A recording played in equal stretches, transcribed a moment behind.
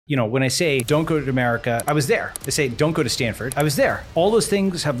when I say don't go to America, I was there. They say don't go to Stanford, I was there. All those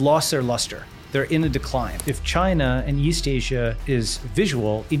things have lost their luster. They're in a decline. If China and East Asia is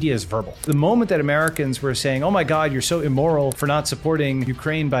visual, India is verbal. The moment that Americans were saying, oh my God, you're so immoral for not supporting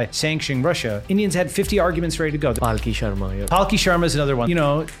Ukraine by sanctioning Russia, Indians had 50 arguments ready to go. Palki Sharma. Yeah. Palki Sharma is another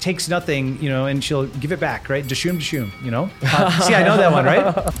one. Takes nothing, and she'll give it back, right? Dashum, see, I know that one,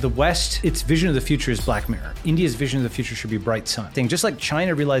 right? The West, its vision of the future is Black Mirror. India's vision of the future should be Bright Sun. Just like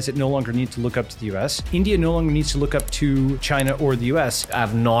China realized it no longer needs to look up to the US, India no longer needs to look up to China or the US.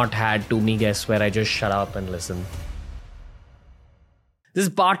 I've not had too many guests where I just shut up and listen. This is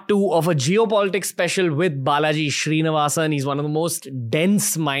part 2 of a geopolitics special with Balaji Srinivasan. He's one of the most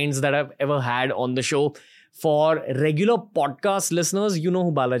dense minds that I've ever had on the show. For regular podcast listeners, you know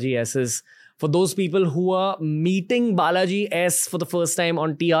who Balaji S is. For those people who are meeting Balaji S for the first time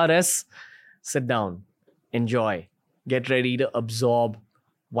on TRS, sit down, enjoy, get ready to absorb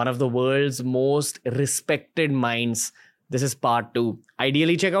one of the world's most respected minds. This is part 2.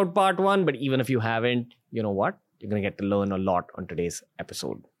 Ideally, check out part 1, but even if you haven't, you know what? You're going to get to learn a lot on today's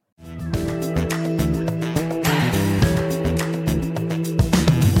episode.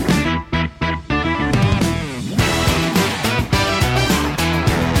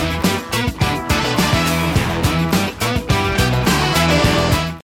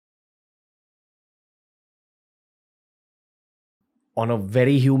 On a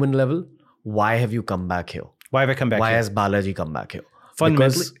very human level, why have you come back here? Why have I come back Why here? has Balaji come back here?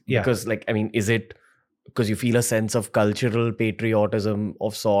 Fundamentally, because is it because you feel a sense of cultural patriotism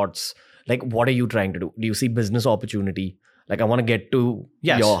of sorts? Like, what are you trying to do? Do you see business opportunity? Like, I want to get to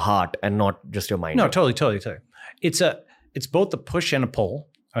your heart and not just your mind. No, totally. It's both a push and a pull.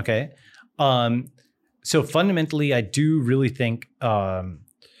 Okay. So fundamentally, I do really think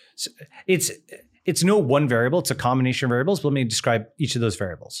it's no one variable. It's a combination of variables. But let me describe each of those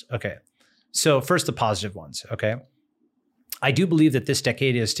variables. Okay. So first, the positive ones. Okay. I do believe that this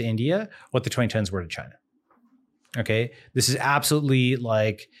decade is to India what the 2010s were to China. Okay. This is absolutely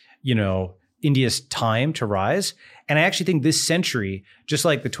India's time to rise. And I actually think this century, just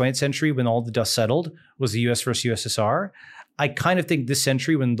like the 20th century when all the dust settled was the US versus USSR, I kind of think this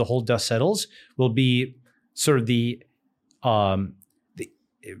century when the whole dust settles will be sort of the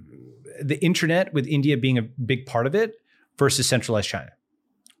internet with India being a big part of it versus centralized China.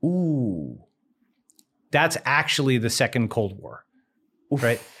 Ooh. That's actually the second Cold War,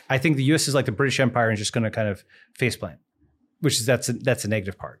 right? I think the US is like the British Empire and just going to kind of faceplant, that's a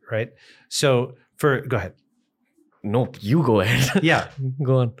negative part, right? So go ahead. No, you go ahead. Yeah.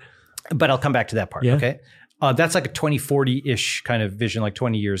 Go on. But I'll come back to that part, okay? That's like a 2040-ish kind of vision, like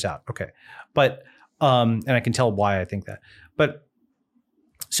 20 years out, okay? But, and I can tell why I think that. But,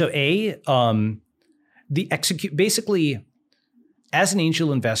 so basically, as an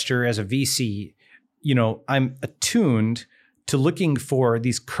angel investor, as a VC, I'm attuned to looking for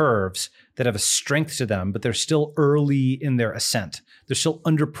these curves that have a strength to them, but they're still early in their ascent. They're still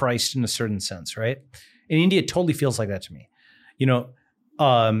underpriced in a certain sense, right? And India totally feels like that to me.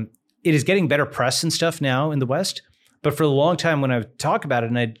 It is getting better press and stuff now in the West, but for a long time when I talk about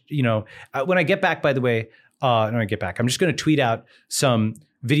it, and when I get back, by the way, I'm just going to tweet out some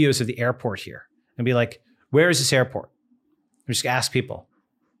videos of the airport here and be like, where is this airport? I'm just going to ask people.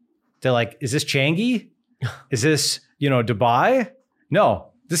 They're like, is this Changi? Is this, Dubai?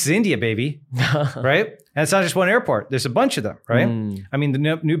 No, this is India, baby. Right? And it's not just one airport. There's a bunch of them, right? I mean,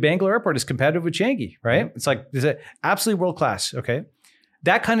 the new Bangalore airport is competitive with Changi, right? It's like, there's absolutely world class, okay?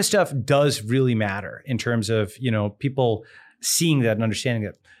 That kind of stuff does really matter in terms of, people seeing that and understanding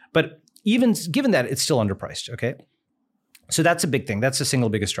it. But even given that, it's still underpriced, okay? So that's a big thing. That's the single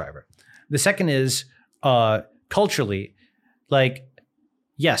biggest driver. The second is culturally, like,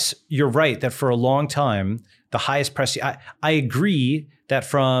 yes, you're right that for a long time, the highest press, I agree that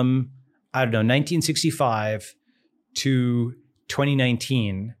from, 1965 to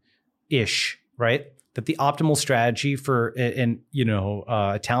 2019-ish, right? That the optimal strategy for a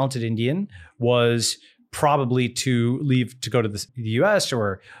talented Indian was probably to leave to go to the US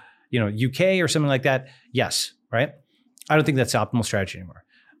or, UK or something like that. Yes, right? I don't think that's the optimal strategy anymore.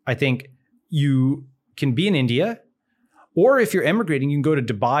 I think you can be in India, or if you're emigrating, you can go to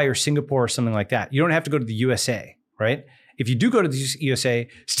Dubai or Singapore or something like that. You don't have to go to the USA, right? If you do go to the USA,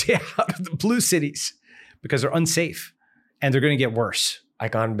 stay out of the blue cities because they're unsafe and they're going to get worse. I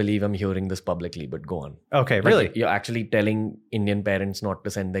can't believe I'm hearing this publicly, but go on. Okay, really? You're actually telling Indian parents not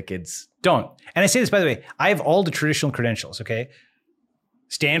to send their kids. Don't. And I say this, by the way, I have all the traditional credentials, okay?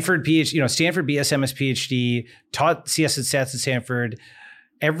 Stanford PhD, Stanford BSMS PhD, taught CS and stats at Stanford,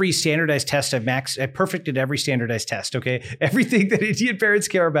 every standardized test I perfected every standardized test. Okay. Everything that Indian parents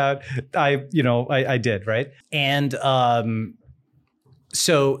care about, I did. Right. And,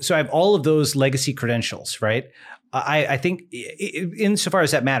 so I have all of those legacy credentials, right? I think insofar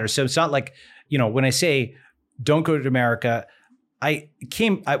as that matters. So it's not like, when I say don't go to America, I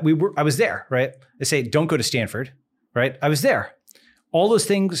was there, right? I say don't go to Stanford, right? I was there. All those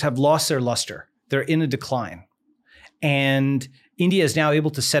things have lost their luster. They're in a decline. And India is now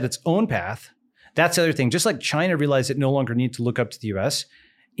able to set its own path. That's the other thing. Just like China realized it no longer needs to look up to the US,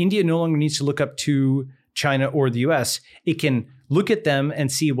 India no longer needs to look up to China or the US. It can look at them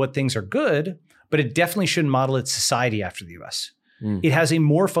and see what things are good, but it definitely shouldn't model its society after the US. It has a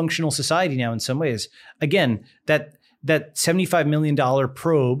more functional society now in some ways. Again, that $75 million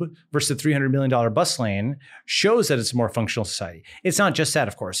probe versus the $300 million bus lane shows that it's a more functional society. It's not just that,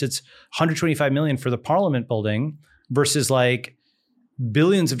 of course. It's $125 million for the parliament building versus like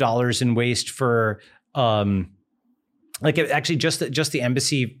billions of dollars in waste for actually just the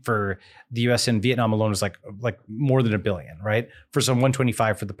embassy for the US and Vietnam alone was like more than $1 billion, right? For some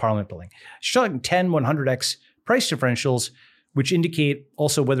 125 for the parliament building. It's like 10, 100x price differentials, which indicate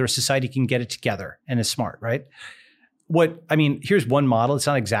also whether a society can get it together and is smart, right? Here's one model. It's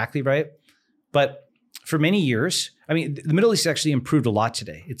not exactly right, but for many years, the Middle East actually improved a lot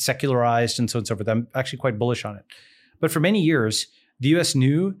today. It's secularized and so on and so forth. I'm actually quite bullish on it. But for many years, the US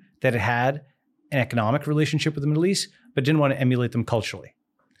knew that it had an economic relationship with the Middle East, but didn't want to emulate them culturally.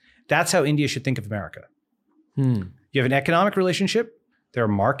 That's how India should think of America. You have an economic relationship. They're a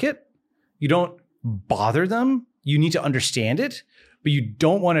market. You don't bother them. You need to understand it, but you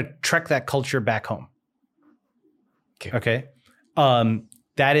don't want to trek that culture back home. Okay.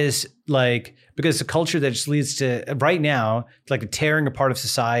 That is like, because the culture that just leads to right now, like a tearing apart of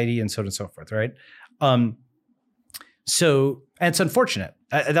society and so on and so forth. Right. So, and it's unfortunate.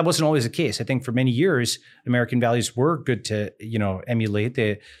 That wasn't always the case. I think for many years, American values were good to, emulate.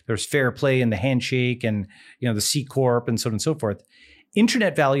 There's fair play and the handshake and, the C Corp and so on and so forth.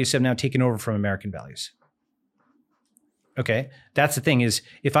 Internet values have now taken over from American values. Okay. That's the thing is,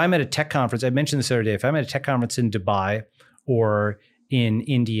 if I'm at a tech conference, I mentioned this the other day, if I'm at a tech conference in Dubai or in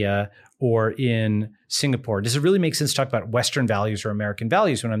India or in Singapore, does it really make sense to talk about Western values or American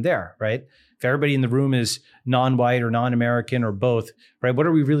values when I'm there, right? If everybody in the room is non-white or non-American or both, right? What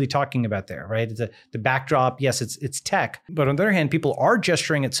are we really talking about there, right? The backdrop, yes, it's tech. But on the other hand, people are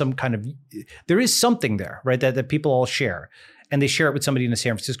gesturing at some kind of, there is something there, right? That people all share. And they share it with somebody in a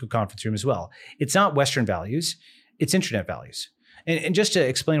San Francisco conference room as well. It's not Western values. It's internet values. And just to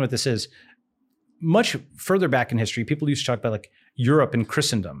explain what this is, much further back in history, people used to talk about like Europe and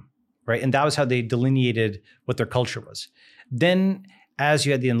Christendom, right? And that was how they delineated what their culture was. Then as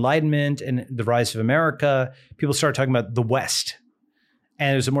you had the Enlightenment and the rise of America, people started talking about the West.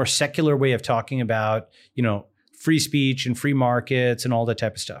 And it was a more secular way of talking about, free speech and free markets and all that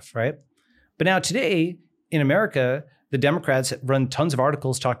type of stuff, right? But now today in America, the Democrats run tons of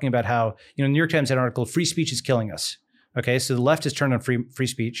articles talking about how, New York Times had an article, free speech is killing us. Okay, so the left is turned on free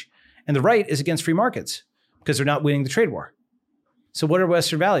speech and the right is against free markets because they're not winning the trade war. So what are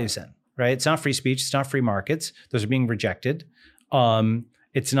Western values then, right? It's not free speech. It's not free markets. Those are being rejected.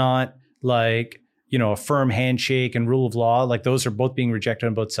 It's not like, a firm handshake and rule of law. Like those are both being rejected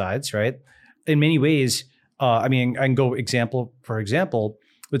on both sides, right? In many ways, I can go example for example.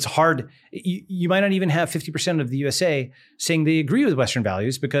 It's hard. You might not even have 50% of the USA saying they agree with Western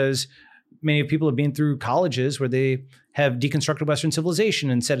values because many people have been through colleges where they have deconstructed Western civilization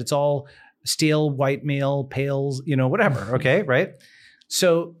and said it's all stale, white male, pales, whatever. Okay, right?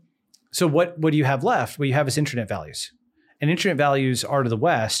 So what do you have left? What you have is internet values. And internet values are to the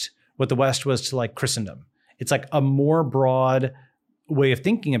West what the West was to like Christendom. It's like a more broad way of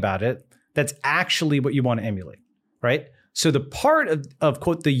thinking about it that's actually what you want to emulate, right? So the part of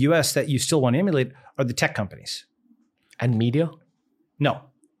quote, the US that you still want to emulate are the tech companies. And media? No.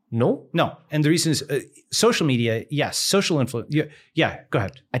 No? No. And the reason is social media, yes. Social influence. Yeah, go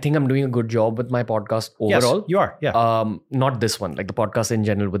ahead. I think I'm doing a good job with my podcast overall. Yes, you are, yeah. Not this one, like the podcast in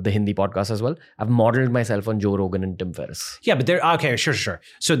general with the Hindi podcast as well. I've modeled myself on Joe Rogan and Tim Ferriss. Yeah, but they're, okay, sure.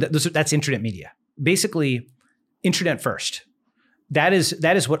 So that's internet media. Basically, internet first. That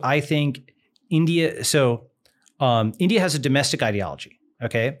is what I think India, India has a domestic ideology,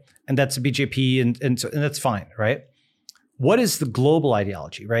 okay? And that's the BJP and that's fine, right? What is the global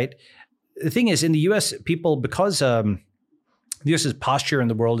ideology, right? The thing is, in the US, people, because the US's posture in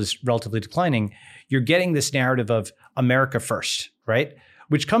the world is relatively declining, you're getting this narrative of America first, right?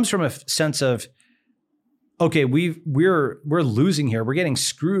 Which comes from a sense of, okay, we're losing here. We're getting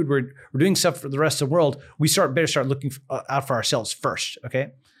screwed. We're doing stuff for the rest of the world. We better start looking out for ourselves first.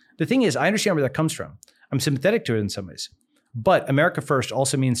 Okay. The thing is, I understand where that comes from. I'm sympathetic to it in some ways. But America first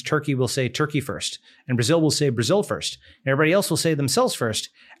also means Turkey will say Turkey first, and Brazil will say Brazil first, and everybody else will say themselves first.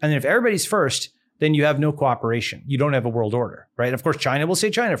 And then if everybody's first, then you have no cooperation. You don't have a world order, right? Of course, China will say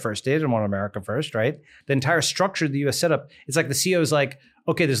China first. They didn't want America first, right? The entire structure of the US setup, it's like the CEO is like,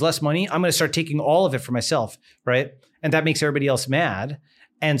 okay, there's less money. I'm going to start taking all of it for myself, right? And that makes everybody else mad.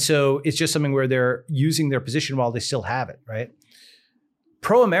 And so it's just something where they're using their position while they still have it, right?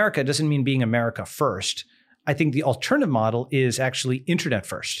 Pro-America doesn't mean being America first. I think the alternative model is actually internet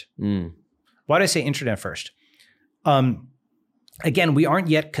first. Why do I say internet first? Again, we aren't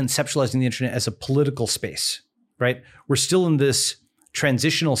yet conceptualizing the internet as a political space, right? We're still in this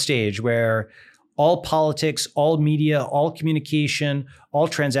transitional stage where all politics, all media, all communication, all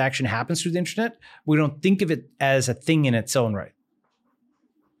transaction happens through the internet. We don't think of it as a thing in its own right.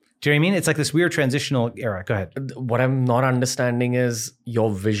 Do you know what I mean? It's like this weird transitional era. Go ahead. What I'm not understanding is your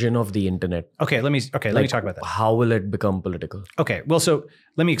vision of the internet. Okay, let me talk about that. How will it become political? Okay, well, so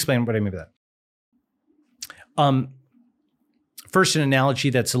let me explain what I mean by that. First, an analogy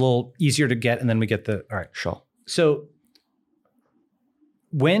that's a little easier to get, and then we get all right. Sure. So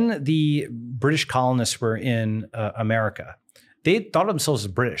when the British colonists were in America, they thought of themselves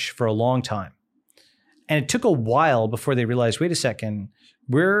as British for a long time. And it took a while before they realized, wait a second,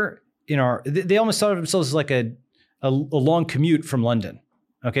 they almost thought of themselves as like a long commute from London.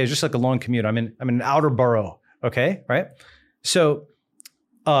 Okay, it's just like a long commute. I'm in an outer borough. Okay, right? So,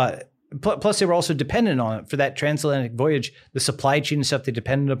 plus they were also dependent on it for that transatlantic voyage, the supply chain and stuff. They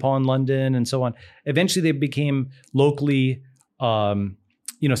depended upon London and so on. Eventually, they became locally,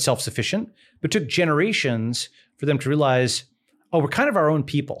 self-sufficient. But it took generations for them to realize, oh, we're kind of our own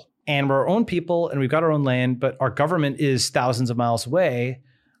people. And we're our own people and we've got our own land, but our government is thousands of miles away.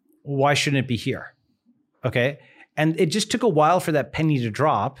 Why shouldn't it be here? Okay. And it just took a while for that penny to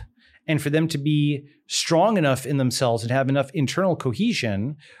drop and for them to be strong enough in themselves and have enough internal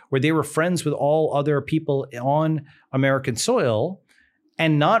cohesion where they were friends with all other people on American soil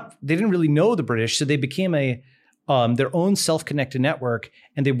and they didn't really know the British. So they became their own self-connected network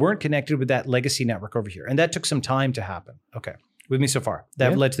and they weren't connected with that legacy network over here. And that took some time to happen. Okay. With me so far.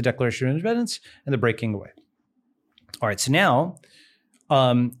 That led to the Declaration of Independence and the breaking away. All right, so now,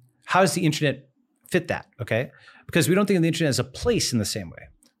 how does the internet fit that? Okay, because we don't think of the internet as a place in the same way,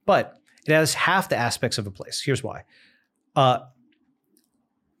 but it has half the aspects of a place. Here's why.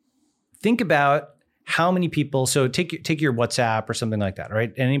 Think about how many people. So take your WhatsApp or something like that. Right,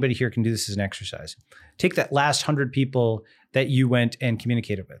 and anybody here can do this as an exercise. Take that last 100 people that you went and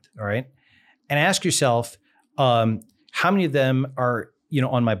communicated with. All right, and ask yourself. How many of them are,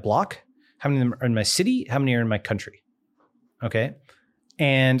 on my block? How many of them are in my city? How many are in my country? Okay.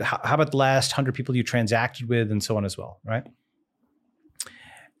 And how about the last 100 people you transacted with and so on as well, right?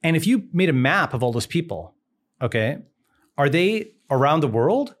 And if you made a map of all those people, okay, are they around the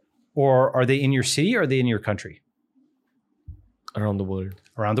world or are they in your city or are they in your country? Around the world.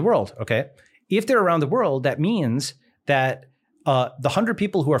 Around the world, okay. If they're around the world, that means that the 100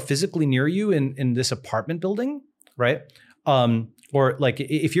 people who are physically near you in this apartment building, right? Or like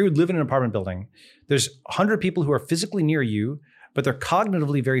if you live in an apartment building, there's 100 people who are physically near you, but they're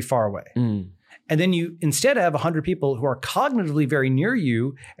cognitively very far away. And then you instead have 100 people who are cognitively very near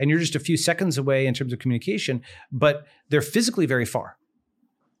you, and you're just a few seconds away in terms of communication, but they're physically very far.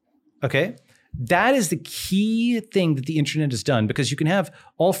 Okay? That is the key thing that the internet has done, because you can have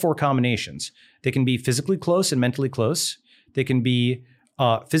all four combinations. They can be physically close and mentally close. They can be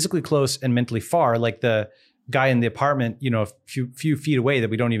physically close and mentally far, like the guy in the apartment, a few feet away that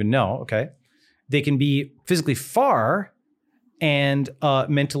we don't even know. Okay. They can be physically far and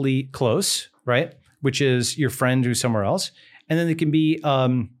mentally close, right? Which is your friend who's somewhere else. And then they can be,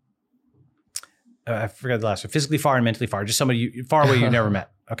 I forgot the last one, physically far and mentally far, just somebody far away you never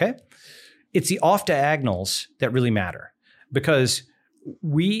met. Okay. It's the off diagonals that really matter, because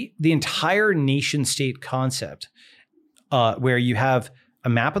the entire nation state concept, where you have a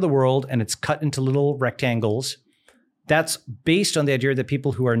map of the world and it's cut into little rectangles, that's based on the idea that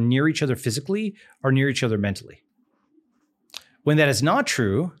people who are near each other physically are near each other mentally. When that is not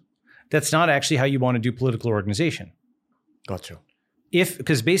true, that's not actually how you want to do political organization. Gotcha.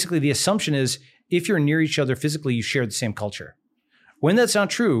 Because basically the assumption is if you're near each other physically, you share the same culture. When that's not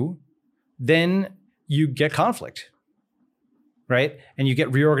true, then you get conflict, right? And you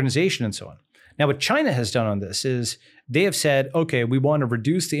get reorganization and so on. Now, what China has done on this is they have said, okay, we want to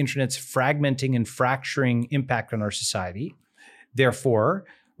reduce the internet's fragmenting and fracturing impact on our society. Therefore,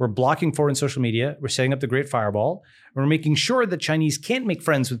 we're blocking foreign social media, we're setting up the Great Firewall, and we're making sure that Chinese can't make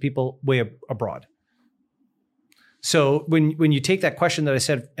friends with people way abroad. So when you take that question that I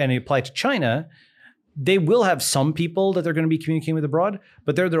said and apply to China, they will have some people that they're going to be communicating with abroad,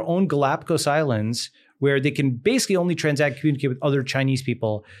 but they're their own Galapagos Islands where they can basically only transact, communicate with other Chinese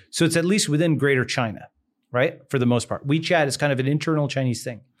people. So it's at least within Greater China, right? For the most part. WeChat is kind of an internal Chinese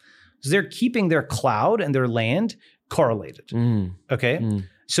thing. So they're keeping their cloud and their land correlated. Okay.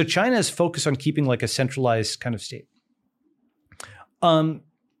 So China is focused on keeping like a centralized kind of state. In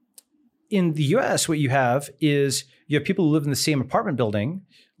the US, what you have is you have people who live in the same apartment building,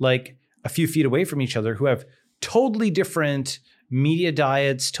 like a few feet away from each other, who have totally different media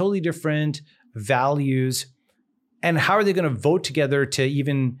diets, totally different values. And how are they going to vote together to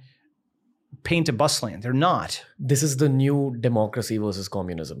even paint a bus lane? They're not. This is the new democracy versus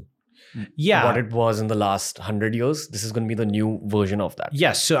communism. Yeah. What it was in the last 100 years, this is going to be the new version of that.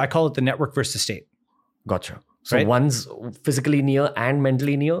 Yes. So I call it the network versus state. Gotcha. So Right? one's physically near and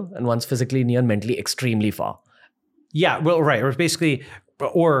mentally near, and one's physically near and mentally extremely far. Yeah. Well, right. Or basically,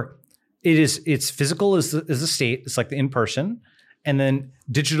 or it's physical is the state. It's like the in-person. And then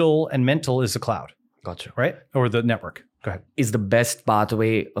digital and mental is the cloud. Gotcha. Right? Or the network. Go ahead. Is the best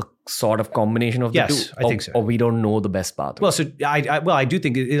pathway a sort of combination of the two? Yes, I think so. Or we don't know the best pathway? Well, so I do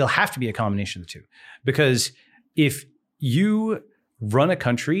think it'll have to be a combination of the two, because if you run a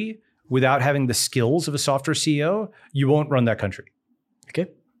country without having the skills of a software CEO, you won't run that country. Okay.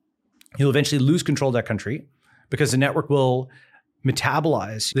 You'll eventually lose control of that country because the network will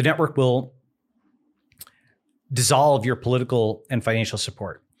metabolize. The network will dissolve your political and financial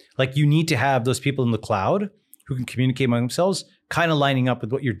support. Like you need to have those people in the cloud who can communicate among themselves, kind of lining up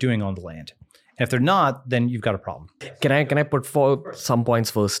with what you're doing on the land. And if they're not, then you've got a problem. Can I put forward some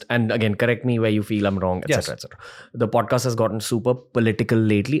points first? And again, correct me where you feel I'm wrong, etc., Yes. etc. The podcast has gotten super political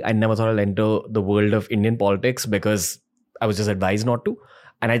lately. I never thought I'll enter the world of Indian politics because I was just advised not to.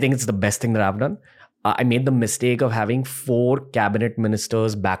 And I think it's the best thing that I've done. I made the mistake of having 4 cabinet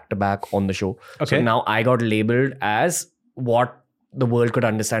ministers back to back on the show. Okay. So now I got labeled as what the world could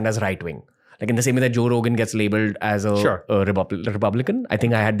understand as right wing. Like in the same way that Joe Rogan gets labeled as a Republican, I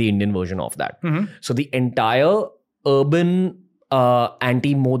think I had the Indian version of that. So the entire urban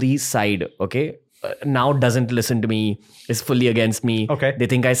anti-Modi side, okay, now doesn't listen to me, is fully against me. Okay. They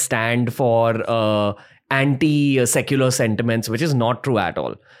think I stand for anti-secular sentiments, which is not true at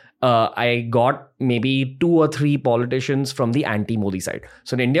all. I got maybe 2 or 3 politicians from the anti-Modi side.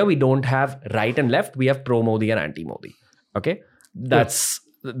 So in India, we don't have right and left. We have pro-Modi and anti-Modi. Okay. That's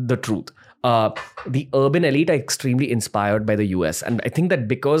the truth. The urban elite are extremely inspired by the US. And I think that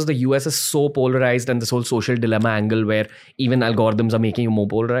because the US is so polarized and this whole social dilemma angle where even algorithms are making you more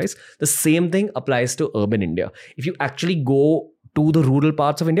polarized, the same thing applies to urban India. If you actually go to the rural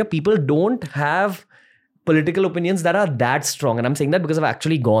parts of India, people don't have political opinions that are that strong. And I'm saying that because I've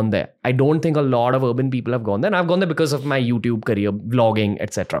actually gone there. I don't think a lot of urban people have gone there. And I've gone there because of my YouTube career, vlogging,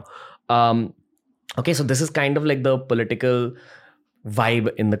 etc. Okay, so this is kind of like the political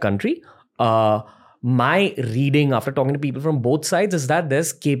vibe in the country. My reading after talking to people from both sides is that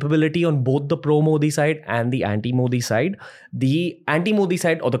there's capability on both the pro-Modi side and the anti-Modi side. The anti-Modi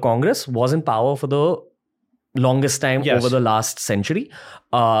side or the Congress was in power for the longest time over the last century.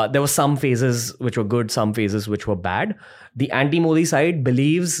 There were some phases which were good, some phases which were bad. The anti-Modi side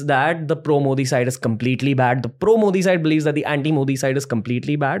believes that the pro-Modi side is completely bad. The pro-Modi side believes that the anti-Modi side is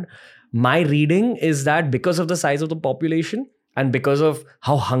completely bad. My reading is that because of the size of the population, and because of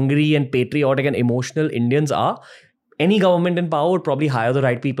how hungry and patriotic and emotional Indians are, any government in power would probably hire the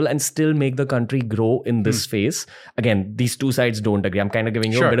right people and still make the country grow in this phase. Again, these two sides don't agree. I'm kind of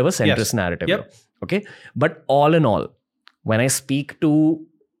giving you a bit of a centrist narrative here. Okay. But all in all, when I speak to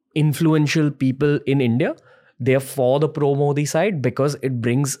influential people in India, they're for the pro-Modi side because it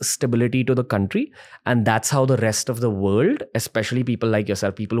brings stability to the country. And that's how the rest of the world, especially people like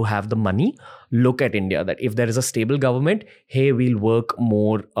yourself, people who have the money, look at India. That if there is a stable government, hey, we'll work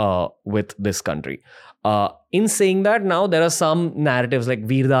more with this country. In saying that, now there are some narratives like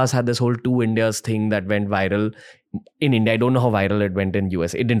Veer Das had this whole 2 Indias thing that went viral in India. I don't know how viral it went in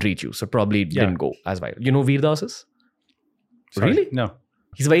US. It didn't reach you. So probably it didn't go as viral. You know who Veer Das is? Sorry? Really? No.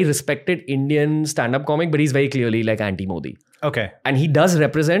 He's a very respected Indian stand-up comic, but he's very clearly like anti-Modi. Okay. And he does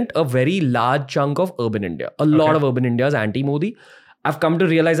represent a very large chunk of urban India. A lot of urban India is anti-Modi. I've come to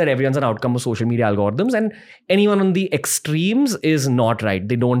realize that everyone's an outcome of social media algorithms, and anyone on the extremes is not right.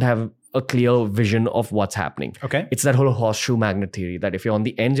 They don't have a clear vision of what's happening. Okay. It's that whole horseshoe magnet theory that if you're on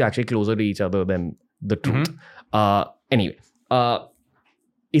the ends, you're actually closer to each other than the truth. Anyway,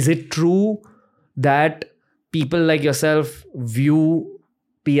 is it true that people like yourself view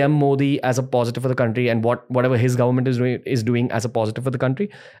PM Modi as a positive for the country and whatever his government is doing as a positive for the country.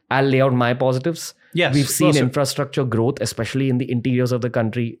 I'll lay out my positives. Yes, we've seen infrastructure growth, especially in the interiors of the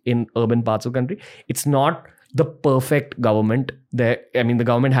country, in urban parts of the country. It's not the perfect government. The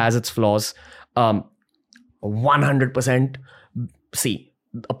government has its flaws. 100%. See,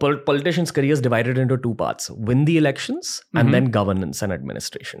 a politician's career is divided into two parts: win the elections and then governance and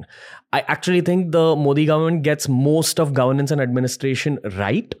administration. I actually think the Modi government gets most of governance and administration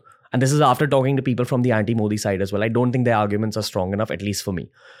right. And this is after talking to people from the anti-Modi side as well. I don't think their arguments are strong enough, at least for me.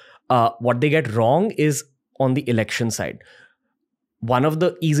 What they get wrong is on the election side. One of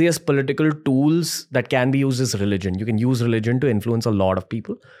the easiest political tools that can be used is religion. You can use religion to influence a lot of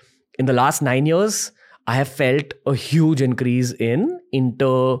people. In the last 9 years, I have felt a huge increase in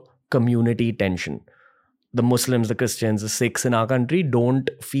inter-community tension. The Muslims, the Christians, the Sikhs in our country don't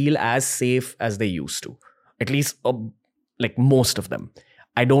feel as safe as they used to. At least like most of them.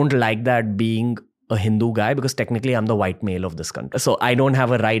 I don't like that being a Hindu guy because technically I'm the white male of this country. So I don't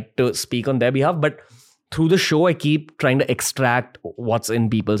have a right to speak on their behalf. But through the show, I keep trying to extract what's in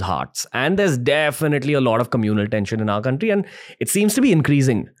people's hearts. And there's definitely a lot of communal tension in our country. And it seems to be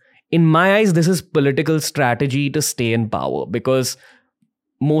increasing. In my eyes, this is political strategy to stay in power because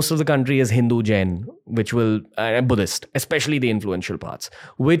most of the country is Hindu, Jain, which will, Buddhist, especially the influential parts,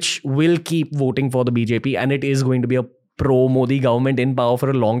 which will keep voting for the BJP. And it is going to be a pro-Modi government in power for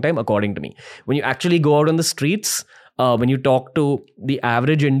a long time, according to me. When you actually go out on the streets, when you talk to the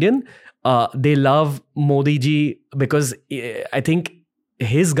average Indian, they love Modi ji because I think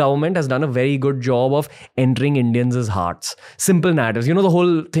his government has done a very good job of entering Indians' hearts. Simple narratives. You know, the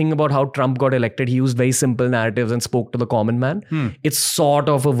whole thing about how Trump got elected, he used very simple narratives and spoke to the common man. It's sort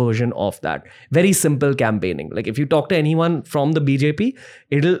of a version of that. Very simple campaigning. Like if you talk to anyone from the BJP,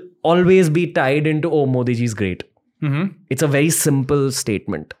 it'll always be tied into, oh, Modi ji is great. It's a very simple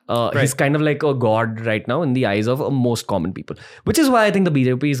statement. He's kind of like a god right now in the eyes of most common people, which is why I think the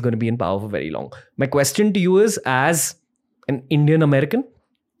BJP is going to be in power for very long. My question to you is, as an Indian American,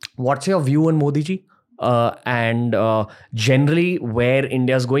 what's your view on Modi ji and generally where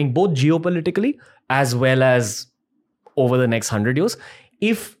India is going, both geopolitically as well as over the next 100 years,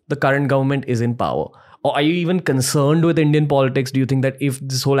 if the current government is in power? Or are you even concerned with Indian politics? Do you think that if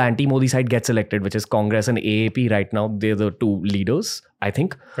this whole anti-Modi side gets elected, which is Congress and AAP right now, they're the two leaders, I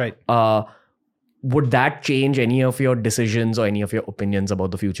think. Right. Would that change any of your decisions or any of your opinions about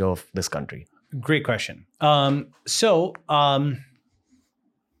the future of this country? Great question. Prime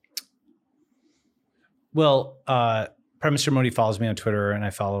Minister Modi follows me on Twitter and I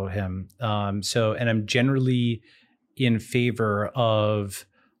follow him. And I'm generally in favor of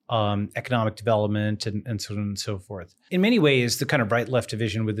economic development and so on and so forth. In many ways, the kind of right-left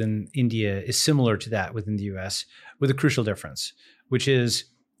division within India is similar to that within the US, with a crucial difference, which is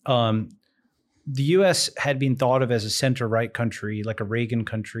the US had been thought of as a center-right country, like a Reagan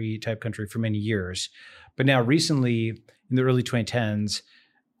type country for many years. But now recently, in the early 2010s,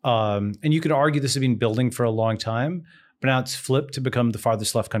 and you could argue this has been building for a long time, but now it's flipped to become the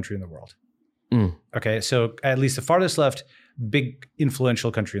farthest left country in the world. Okay, so at least the farthest left, big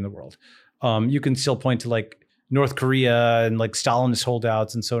influential country in the world. You can still point to like North Korea and like Stalinist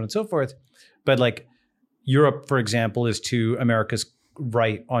holdouts and so on and so forth. But like Europe, for example, is to America's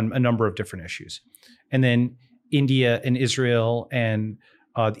right on a number of different issues. And then India and Israel and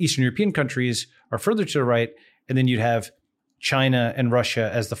the Eastern European countries are further to the right. And then you'd have China and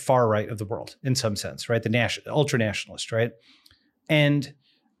Russia as the far right of the world in some sense, right? The ultra-nationalist, right? And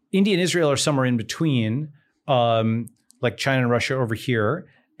India and Israel are somewhere in between, like China and Russia over here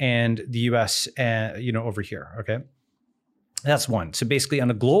and the US, over here, okay? That's one. So basically on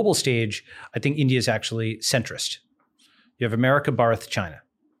a global stage, I think India is actually centrist. You have America, Bharat, China,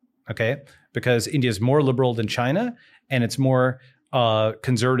 okay? Because India is more liberal than China and it's more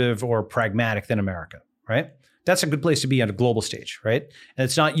conservative or pragmatic than America, right? That's a good place to be on a global stage, right? And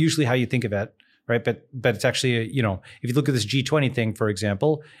it's not usually how you think of it, right? But it's actually, if you look at this G20 thing, for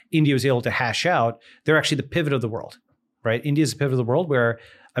example, India was able to hash out, they're actually the pivot of the world, right? India is the pivot of the world where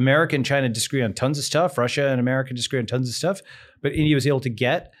America and China disagree on tons of stuff. Russia and America disagree on tons of stuff. But India was able to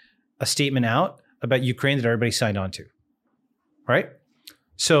get a statement out about Ukraine that everybody signed on to, right?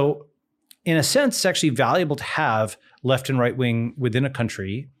 So in a sense, it's actually valuable to have left and right wing within a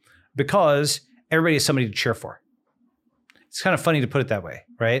country because everybody has somebody to cheer for. It's kind of funny to put it that way,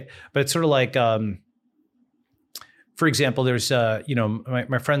 right? But it's sort of like, for example, there's,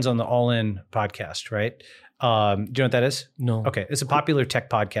 my friends on the All In podcast, right? Do you know what that is? No. Okay. It's a popular tech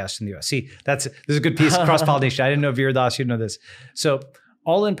podcast in the US. See, this is a good piece of cross-pollination. I didn't know Veerdas, you'd know this. So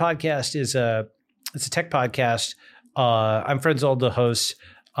All In podcast is it's a tech podcast I'm friends with all the hosts,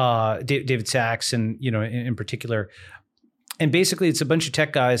 David Sachs, and in particular. And basically, it's a bunch of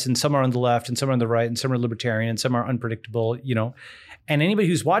tech guys, and some are on the left, and some are on the right, and some are libertarian, and some are unpredictable. And anybody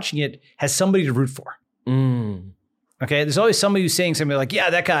who's watching it has somebody to root for. Okay, there's always somebody who's saying something like,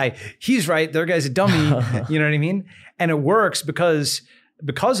 "Yeah, that guy, he's right. That guy's a dummy." You know what I mean? And it works because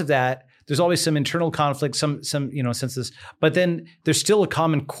of that. There's always some internal conflict, some senses, but then there's still a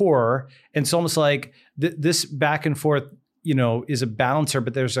common core, and it's almost like this back and forth, is a balancer,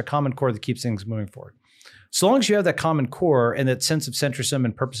 but there's a common core that keeps things moving forward. So long as you have that common core and that sense of centrism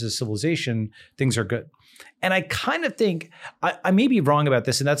and purpose of civilization, things are good. And I kind of think I may be wrong about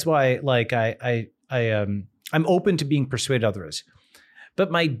this, and that's why I'm open to being persuaded otherwise.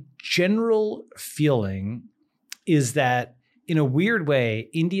 But my general feeling is that in a weird way,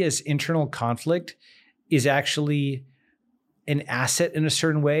 India's internal conflict is actually an asset in a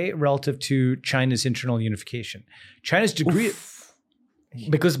certain way relative to China's internal unification. China's degree...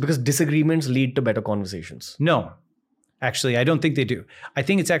 Because disagreements lead to better conversations. No, actually, I don't think they do. I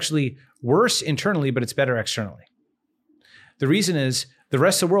think it's actually worse internally, but it's better externally. The reason is the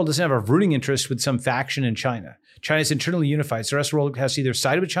rest of the world doesn't have a rooting interest with some faction in China. China's internally unified. So the rest of the world has to either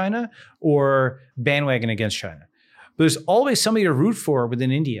side with China or bandwagon against China. But there's always somebody to root for within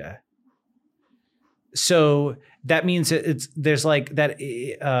India. So that means that there's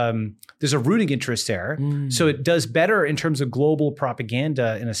a rooting interest there. So it does better in terms of global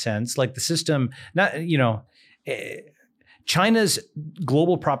propaganda in a sense, like the system, China's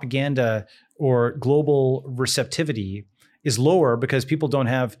global propaganda or global receptivity is lower because people don't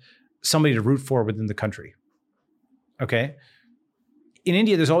have somebody to root for within the country. Okay. In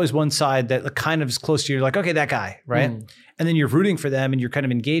India, there's always one side that kind of is close to you. You're like, okay, that guy, right? And then you're rooting for them and you're kind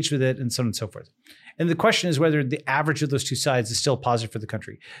of engaged with it and so on and so forth. And the question is whether the average of those two sides is still positive for the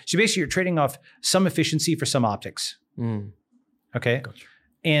country. So basically, you're trading off some efficiency for some optics. Okay? Gotcha.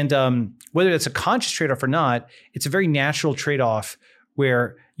 And whether it's a conscious trade-off or not, it's a very natural trade-off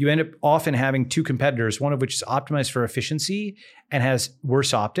where you end up often having two competitors, one of which is optimized for efficiency and has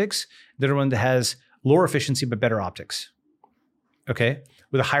worse optics, the other one that has lower efficiency but better optics. Okay?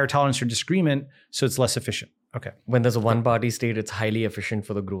 With a higher tolerance for disagreement, so it's less efficient. Okay. When there's a one-party state, it's highly efficient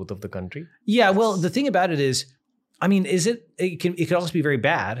for the growth of the country. Yeah. Well, the thing about it is, it can also be very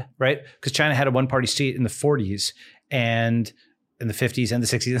bad, right? Because China had a one-party state in the 40s and in the 50s and the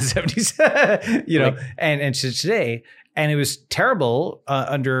 60s and the 70s, and to today, and it was terrible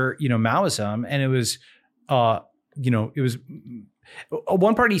under Maoism, and it was it was a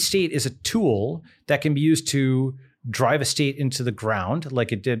one-party state is a tool that can be used to drive a state into the ground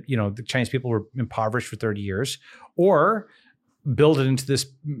like it did, the Chinese people were impoverished for 30 years, or build it into this,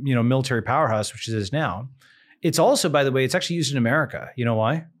 military powerhouse, which it is now. It's also, by the way, it's actually used in America. You know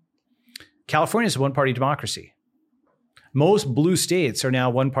why? California is a one-party democracy. Most blue states are now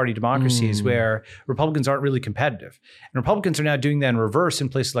one-party democracies where Republicans aren't really competitive. And Republicans are now doing that in reverse in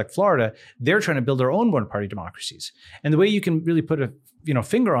places like Florida. They're trying to build their own one-party democracies. And the way you can really put a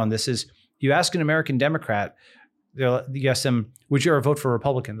finger on this is you ask an American Democrat, you ask them, would you ever vote for a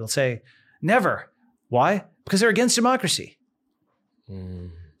Republican? They'll say, never. Why? Because they're against democracy.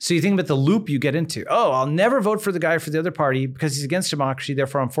 So you think about the loop you get into. Oh, I'll never vote for the guy for the other party because he's against democracy.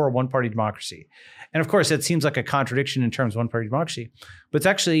 Therefore, I'm for a one-party democracy. And of course, that seems like a contradiction in terms of one-party democracy. But it's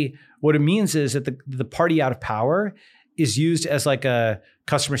actually, what it means is that the party out of power is used as like a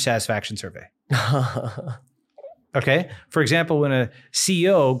customer satisfaction survey. Okay. For example, when a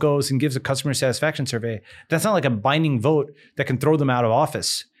CEO goes and gives a customer satisfaction survey, that's not like a binding vote that can throw them out of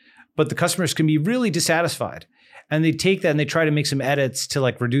office, but the customers can be really dissatisfied. And they take that and they try to make some edits to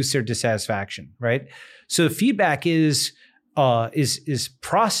like reduce their dissatisfaction, right? So the feedback is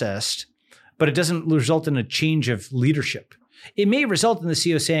processed, but it doesn't result in a change of leadership. It may result in the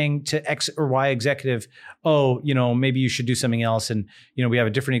CEO saying to X or Y executive, oh, maybe you should do something else. And, we have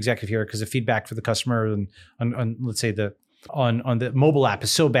a different executive here because the feedback for the customer and on let's say on the mobile app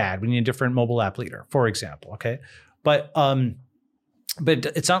is so bad. We need a different mobile app leader, for example. Okay. But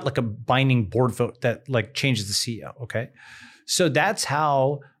it's not like a binding board vote that like changes the CEO. Okay. So that's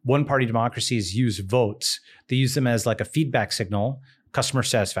how one-party democracies use votes. They use them as like a feedback signal, customer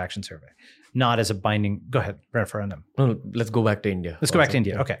satisfaction survey. Not as a binding, go ahead, referendum. No, let's go back to India. Let's go back to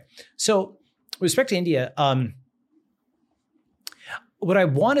India. Okay. So with respect to India, what I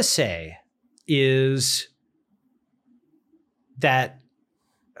want to say is that,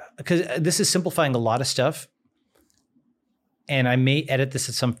 because this is simplifying a lot of stuff, and I may edit this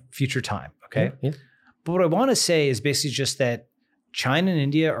at some future time, okay? Yeah. But what I want to say is basically just that China and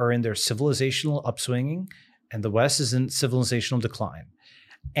India are in their civilizational upswinging, and the West is in civilizational decline.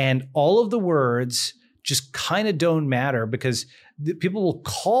 And all of the words just kind of don't matter because people will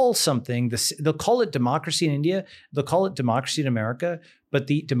call something this. They'll call it democracy in India. They'll call it democracy in America. But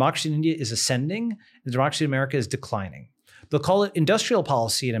the democracy in India is ascending. The democracy in America is declining. They'll call it industrial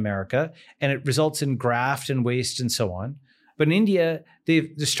policy in America, and it results in graft and waste and so on. But in India,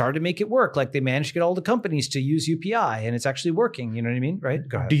 they've started to make it work. Like they managed to get all the companies to use UPI, and it's actually working. You know what I mean? Right?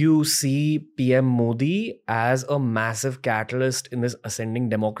 Go ahead. Do you see PM Modi as a massive catalyst in this ascending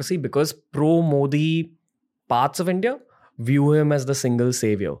democracy? Because pro-Modi parts of India view him as the single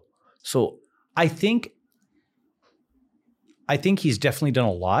savior. So I think he's definitely done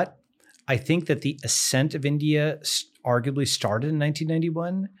a lot. I think that the ascent of India arguably started in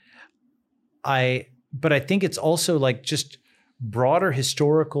 1991. But I think it's also like just broader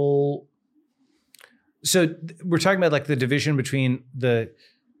historical. So we're talking about like the division between the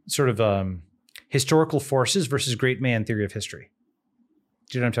sort of historical forces versus great man theory of history.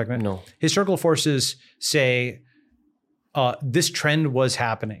 Do you know what I'm talking about? No. Historical forces say this trend was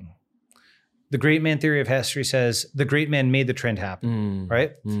happening. The great man theory of history says the great man made the trend happen,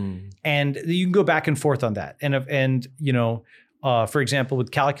 right? And you can go back and forth on that. And you know, for example,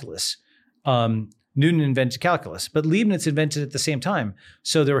 with calculus, Newton invented calculus, but Leibniz invented it at the same time.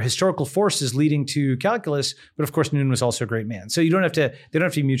 So there were historical forces leading to calculus, but of course Newton was also a great man. So they don't have to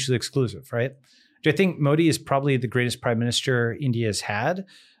be mutually exclusive, right? Do I think Modi is probably the greatest prime minister India has had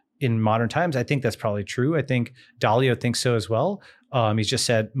in modern times? I think that's probably true. I think Dalio thinks so as well. He's just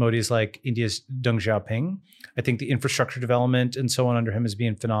said Modi is like India's Deng Xiaoping. I think the infrastructure development and so on under him has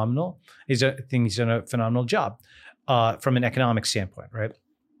been phenomenal. I think he's done a phenomenal job from an economic standpoint, right?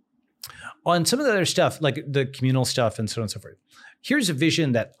 On some of the other stuff, like the communal stuff and so on and so forth, here's a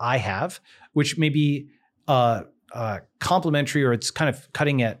vision that I have, which may be complementary or it's kind of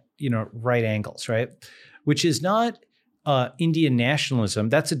cutting at, you know, right angles, right? Which is not Indian nationalism.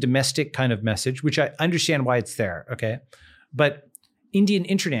 That's a domestic kind of message, which I understand why it's there, okay? But Indian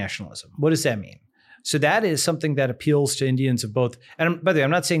internationalism, what does that mean? So that is something that appeals to Indians of both. And by the way,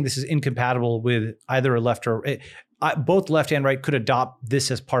 I'm not saying this is incompatible with either a left or both left and right could adopt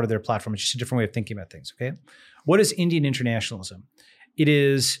this as part of their platform. It's just a different way of thinking about things, okay? What is Indian internationalism? It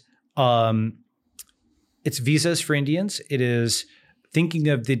is, it's visas for Indians. It is thinking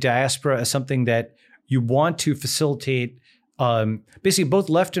of the diaspora as something that you want to facilitate. Basically, both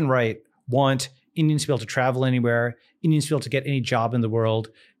left and right want Indians to be able to travel anywhere, Indians to be able to get any job in the world,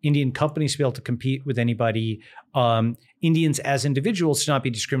 Indian companies to be able to compete with anybody, Indians as individuals to not be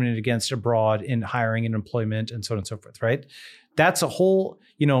discriminated against abroad in hiring and employment and so on and so forth, right? That's a whole,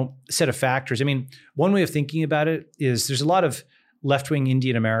 you know, set of factors. I mean, one way of thinking about it is there's a lot of left-wing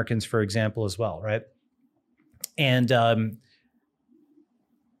Indian Americans, for example, as well, right? And a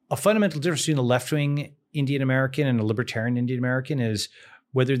fundamental difference between a left-wing Indian American and a libertarian Indian American is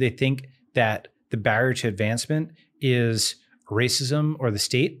whether they think that the barrier to advancement is racism or the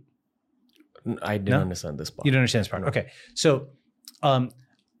state. I didn't understand this part. You don't understand this part. No. Okay. So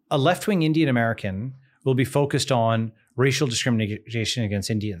a left-wing Indian American will be focused on racial discrimination against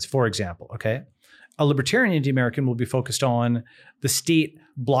Indians, for example, okay? A libertarian Indian American will be focused on the state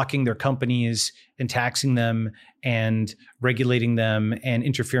blocking their companies and taxing them and regulating them and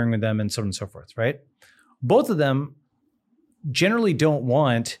interfering with them and so on and so forth, right? Both of them generally don't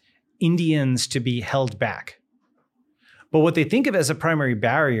want Indians to be held back. But what they think of as a primary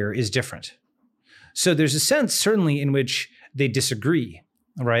barrier is different. So there's a sense certainly in which they disagree,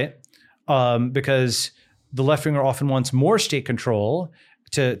 right? Because the left winger often wants more state control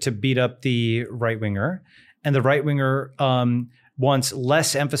to beat up the right winger, and the right winger wants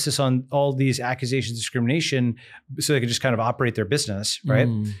less emphasis on all these accusations of discrimination so they can just kind of operate their business, right?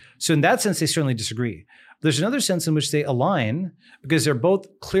 So in that sense, they certainly disagree. There's another sense in which they align because they're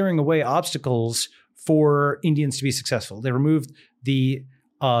both clearing away obstacles for Indians to be successful. They removed the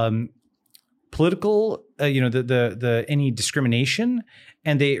political, the any discrimination,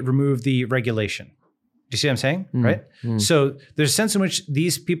 and they removed the regulation. Do you see what I'm saying? Right? So there's a sense in which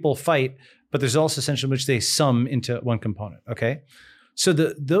these people fight, but there's also a sense in which they sum into one component. Okay. So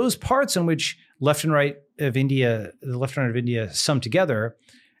those parts in which the left and right of India sum together,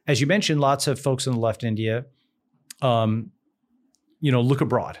 as you mentioned, lots of folks on the left in India, look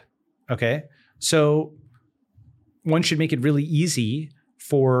abroad. Okay. So one should make it really easy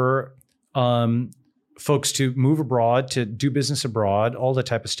for folks to move abroad, to do business abroad, all that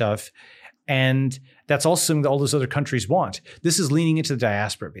type of stuff. And that's also something that all those other countries want. This is leaning into the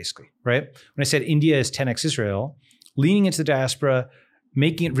diaspora, basically, right? When I said India is 10x Israel, leaning into the diaspora,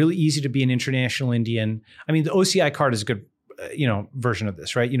 making it really easy to be an international Indian. I mean, the OCI card is a good, version of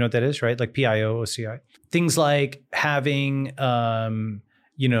this, right? You know what that is, right? Like PIO, OCI. Things like having,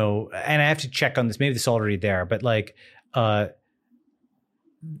 and I have to check on this. Maybe this is already there, but like, a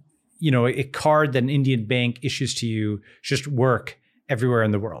card that an Indian bank issues to you just work everywhere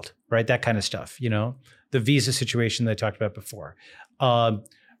in the world, right? That kind of stuff, the visa situation that I talked about before,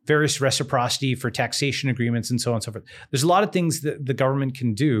 various reciprocity for taxation agreements and so on and so forth. There's a lot of things that the government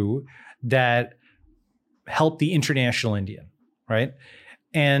can do that help the international Indian, right?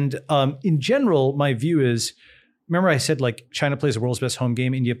 And in general, my view is, remember I said like China plays the world's best home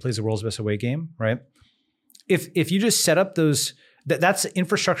game, India plays the world's best away game, right? If you just set up those, that's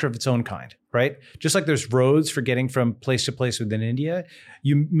infrastructure of its own kind, right? Just like there's roads for getting from place to place within India,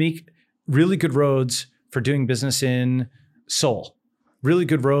 you make really good roads for doing business in Seoul, really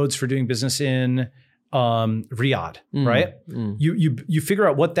good roads for doing business in Riyadh, right? You figure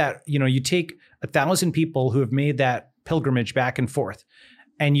out what that, you take 1,000 people who have made that pilgrimage back and forth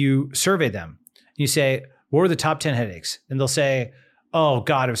and you survey them. You say, what were the top 10 headaches? And they'll say, oh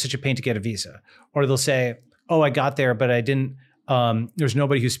God, it was such a pain to get a visa. Or they'll say, oh, I got there, but I didn't, there's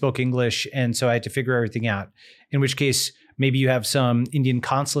nobody who spoke English. And so I had to figure everything out. In which case, maybe you have some Indian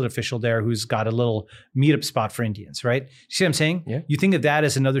consulate official there who's got a little meetup spot for Indians, right? You see what I'm saying? Yeah. You think of that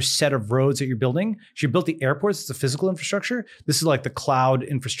as another set of roads that you're building. So you built the airports, it's the physical infrastructure. This is like the cloud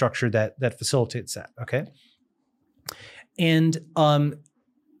infrastructure that facilitates that, okay? And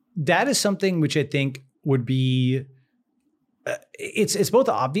that is something which I think would be, it's both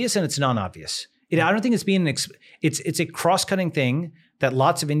obvious and it's non-obvious. I don't think it's being it's a cross-cutting thing that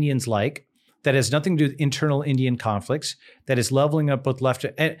lots of Indians like, that has nothing to do with internal Indian conflicts, that is leveling up both left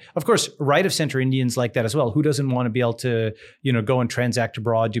and of course right of center Indians like that as well. Who doesn't want to be able to, go and transact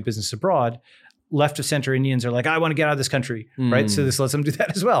abroad, do business abroad? Left of center Indians are like, I want to get out of this country, right? So this lets them do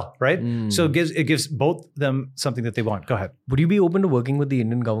that as well, right? So it gives both them something that they want. Go ahead. Would you be open to working with the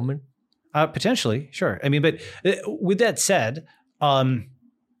Indian government? Potentially, sure. I mean, but with that said, I'm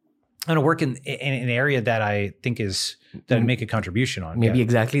going to work in an area that I think that I'd make a contribution on. Maybe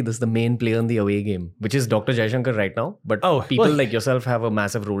exactly this is the main player in the away game, which is Dr. Jaishankar right now. But people like yourself have a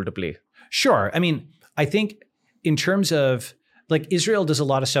massive role to play. Sure. I mean, I think in terms of like Israel does a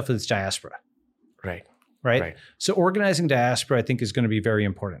lot of stuff with its diaspora. Right. So organizing diaspora, I think, is going to be very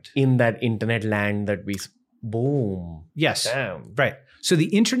important. In that internet land that boom. Yes. Damn. Right. So the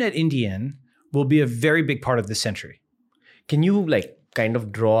internet Indian will be a very big part of this century. Can you kind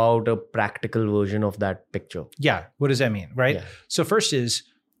of draw out a practical version of that picture? Yeah. What does that mean? Right. Yeah. So first is,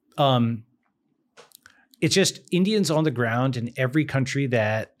 it's just Indians on the ground in every country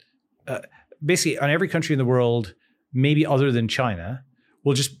that, basically on every country in the world, maybe other than China,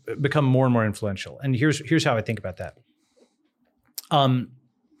 will just become more and more influential. And here's how I think about that. As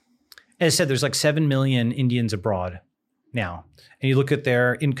I said, there's like 7 million Indians abroad now. And you look at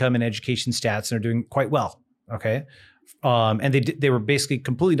their income and education stats, and they're doing quite well. Okay. And they were basically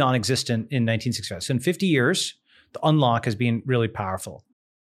completely non-existent in 1965. So in 50 years, the unlock has been really powerful.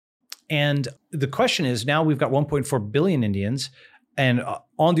 And the question is, now we've got 1.4 billion Indians, and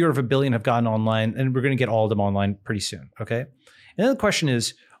on the order of 1 billion have gotten online, and we're going to get all of them online pretty soon. Okay. And then the question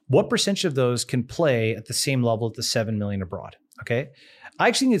is, what percentage of those can play at the same level as the 7 million abroad? Okay. I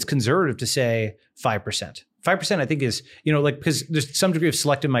actually think it's conservative to say 5%. 5% I think is, because there's some degree of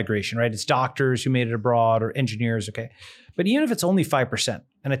selective migration, right? It's doctors who made it abroad or engineers, okay? But even if it's only 5%,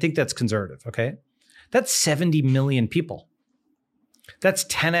 and I think that's conservative, okay? That's 70 million people. That's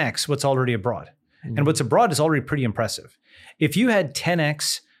 10x what's already abroad. And what's abroad is already pretty impressive. If you had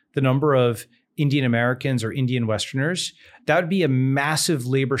 10x the number of Indian Americans or Indian Westerners, that would be a massive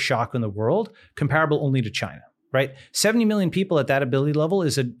labor shock in the world, comparable only to China. Right? 70 million people at that ability level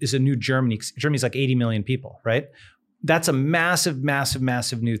is a new Germany. Germany's like 80 million people, right? That's a massive, massive,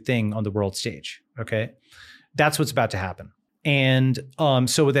 massive new thing on the world stage. Okay. That's what's about to happen. And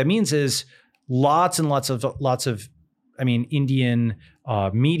so what that means is lots and lots of Indian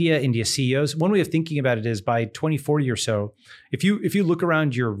media, India CEOs. One way of thinking about it is by 2040 or so, if you look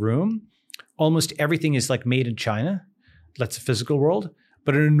around your room, almost everything is like made in China. That's the physical world.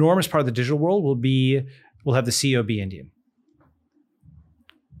 But an enormous part of the digital world will have the CEO be Indian.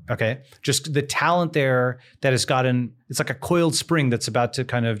 Okay. Just the talent there that has gotten, it's like a coiled spring that's about to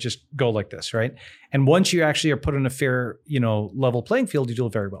kind of just go like this, right? And once you actually are put on a fair, level playing field, you do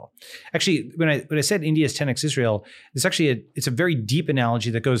very well. Actually, when I said India is 10x Israel, it's actually it's a very deep analogy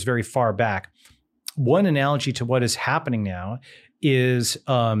that goes very far back. One analogy to what is happening now is,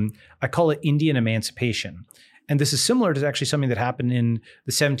 I call it Indian emancipation. And this is similar to actually something that happened in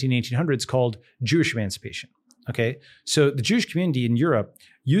the 1800s called Jewish emancipation. Okay. So the Jewish community in Europe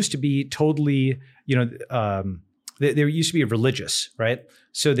used to be totally, they used to be religious, right?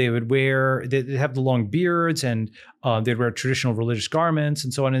 So they'd have the long beards and they'd wear traditional religious garments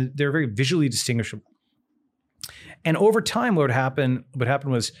and so on. And they're very visually distinguishable. And over time, what happened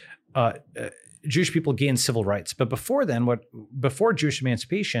was Jewish people gained civil rights. But before then, before Jewish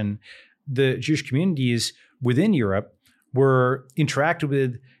emancipation, the Jewish communities within Europe were interacted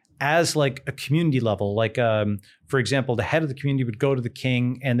with as like a community level. Like, for example, the head of the community would go to the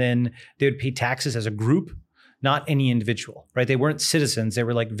king and then they would pay taxes as a group, not any individual, right? They weren't citizens. They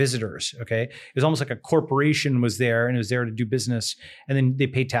were like visitors, okay? It was almost like a corporation was there and it was there to do business. And then they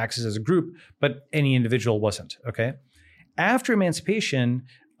paid taxes as a group, but any individual wasn't, okay? After emancipation,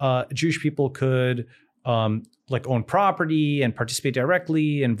 Jewish people could like own property and participate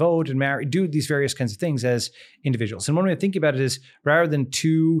directly and vote and marry, do these various kinds of things as individuals. And one way of thinking about it is rather than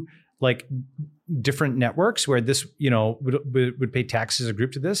two like different networks where this, would pay taxes as a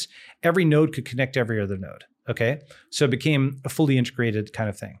group to this, every node could connect to every other node. Okay. So it became a fully integrated kind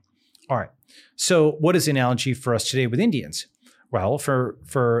of thing. All right. So what is the analogy for us today with Indians? Well,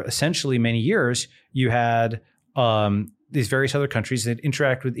 for essentially many years, you had these various other countries that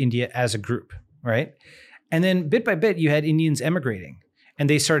interact with India as a group, right? And then bit by bit, you had Indians emigrating and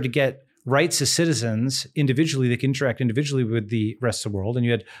they started to get rights as citizens individually. They can interact individually with the rest of the world. And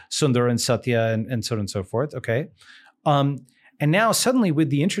you had Sundar and Satya and so on and so forth. Okay. And now suddenly with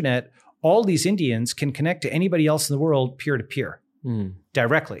the internet, all these Indians can connect to anybody else in the world peer to peer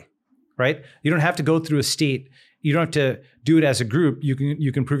directly, right? You don't have to go through a state. You don't have to do it as a group.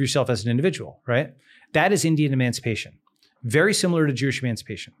 You can prove yourself as an individual, right? That is Indian emancipation. Very similar to Jewish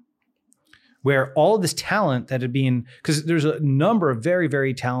emancipation, where all of this talent that had been, because there's a number of very,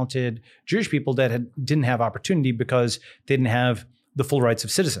 very talented Jewish people that didn't have opportunity because they didn't have the full rights of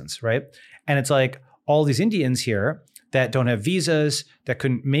citizens, right? And it's like all these Indians here that don't have visas, that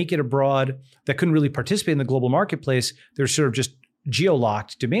couldn't make it abroad, that couldn't really participate in the global marketplace, they're sort of just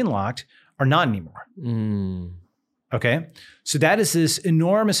geo-locked, domain-locked, are not anymore. Okay? So that is this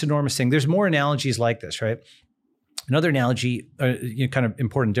enormous, enormous thing. There's more analogies like this, right? Another analogy, kind of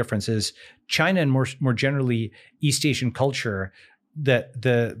important difference is China and more generally East Asian culture. That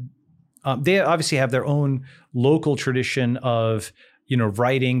they obviously have their own local tradition of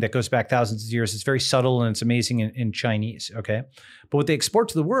writing that goes back thousands of years. It's very subtle and it's amazing in Chinese. Okay, but what they export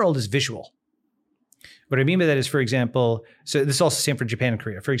to the world is visual. What I mean by that is, for example, so this is also the same for Japan and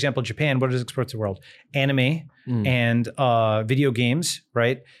Korea. For example, Japan, what does it export to the world? Anime and video games,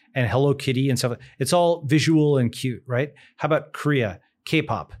 right? And Hello Kitty and stuff. It's all visual and cute, right? How about Korea?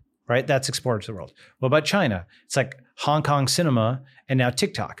 K-pop, right? That's exported to the world. What about China? It's like Hong Kong cinema and now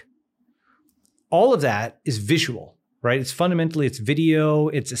TikTok. All of that is visual, right? It's fundamentally, it's video,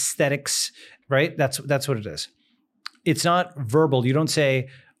 it's aesthetics, right? That's what it is. It's not verbal. You don't say,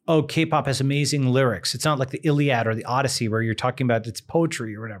 oh, K-pop has amazing lyrics. It's not like the Iliad or the Odyssey where you're talking about its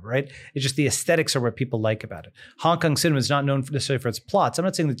poetry or whatever, right? It's just the aesthetics are what people like about it. Hong Kong cinema is not known necessarily for its plots. I'm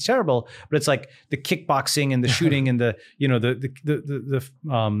not saying it's terrible, but it's like the kickboxing and the shooting and the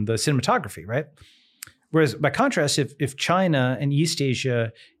cinematography, right? Whereas by contrast, if China and East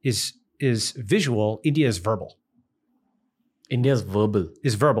Asia is visual, India is verbal. India's verbal.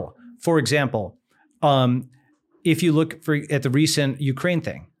 Is verbal. For example, if you look at the recent Ukraine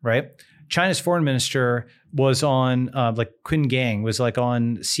thing, right? China's foreign minister was on Qin Gang was like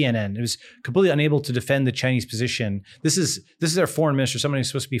on CNN. It was completely unable to defend the Chinese position. This is their foreign minister, somebody who's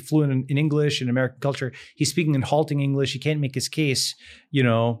supposed to be fluent in English and American culture. He's speaking in halting English. He can't make his case,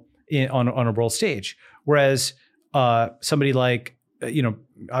 on a world stage. Whereas somebody like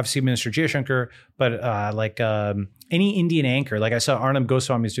obviously Minister Jaishankar, but any Indian anchor, like I saw Arnab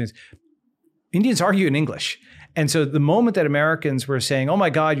Goswami is doing this, Indians argue in English. And so the moment that Americans were saying, oh my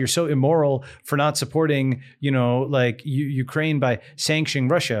God, you're so immoral for not supporting, Ukraine by sanctioning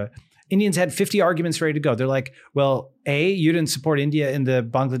Russia, Indians had 50 arguments ready to go. They're like, well, A, you didn't support India in the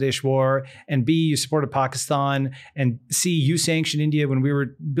Bangladesh war, and B, you supported Pakistan, and C, you sanctioned India when we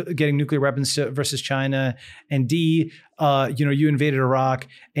were getting nuclear weapons versus China, and D, you invaded Iraq,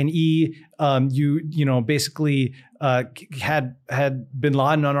 and E, you basically had bin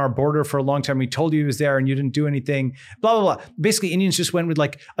Laden on our border for a long time. We told you he was there and you didn't do anything, blah, blah, blah. Basically, Indians just went with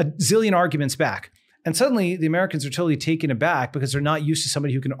like a zillion arguments back. And suddenly the Americans are totally taken aback because they're not used to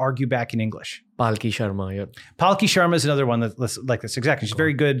somebody who can argue back in English. Palki Sharma, yeah. Palki Sharma is another one that's like this. Exactly. She's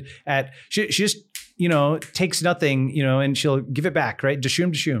very good at, she just, takes nothing, and she'll give it back, right?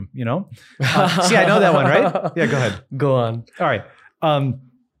 Dashum. See, I know that one, right? Yeah, go ahead. Go on. All right.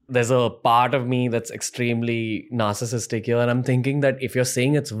 There's a part of me that's extremely narcissistic here. And I'm thinking that if you're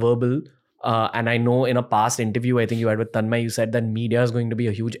saying it's verbal, and I know in a past interview, I think you had with Tanmay, you said that media is going to be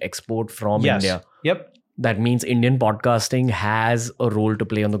a huge export from India. Yep. that means Indian podcasting has a role to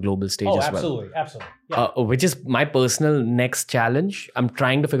play on the global stage as well. Absolutely. Yeah. Which is my personal next challenge. I'm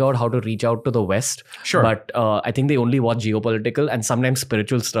trying to figure out how to reach out to the West. Sure. But I think they only watch geopolitical and sometimes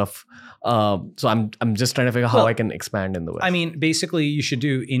spiritual stuff. So I'm just trying to figure out how I can expand in the West. I mean, basically, you should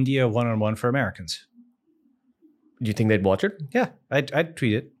do India one-on-one for Americans. Do you think they'd watch it? Yeah, I'd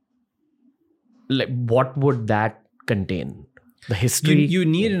tweet it. Like, what would that contain? The history? You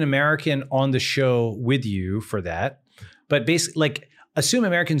need an American on the show with you for that. But basically, like, assume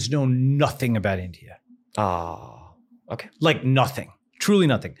Americans know nothing about India. Okay. Like nothing. Truly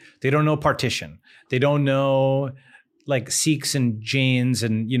nothing. They don't know partition. They don't know like Sikhs and Jains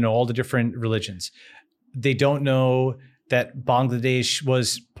and, you know, all the different religions. They don't know that Bangladesh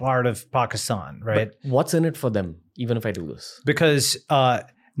was part of Pakistan, right? But what's in it for them, even if I do this? Because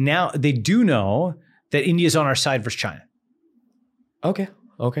now they do know that India is on our side versus China. Okay.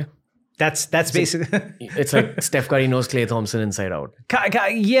 That's basically. It's like Steph Curry knows Klay Thompson inside out.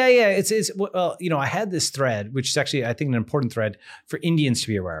 Yeah. It's well, you know, I had this thread, which is actually, I think, an important thread for Indians to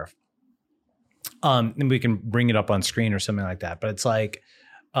be aware of. And we can bring it up on screen or something like that. But it's like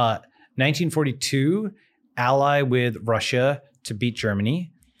 1942, ally with Russia to beat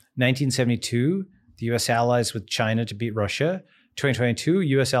Germany. 1972, the U.S. allies with China to beat Russia. 2022,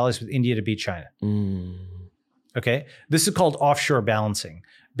 U.S. allies with India to beat China. Okay, this is called offshore balancing.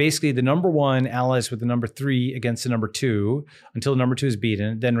 Basically, the number one allies with the number three against the number two until the number two is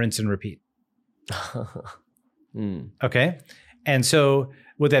beaten, then rinse and repeat. Okay, and so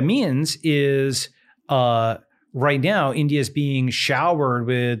what that means is right now, India is being showered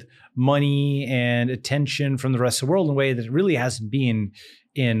with money and attention from the rest of the world in a way that it really hasn't been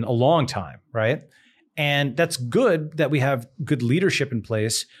in a long time, right? And that's good that we have good leadership in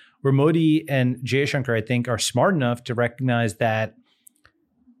place where Modi and Jaishankar, I think, are smart enough to recognize that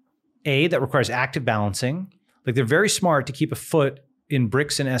that requires active balancing. Like they're very smart to keep a foot in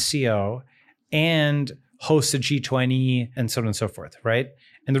BRICS and SCO and host a G20 and so on and so forth, right?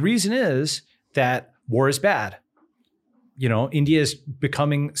 And the reason is that war is bad. You know, India is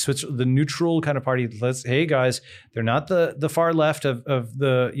becoming the neutral kind of party. Hey guys, they're not the far left of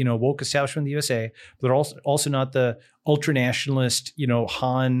the, you know, woke establishment in the USA, but they're also not the ultra nationalist, you know,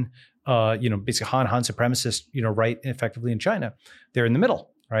 basically Han supremacist, you know, right effectively in China. They're in the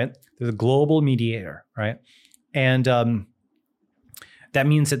middle, right? They're the global mediator, right? And that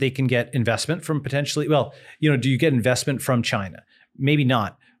means that they can get investment from potentially, well, you know, do you get investment from China? Maybe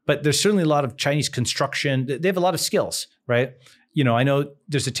not. But there's certainly a lot of Chinese construction. They have a lot of skills, right? You know, I know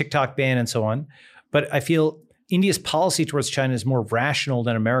there's a TikTok ban and so on, but I feel India's policy towards China is more rational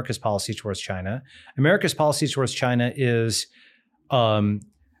than America's policy towards China. America's policy towards China is, I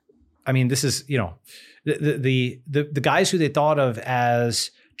mean, this is, you know, the guys who they thought of as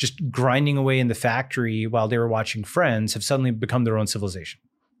just grinding away in the factory while they were watching Friends have suddenly become their own civilization.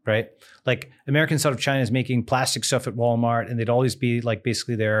 Right? Like Americans thought of China as making plastic stuff at Walmart and they'd always be like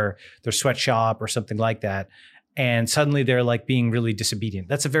basically their sweatshop or something like that. And suddenly they're like being really disobedient.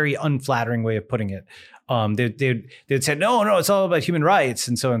 That's a very unflattering way of putting it. They'd said, no, it's all about human rights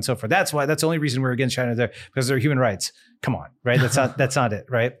and so on and so forth. That's the only reason we're against China there, because they're human rights. Come on, right? That's not it,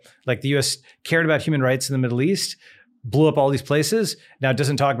 right? Like the US cared about human rights in the Middle East, blew up all these places. Now it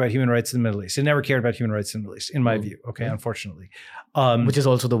doesn't talk about human rights in the Middle East. It never cared about human rights in the Middle East, in my view. Okay, unfortunately. Which is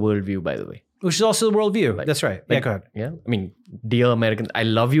also the worldview, by the way. Which is also the worldview. That's right. Yeah, go ahead. Yeah. I mean, dear Americans, I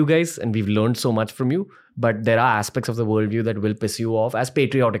love you guys and we've learned so much from you, but there are aspects of the worldview that will piss you off as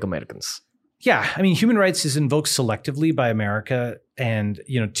patriotic Americans. Yeah. I mean, human rights is invoked selectively by America and,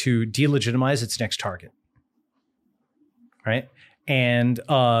 you know, to delegitimize its next target. Right. And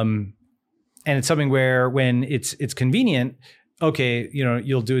it's something where when it's convenient, okay, you know,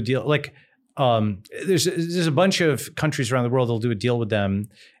 you'll do a deal. Like there's a bunch of countries around the world that'll do a deal with them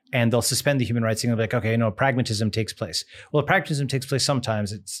and they'll suspend the human rights thing. They'll be like, okay, no, pragmatism takes place. Well, pragmatism takes place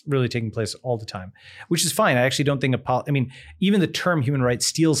sometimes. It's really taking place all the time, which is fine. I actually don't think even the term human rights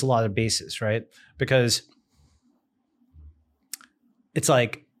steals a lot of bases, right? Because it's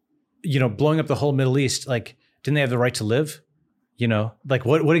like, you know, blowing up the whole Middle East, like, didn't they have the right to live? You know, like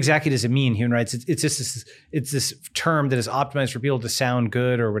what exactly does it mean, human rights? It's just this term that is optimized for people to sound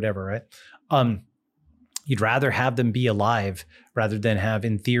good or whatever, right? You'd rather have them be alive rather than have,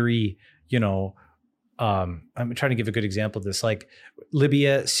 in theory, you know, I'm trying to give a good example of this, like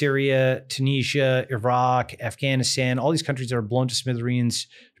Libya, Syria, Tunisia, Iraq, Afghanistan, all these countries that are blown to smithereens,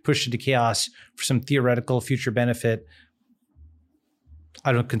 pushed into chaos for some theoretical future benefit.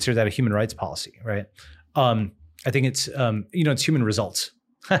 I don't consider that a human rights policy, right? I think it's, you know, it's human results.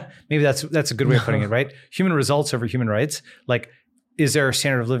 Maybe that's a good way of putting it, right? Human results over human rights. Like is their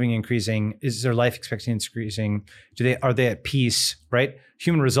standard of living increasing? Is their life expectancy increasing? Are they at peace, right?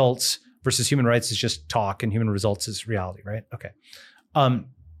 Human results versus human rights is just talk, and human results is reality, right? Okay.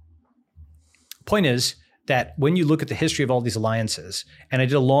 Point is that when you look at the history of all these alliances, and I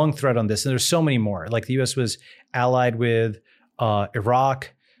did a long thread on this, and there's so many more. Like the U.S. was allied with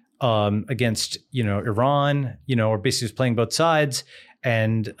Iraq against Iran, or basically was playing both sides,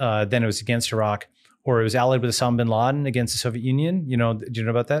 and then it was against Iraq. Or it was allied with Osama bin Laden against the Soviet Union. Do you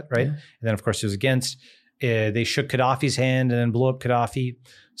know about that, right? Yeah. And then, of course, it was against. They shook Gaddafi's hand and then blew up Gaddafi.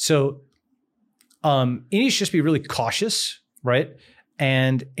 So it needs to just be really cautious, right?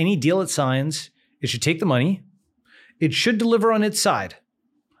 And any deal it signs, it should take the money. It should deliver on its side,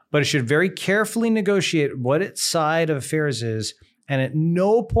 but it should very carefully negotiate what its side of affairs is. And at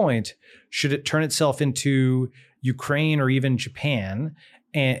no point should it turn itself into Ukraine or even Japan,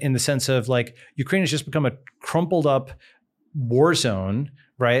 and in the sense of like Ukraine has just become a crumpled up war zone,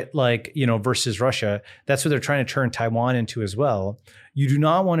 right? Like, versus Russia. That's what they're trying to turn Taiwan into as well. You do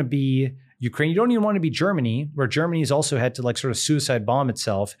not want to be Ukraine. You don't even want to be Germany, where Germany's also had to like sort of suicide bomb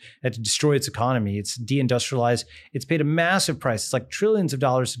itself, had to destroy its economy. It's deindustrialized. It's paid a massive price. It's like trillions of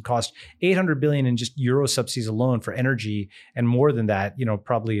dollars in cost, 800 billion in just Euro subsidies alone for energy, and more than that,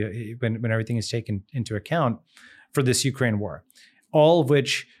 probably when everything is taken into account for this Ukraine war. All of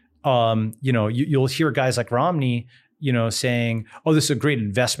which, you'll hear guys like Romney, saying, "Oh, this is a great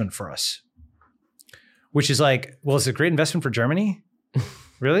investment for us," which is like, well, it's a great investment for Germany,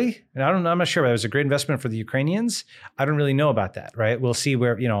 really? And I'm not sure. But it was a great investment for the Ukrainians. I don't really know about that, right? We'll see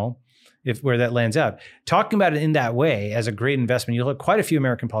where where that lands out. Talking about it in that way as a great investment, you'll have quite a few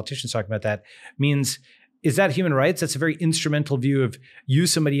American politicians talking about that. Means, is that human rights? That's a very instrumental view of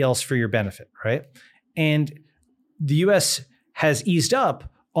use somebody else for your benefit, right? And the U.S. has eased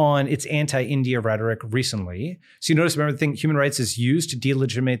up on its anti-India rhetoric recently. So you notice, remember, the thing, human rights is used to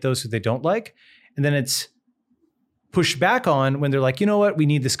delegitimate those who they don't like. And then it's pushed back on when they're like, you know what, we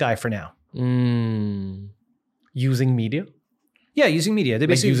need this guy for now. Using media? Yeah, using media. They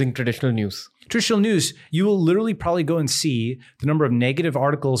basically using traditional news. Traditional news, you will literally probably go and see the number of negative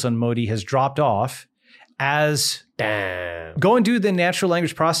articles on Modi has dropped off as... Damn. Go and do the natural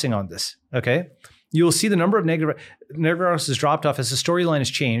language processing on this, okay? You'll see the number of negative articles has dropped off as the storyline has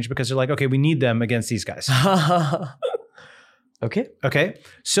changed, because they're like, okay, we need them against these guys. Okay.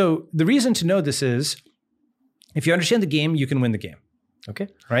 So the reason to know this is, if you understand the game, you can win the game. Okay.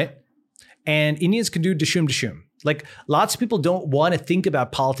 Right? And Indians can do dashum. Like, lots of people don't want to think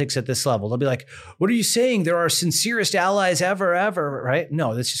about politics at this level. They'll be like, what are you saying? There are sincerest allies ever, right?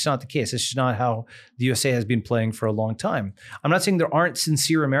 No, that's just not the case. It's just not how the USA has been playing for a long time. I'm not saying there aren't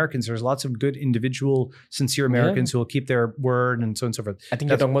sincere Americans. There's lots of good individual sincere Americans who will keep their word and so on and so forth. I think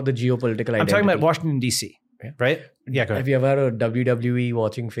you're talking about the geopolitical identity. I'm talking about Washington, D.C., right? Yeah, go ahead. Have you ever had a WWE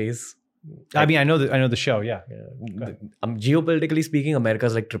watching phase? I mean, I know the show, yeah. Geopolitically speaking,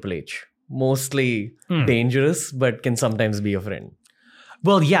 America's like Triple H. Mostly dangerous, but can sometimes be a friend.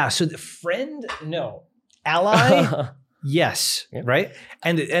 Well, yeah. So the friend, no. Ally, yes. Yeah. Right?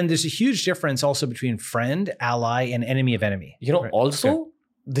 And there's a huge difference also between friend, ally, and enemy of enemy. Right? Also,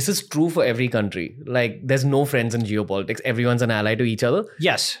 this is true for every country. Like, there's no friends in geopolitics. Everyone's an ally to each other.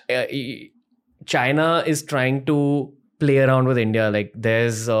 Yes. China is trying to play around with India. Like,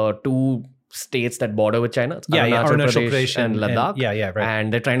 there's two states that border with China. Arunachal Pradesh and Ladakh. Right.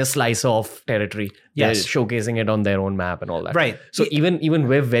 And they're trying to slice off territory. Yes. They're showcing it on their own map and all that. Right. So even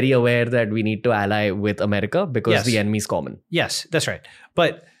we're very aware that we need to ally with America because the enemy is common. Yes, that's right.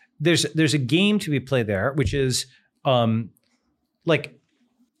 But there's a game to be played there, which is like,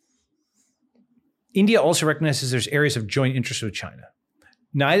 India also recognizes there's areas of joint interest with China.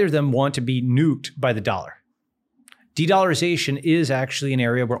 Neither of them want to be nuked by the dollar. De-dollarization is actually an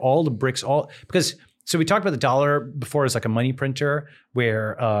area where all the BRICS, so we talked about the dollar before as like a money printer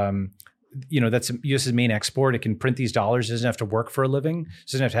where, that's US's main export. It can print these dollars. It doesn't have to work for a living.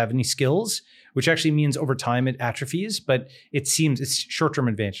 It doesn't have to have any skills, which actually means over time it atrophies, but it's short-term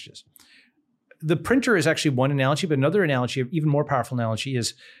advantages. The printer is actually one analogy, but another analogy, even more powerful analogy,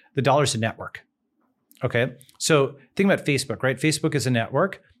 is the dollar is a network. Okay. So think about Facebook, right? Facebook is a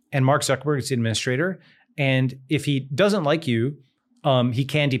network and Mark Zuckerberg is the administrator. And if he doesn't like you, he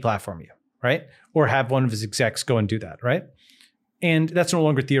can deplatform you, right? Or have one of his execs go and do that, right? And that's no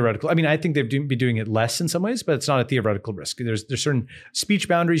longer theoretical. I mean, I think they'd be doing it less in some ways, but it's not a theoretical risk. There's certain speech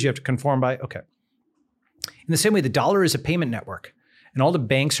boundaries you have to conform by. Okay. In the same way, the dollar is a payment network, and all the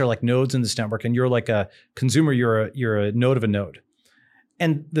banks are like nodes in this network, and you're like a consumer. You're a node of a node.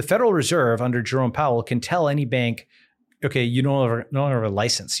 And the Federal Reserve under Jerome Powell can tell any bank, okay, you no longer have a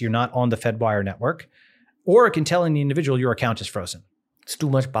license. You're not on the FedWire network. Or it can tell any individual your account is frozen. It's too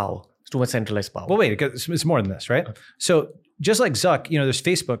much power. It's too much centralized power. Well, wait, it's more than this, right? So just like Zuck, there's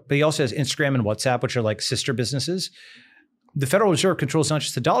Facebook, but he also has Instagram and WhatsApp, which are like sister businesses. The Federal Reserve controls not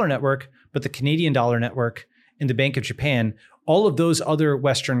just the dollar network, but the Canadian dollar network and the Bank of Japan. All of those other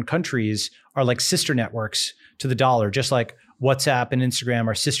Western countries are like sister networks to the dollar, just like WhatsApp and Instagram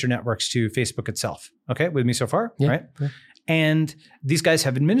are sister networks to Facebook itself. Okay, with me so far? Yeah, right? Yeah. And these guys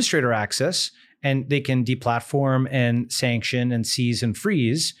have administrator access, and they can deplatform and sanction and seize and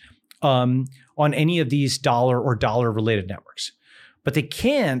freeze on any of these dollar or dollar-related networks. But they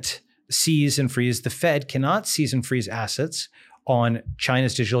can't seize and freeze. The Fed cannot seize and freeze assets on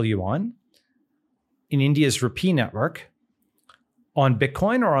China's digital yuan, in India's rupee network, on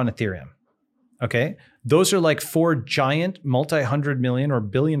Bitcoin or on Ethereum. Okay. Those are like 4 giant multi-hundred million or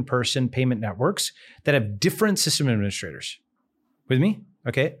billion person payment networks that have different system administrators. With me?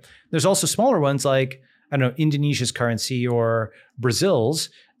 Okay. There's also smaller ones like, I don't know, Indonesia's currency or Brazil's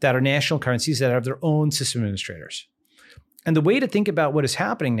that are national currencies that have their own system administrators. And the way to think about what is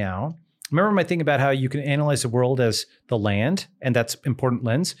happening now, remember my thing about how you can analyze the world as the land, and that's important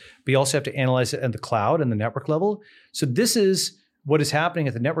lens, but you also have to analyze it at the cloud and the network level. So this is what is happening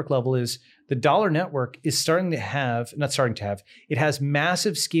at the network level is the dollar network is it has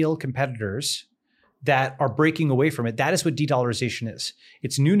massive scale competitors that are breaking away from it. That is what de-dollarization is.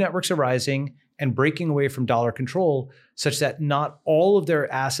 It's new networks arising and breaking away from dollar control such that not all of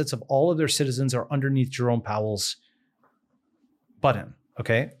their assets of all of their citizens are underneath Jerome Powell's button,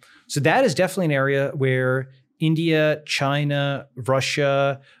 okay? So that is definitely an area where India, China,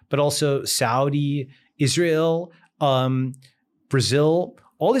 Russia, but also Saudi, Israel, Brazil,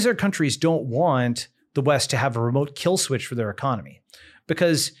 all these other countries don't want the West to have a remote kill switch for their economy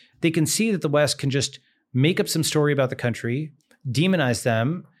because they can see that the West can just make up some story about the country, demonize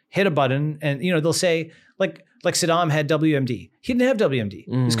them, hit a button, and they'll say like Saddam had WMD. He didn't have WMD.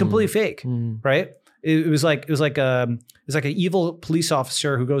 It was completely fake, right? It was like an evil police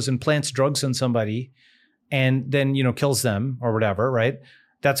officer who goes and plants drugs on somebody, and then kills them or whatever, right?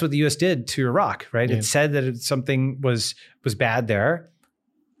 That's what the U.S. did to Iraq, right? Yeah. It said that something was bad there.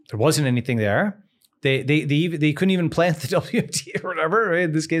 There wasn't anything there. They couldn't even plant the WMD or whatever, right?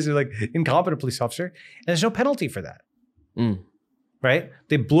 In this case, they're like incompetent police officer, and there's no penalty for that, right?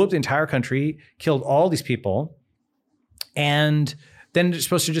 They blew up the entire country, killed all these people, and then they're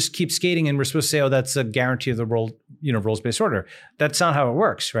supposed to just keep skating, and we're supposed to say, oh, that's a guarantee of the world, rules-based order. That's not how it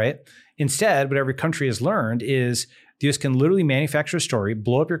works, right? Instead, what every country has learned is the US can literally manufacture a story,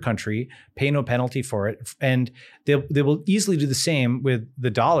 blow up your country, pay no penalty for it, and they will easily do the same with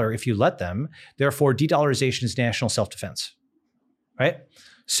the dollar if you let them. Therefore, de-dollarization is national self-defense, right?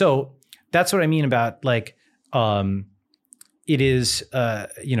 So that's what I mean about it is,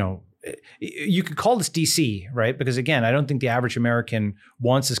 you could call this DC, right? Because again, I don't think the average American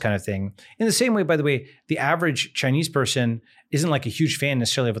wants this kind of thing. In the same way, by the way, the average Chinese person isn't like a huge fan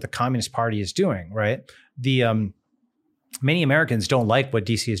necessarily of what the Communist Party is doing, right? Many Americans don't like what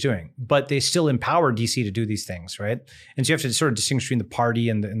DC is doing, but they still empower DC to do these things, right? And so you have to sort of distinguish between the party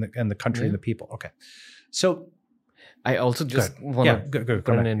and the country and the people. Okay, so I also just want to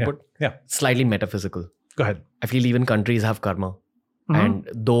put an input. Yeah, slightly metaphysical. Go ahead. I feel even countries have karma. And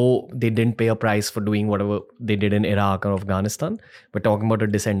though they didn't pay a price for doing whatever they did in Iraq or Afghanistan, we're talking about a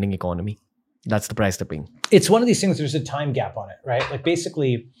descending economy. That's the price they're paying. It's one of these things, there's a time gap on it, right? Like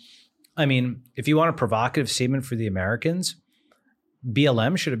basically, I mean, if you want a provocative statement for the Americans,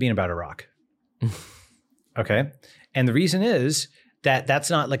 BLM should have been about Iraq. Okay. And the reason is that that's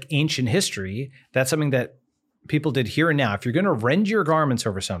not like ancient history. That's something that people did here and now. If you're going to rend your garments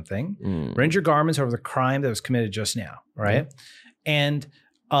over something, rend your garments over the crime that was committed just now, right? And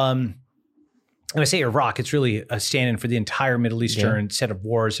when I say Iraq, it's really a stand-in for the entire Middle Eastern set of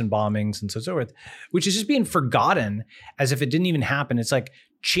wars and bombings and so forth, which is just being forgotten as if it didn't even happen. It's like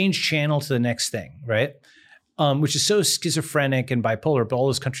change channel to the next thing, right? Which is so schizophrenic and bipolar, but all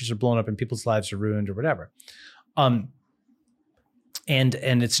those countries are blown up and people's lives are ruined or whatever. And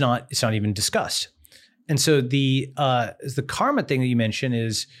it's not even discussed. And so the karma thing that you mentioned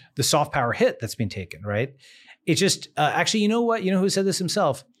is the soft power hit that's been taken, right? It just actually, you know what? You know who said this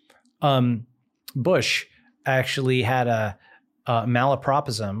himself? Bush actually had a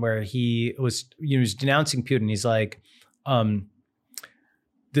malapropism where he was denouncing Putin. He's like,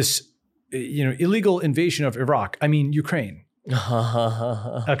 this illegal invasion of Iraq. I mean Ukraine.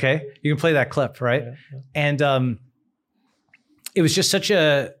 Okay, you can play that clip, right? Yeah. And it was just such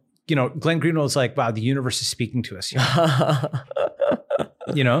a Glenn Greenwald was like, wow, the universe is speaking to us here.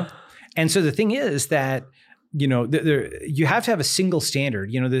 And so the thing is that you have to have a single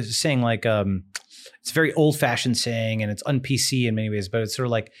standard. There's a saying like, it's a very old fashioned saying and it's un-PC in many ways, but it's sort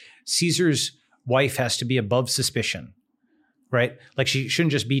of like Caesar's wife has to be above suspicion, right? Like she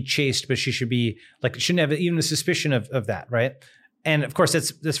shouldn't just be chaste, but she should be like, shouldn't have even a suspicion of that, right? And of course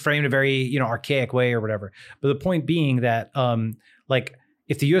that's framed in a very, archaic way or whatever. But the point being that, like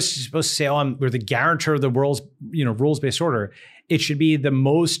if the US is supposed to say, we're the guarantor of the world's, rules-based order, it should be the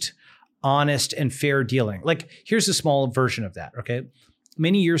most honest and fair dealing. Like here's a small version of that. Okay.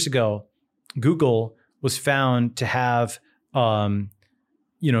 Many years ago, Google was found to have,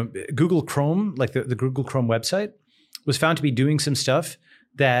 Google Chrome, like the Google Chrome website was found to be doing some stuff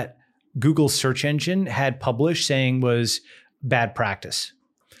that Google's search engine had published saying was bad practice.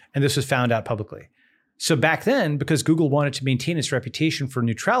 And this was found out publicly. So back then, because Google wanted to maintain its reputation for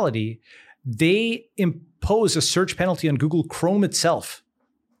neutrality, they imposed a search penalty on Google Chrome itself.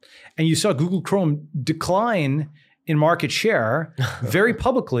 And you saw Google Chrome decline in market share very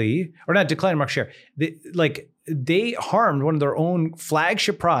publicly, or not decline in market share. They harmed one of their own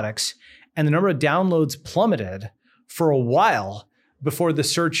flagship products, and the number of downloads plummeted for a while before the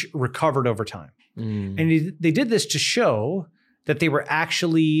search recovered over time. And they did this to show that they were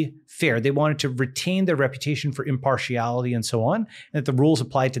actually fair. They wanted to retain their reputation for impartiality and so on, and that the rules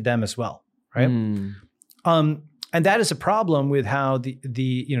applied to them as well, right? And that is a problem with how the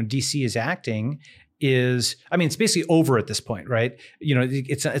DC is acting. It's basically over at this point, right?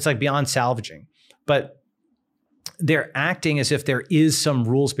 It's like beyond salvaging, but they're acting as if there is some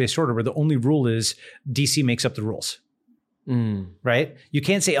rules-based order where the only rule is DC makes up the rules. Right? You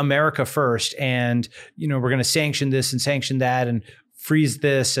can't say America first and, we're going to sanction this and sanction that and freeze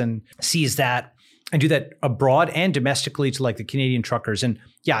this and seize that and do that abroad and domestically to like the Canadian truckers. And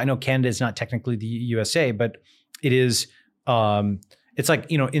yeah, I know Canada is not technically the USA, but it is, it's like,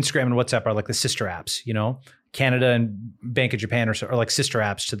 Instagram and WhatsApp are like the sister apps, Canada and Bank of Japan are like sister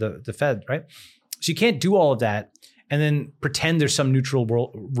apps to the Fed, right? So you can't do all of that and then pretend there's some neutral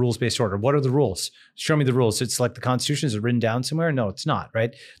rules-based order. What are the rules? Show me the rules. It's like the Constitution is written down somewhere? No, it's not,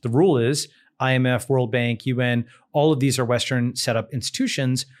 right? The rule is IMF, World Bank, UN, all of these are Western set up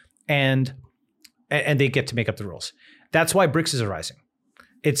institutions and they get to make up the rules. That's why BRICS is arising.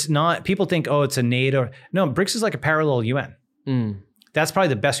 It's not, people think, it's a NATO. No, BRICS is like a parallel UN. That's probably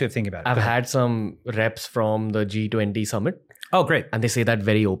the best way of thinking about it. I've had some reps from the G20 summit. Oh, great. And they say that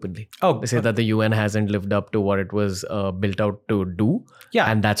very openly. Oh, they say that the UN hasn't lived up to what it was built out to do.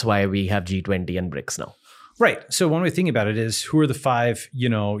 Yeah. And that's why we have G20 and BRICS now. Right. So one way of thinking about it is who are the 5,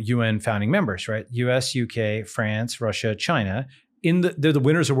 UN founding members, right? US, UK, France, Russia, China. They're the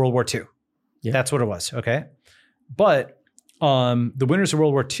winners of World War II. Yeah. That's what it was. Okay. But the winners of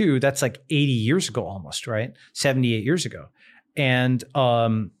World War II, that's like 80 years ago almost, right? 78 years ago. And,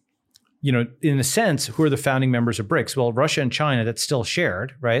 in a sense, who are the founding members of BRICS? Well, Russia and China, that's still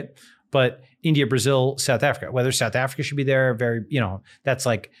shared, right? But India, Brazil, South Africa, whether South Africa should be there, that's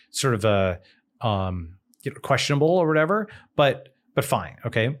like sort of a questionable or whatever, but fine,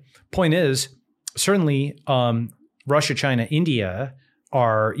 okay? Point is, certainly Russia, China, India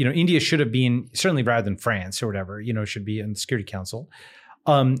are, India should have been, certainly rather than France or whatever, should be in the Security Council.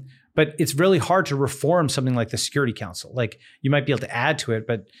 But it's really hard to reform something like the Security Council. Like you might be able to add to it,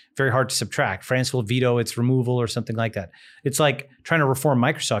 but very hard to subtract. France will veto its removal or something like that. It's like trying to reform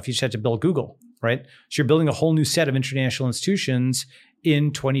Microsoft. You just had to build Google, right? So you're building a whole new set of international institutions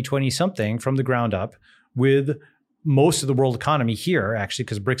in 2020 something from the ground up with most of the world economy here, actually,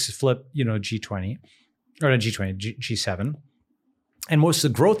 because BRICS has flipped, G20 or not G20, G7. And most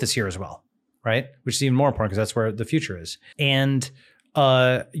of the growth is here as well, right? Which is even more important because that's where the future is. And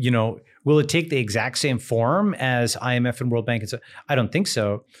will it take the exact same form as IMF and World Bank? I don't think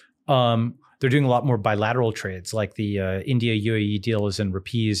so. They're doing a lot more bilateral trades, like the India UAE deal is in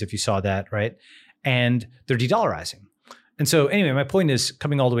rupees, if you saw that, right? And they're de-dollarizing. And so anyway, my point is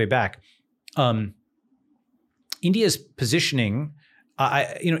coming all the way back. India's positioning,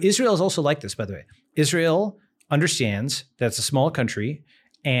 Israel is also like this, by the way. Israel understands that it's a small country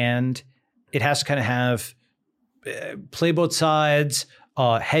and it has to kind of have play both sides,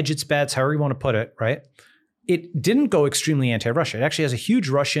 hedge its bets, however you want to put it, right? It didn't go extremely anti-Russia. It actually has a huge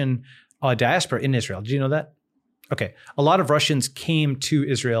Russian diaspora in Israel. Did you know that? Okay. A lot of Russians came to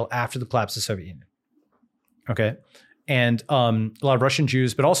Israel after the collapse of the Soviet Union. Okay. And a lot of Russian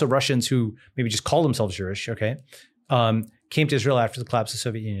Jews, but also Russians who maybe just call themselves Jewish, okay, came to Israel after the collapse of the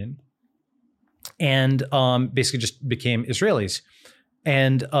Soviet Union and basically just became Israelis.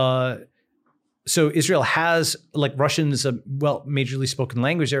 And so Israel has, like, Russian is a majorly spoken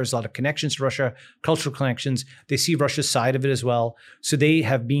language. There's a lot of connections to Russia, cultural connections. They see Russia's side of it as well. So they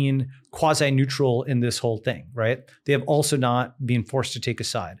have been quasi-neutral in this whole thing, right? They have also not been forced to take a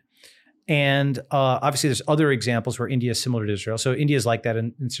side. And obviously, there's other examples where India is similar to Israel. So India is like that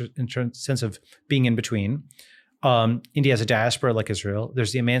in sense of being in between. India has a diaspora like Israel.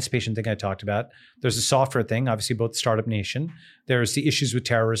 There's the emancipation thing I talked about. There's the software thing, obviously both startup nation. There's the issues with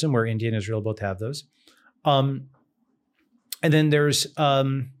terrorism where India and Israel both have those. And then there's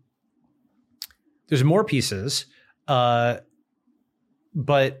more pieces. But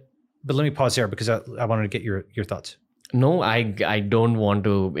let me pause there because I wanted to get your thoughts. No, I don't want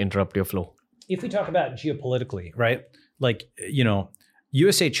to interrupt your flow. If we talk about geopolitically, right? Like,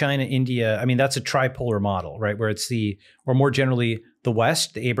 USA, China, India, I mean, that's a tripolar model, right? Where it's or more generally the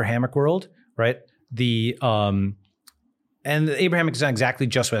West, the Abrahamic world, right? And the Abrahamic is not exactly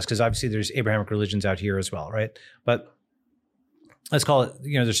just West, because obviously there's Abrahamic religions out here as well, right? But let's call it,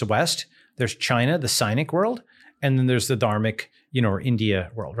 there's the West, there's China, the Sinic world, and then there's the Dharmic, or India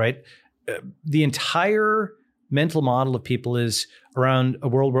world, right? The entire mental model of people is around a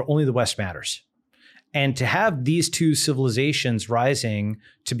world where only the West matters. And to have these two civilizations rising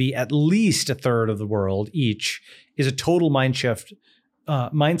to be at least a third of the world each is a total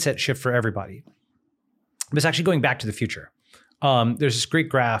mindset shift for everybody. But it's actually going back to the future. There's this great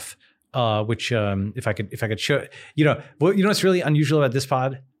graph, which if I could show, what's really unusual about this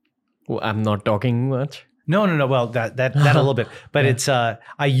pod? Well, I'm not talking much. No. Well, that a little bit, but it's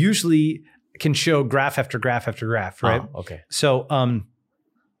I usually can show graph after graph after graph, right? Oh, okay. So,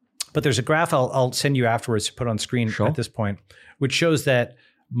 but there's a graph I'll send you afterwards to put on screen at this point, which shows that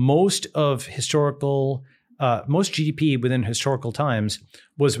most GDP within historical times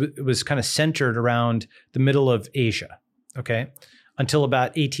was kind of centered around the middle of Asia, okay, until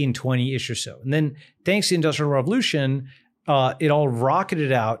about 1820-ish or so. And then thanks to the Industrial Revolution, it all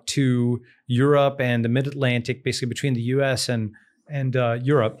rocketed out to Europe and the Mid-Atlantic, basically between the US and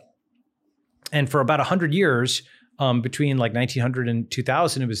Europe. And for about 100 years, between like 1900 and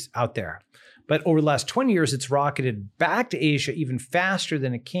 2000, it was out there. But over the last 20 years, it's rocketed back to Asia even faster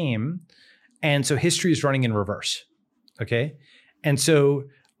than it came. And so history is running in reverse, okay? And so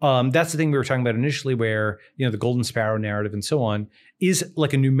that's the thing we were talking about initially where, the golden sparrow narrative and so on is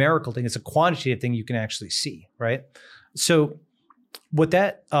like a numerical thing. It's a quantitative thing you can actually see, right? So what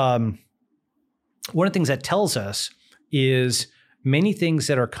that, one of the things that tells us is many things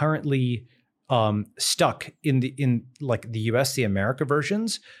that are currently stuck in like the US, the America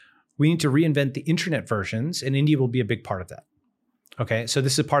versions, we need to reinvent the internet versions, and India will be a big part of that. Okay, so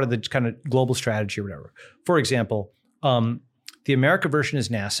this is part of the kind of global strategy or whatever. For example, the America version is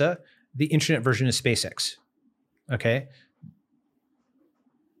NASA, the internet version is SpaceX. Okay.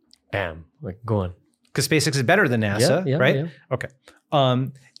 Damn, go on. Because SpaceX is better than NASA, right? Yeah. Okay.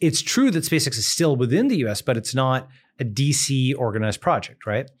 It's true that SpaceX is still within the US, but it's not a DC organized project,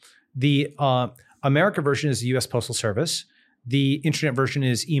 right? The America version is the US Postal Service. The internet version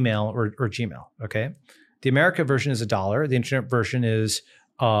is email or Gmail, okay? The America version is $1. The internet version is,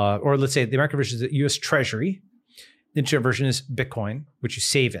 or let's say the America version is the US Treasury. The internet version is Bitcoin, which you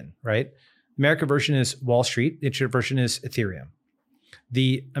save in, right? The America version is Wall Street. The internet version is Ethereum.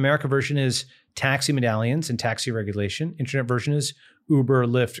 The America version is taxi medallions and taxi regulation. Internet version is Uber,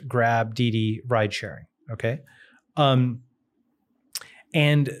 Lyft, Grab, Didi, ride sharing, okay?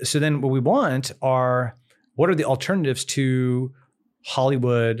 And so then what we want are, what are the alternatives to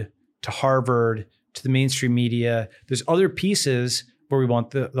Hollywood, to Harvard, to the mainstream media? There's other pieces where we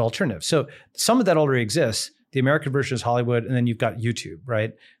want the alternative. So some of that already exists. The American version is Hollywood, and then you've got YouTube,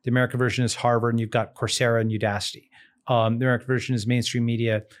 right? The American version is Harvard, and you've got Coursera and Udacity. The American version is mainstream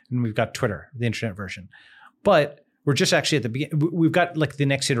media, and we've got Twitter, the internet version. But we're just actually at the beginning. We've got like the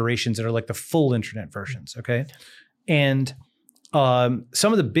next iterations that are like the full internet versions, okay? And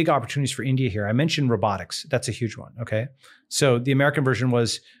some of the big opportunities for India here, I mentioned robotics. That's a huge one, okay? So the American version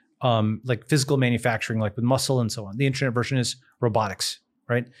was like physical manufacturing, like with muscle and so on. The internet version is robotics,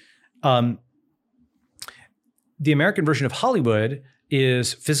 right? The American version of Hollywood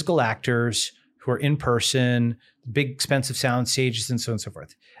is physical actors who are in person, big expensive sound stages and so on and so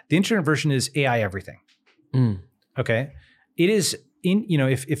forth. The internet version is AI everything, okay? It is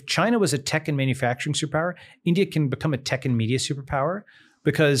if China was a tech and manufacturing superpower, India can become a tech and media superpower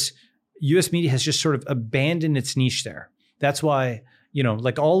because US media has just sort of abandoned its niche there. That's why,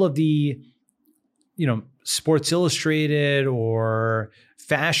 like all of the, Sports Illustrated or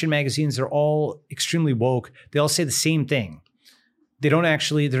fashion magazines, they're all extremely woke. They all say the same thing. They're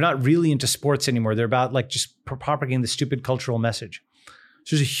not really into sports anymore. They're about like just propagating the stupid cultural message.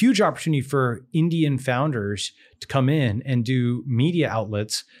 So there's a huge opportunity for Indian founders to come in and do media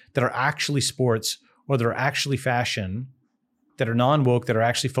outlets that are actually sports or that are actually fashion, that are non-woke, that are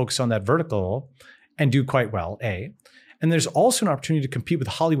actually focused on that vertical and do quite well, A. And there's also an opportunity to compete with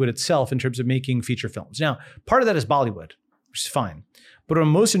Hollywood itself in terms of making feature films. Now, part of that is Bollywood, which is fine. But what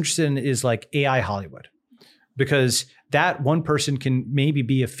I'm most interested in is like AI Hollywood, because that one person can maybe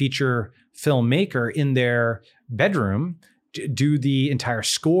be a feature filmmaker in their bedroom, do the entire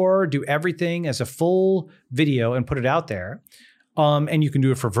score, do everything as a full video and put it out there. And you can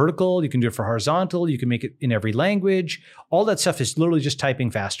do it for vertical, you can do it for horizontal, you can make it in every language. All that stuff is literally just typing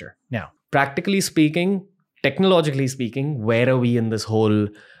faster now. Practically speaking, technologically speaking, where are we in this whole,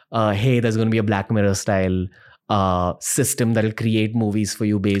 hey, there's going to be a Black Mirror style system that'll create movies for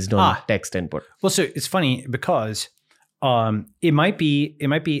you based on text input? Well, so it's funny because it might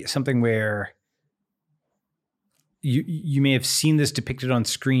be something where you may have seen this depicted on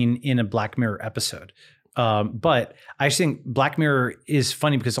screen in a Black Mirror episode. But I just think Black Mirror is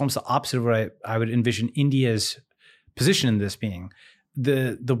funny because it's almost the opposite of what I would envision India's position in this being.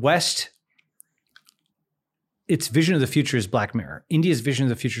 The West, its vision of the future is Black Mirror. India's vision of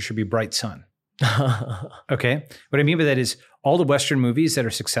the future should be Bright Sun. Okay? What I mean by that is all the Western movies that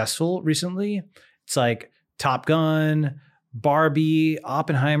are successful recently, it's like Top Gun, Barbie,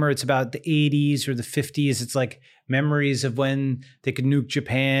 Oppenheimer. It's about the 80s or the 50s. It's like memories of when they could nuke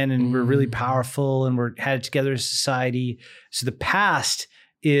Japan and were really powerful and had it together as a society. So the past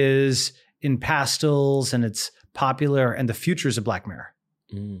is in pastels and it's popular, and the future is a Black Mirror.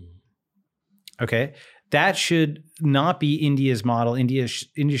 Okay? That should not be India's model. India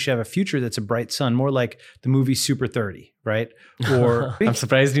should have a future that's a bright sun, more like the movie Super 30, right? Or I'm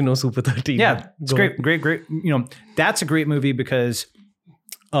surprised you know Super 30. Yeah, it's great. You know, that's a great movie because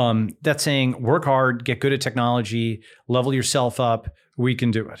that's saying work hard, get good at technology, level yourself up. We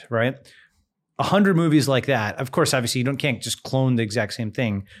can do it, right? 100 movies like that. Of course, obviously, can't just clone the exact same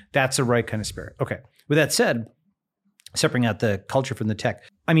thing. That's the right kind of spirit. Okay. With that said, separating out the culture from the tech.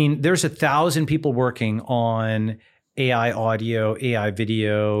 I mean, there's 1,000 people working on AI audio, AI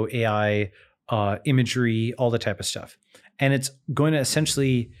video, AI imagery, all the type of stuff. And it's going to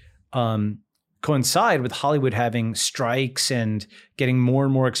essentially coincide with Hollywood having strikes and getting more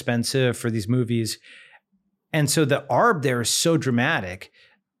and more expensive for these movies. And so the arb there is so dramatic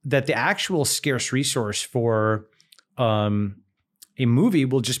that the actual scarce resource for a movie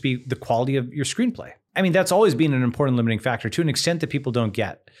will just be the quality of your screenplay. I mean, that's always been an important limiting factor to an extent that people don't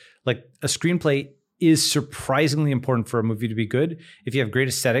get. Like a screenplay is surprisingly important for a movie to be good. If you have great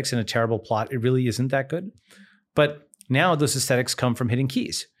aesthetics and a terrible plot, it really isn't that good. But now those aesthetics come from hidden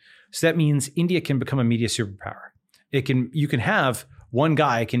keys. So that means India can become a media superpower. You can have one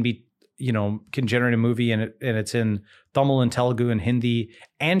guy can generate a movie and it's in Tamil and Telugu and Hindi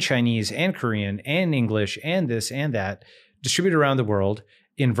and Chinese and Korean and English and this and that, distributed around the world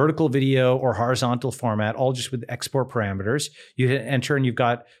in vertical video or horizontal format, all just with export parameters. You hit enter and you've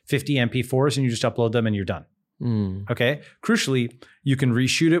got 50 MP4s and you just upload them and you're done. Okay. Crucially, you can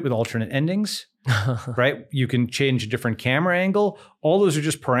reshoot it with alternate endings, right? You can change a different camera angle. All those are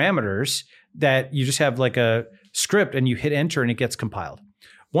just parameters that you just have like a script and you hit enter and it gets compiled.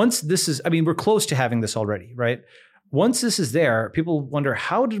 Once this is, I mean, we're close to having this already, right? Once this is there, people wonder,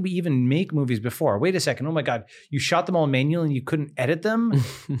 how did we even make movies before? Wait a second. Oh my God, you shot them all manually and you couldn't edit them,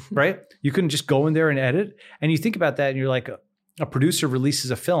 right? You couldn't just go in there and edit. And you think about that and you're like, a producer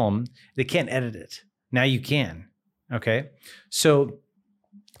releases a film, they can't edit it. Now you can, okay? So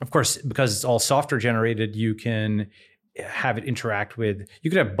of course, because it's all software generated, you can have it interact with, you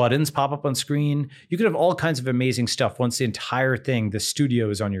could have buttons pop up on screen. You could have all kinds of amazing stuff once the entire thing, the studio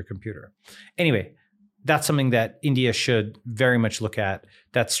is on your computer. Anyway, that's something that India should very much look at.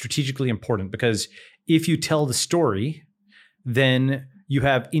 That's strategically important because if you tell the story, then you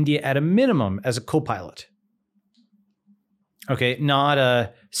have India at a minimum as a co-pilot. Okay, not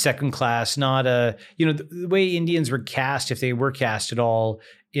a second class, not a, the way Indians were cast, if they were cast at all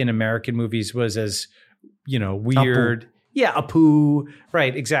in American movies, was as, weird. Apu. Yeah, Apu,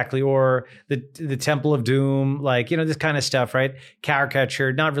 right, exactly. Or the Temple of Doom, like, this kind of stuff, right?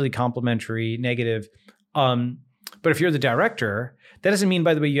 Caricature, not really complimentary, negative. But if you're the director, that doesn't mean,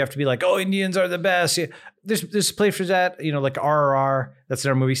 by the way, you have to be like, oh, Indians are the best. Yeah. There's a place for that, like RRR. That's in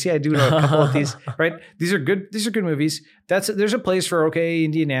our movie. See, I do know a couple of these, right? These are good movies. There's a place for, okay,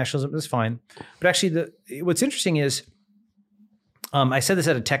 Indian nationalism. That's fine. But actually, what's interesting is, I said this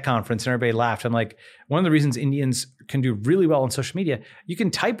at a tech conference and everybody laughed. I'm like, one of the reasons Indians can do really well on social media, you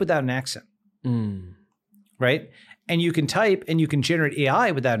can type without an accent, right? And you can type and you can generate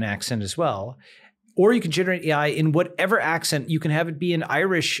AI without an accent as well. or you can generate AI in whatever accent. You can have it be an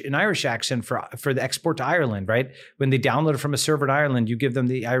Irish accent for the export to Ireland, right? When they download it from a server in Ireland, you give them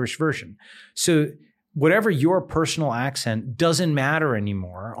the Irish version. So whatever your personal accent doesn't matter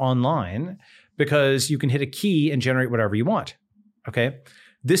anymore online, because you can hit a key and generate whatever you want. Okay.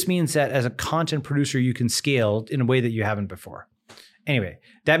 This means that as a content producer, you can scale in a way that you haven't before. Anyway,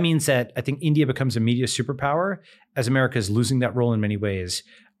 that means that I think India becomes a media superpower as America is losing that role in many ways.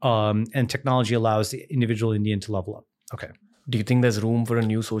 And technology allows the individual Indian to level up. Okay. Do you think there's room for a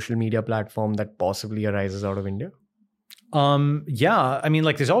new social media platform that possibly arises out of India? Yeah. I mean,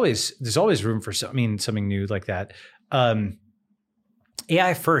 like there's always room for something new like that.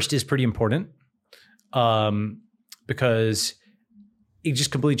 AI first is pretty important because it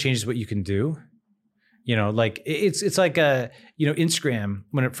just completely changes what you can do. Like it's like Instagram,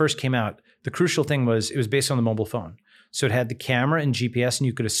 when it first came out, the crucial thing was it was based on the mobile phone. So it had the camera and GPS, and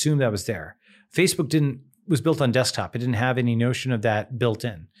you could assume that was there. Facebook was built on desktop. It didn't have any notion of that built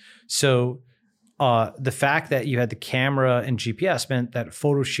in. So the fact that you had the camera and GPS meant that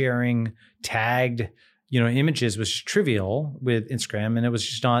photo sharing, tagged, images was just trivial with Instagram, and it was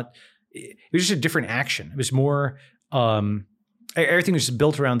just a different action. It was more, everything was just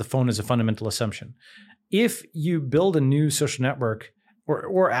built around the phone as a fundamental assumption. If you build a new social network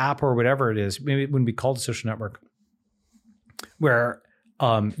or app or whatever it is, maybe it wouldn't be called a social network, where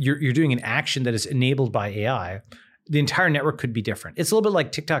you're doing an action that is enabled by AI, the entire network could be different. It's a little bit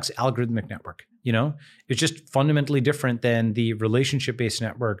like TikTok's algorithmic network. It's just fundamentally different than the relationship-based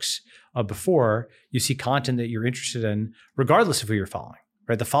networks before. You see content that you're interested in, regardless of who you're following.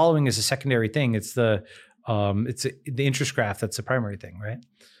 Right? The following is a secondary thing. It's the interest graph that's the primary thing, right?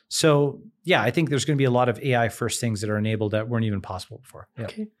 So yeah, I think there's going to be a lot of AI first things that are enabled that weren't even possible before. Yeah.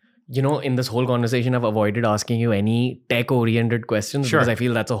 Okay. In this whole conversation, I've avoided asking you any tech-oriented questions because I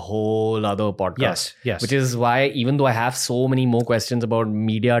feel that's a whole other podcast. Yes. Which is why, even though I have so many more questions about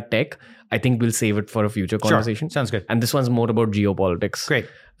media tech, I think we'll save it for a future conversation. Sure. Sounds good. And this one's more about geopolitics. Great.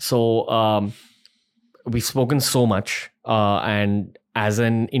 So we've spoken so much. And as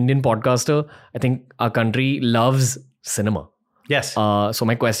an Indian podcaster, I think our country loves cinema. Yes. So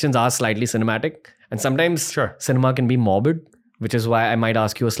my questions are slightly cinematic. And sometimes cinema can be morbid, which is why I might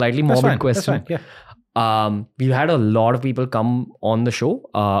ask you a slightly morbid question. That's fine. We've had a lot of people come on the show,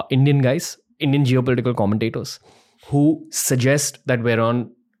 Indian geopolitical commentators, who suggest that we're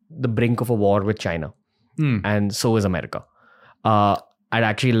on the brink of a war with China. And so is America. I'd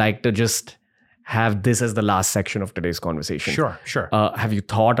actually like to just have this as the last section of today's conversation. Sure. Have you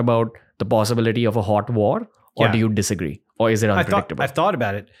thought about the possibility of a hot war, or do you disagree? Or is it unpredictable? I've thought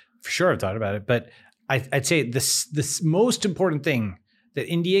about it. For sure, I've thought about it. But I'd say this most important thing that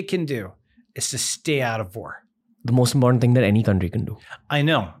India can do is to stay out of war. The most important thing that any country can do. I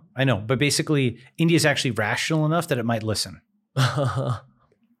know. But basically, India is actually rational enough that it might listen.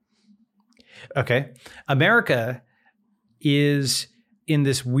 Okay. America is in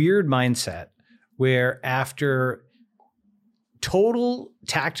this weird mindset where after total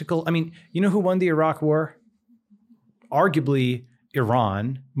tactical, who won the Iraq War? Arguably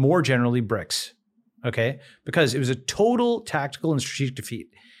Iran, more generally BRICS. Okay. Because it was a total tactical and strategic defeat.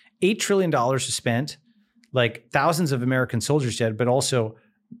 $8 trillion was spent, like thousands of American soldiers dead, but also,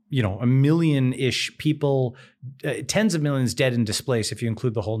 a million-ish people, tens of millions dead and displaced if you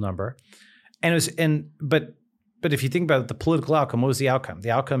include the whole number. But if you think about the political outcome, what was the outcome?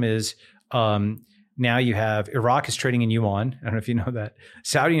 The outcome is now you have Iraq is trading in yuan. I don't know if you know that.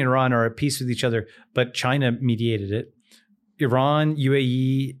 Saudi and Iran are at peace with each other, but China mediated it. Iran,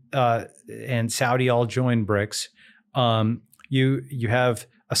 UAE, and Saudi all joined BRICS. You have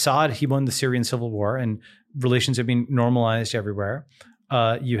Assad, he won the Syrian civil war, and relations have been normalized everywhere.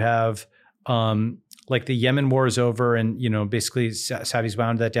 You have like the Yemen war is over, and basically Saudis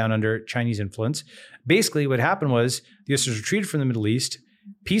wound that down under Chinese influence. Basically, what happened was the US has retreated from the Middle East.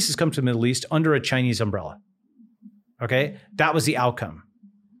 Peace has come to the Middle East under a Chinese umbrella. Okay, that was the outcome.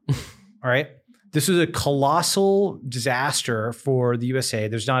 All right. This was a colossal disaster for the USA.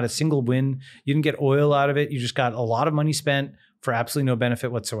 There's not a single win. You didn't get oil out of it. You just got a lot of money spent for absolutely no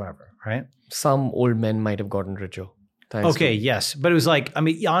benefit whatsoever, right? Some old men might have gotten richer. Yes. But it was like,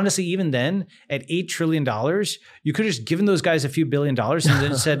 honestly, even then, at $8 trillion, you could have just given those guys a few $1 billion and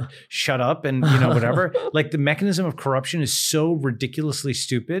then said, shut up and, whatever. Like the mechanism of corruption is so ridiculously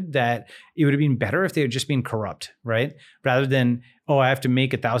stupid that it would have been better if they had just been corrupt, right? Rather than, I have to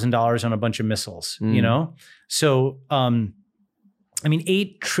make $1,000 on a bunch of missiles, So,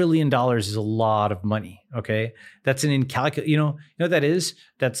 $8 trillion is a lot of money, okay? That's an incalculable, you know what that is?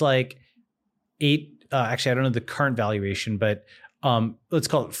 That's like actually, I don't know the current valuation, but let's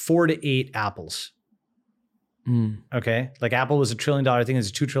call it 4 to 8 apples, Okay. Like Apple was $1 trillion. I think it's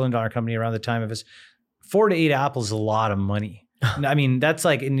a $2 trillion company around the time of his. 4 to 8 apples is a lot of money. I mean, that's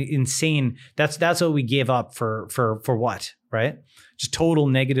like insane. That's what we gave up for what, right? Just total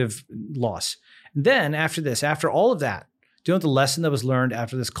negative loss. And then after all of that, do you know what the lesson that was learned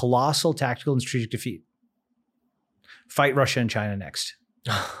after this colossal tactical and strategic defeat? Fight Russia and China next.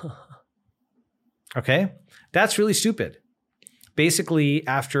 Okay? That's really stupid. Basically,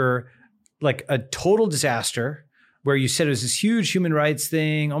 after like a total disaster where you said it was this huge human rights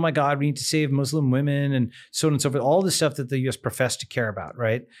thing, oh my God, we need to save Muslim women and so on and so forth, all the stuff that the US professed to care about,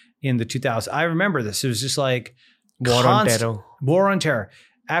 right? In the 2000s. I remember this. It was just like War on terror. War on terror.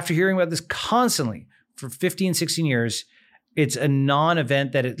 After hearing about this constantly for 15, 16 years, it's a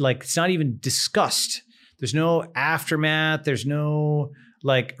non-event that it's not even discussed. There's no aftermath. There's no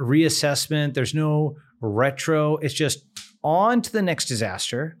like reassessment. There's no retro. It's just on to the next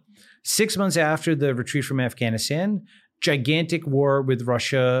disaster. 6 months after the retreat from Afghanistan, gigantic war with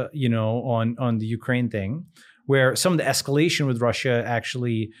Russia, on the Ukraine thing, where some of the escalation with Russia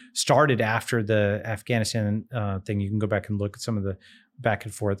actually started after the Afghanistan thing. You can go back and look at some of the back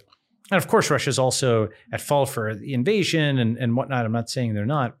and forth. And of course, Russia's also at fault for the invasion and whatnot. I'm not saying they're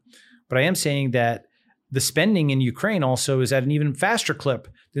not, but I am saying that the spending in Ukraine also is at an even faster clip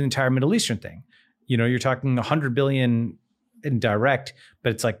than the entire Middle Eastern thing. You're talking 100 billion indirect,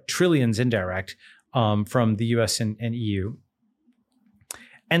 but it's like trillions indirect from the US and EU.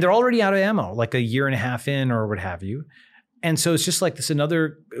 And they're already out of ammo, like a year and a half in or what have you. And so it's just like this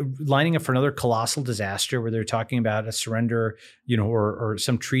another lining up for another colossal disaster where they're talking about a surrender, or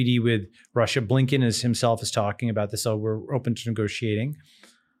some treaty with Russia. Blinken himself is talking about this. So we're open to negotiating.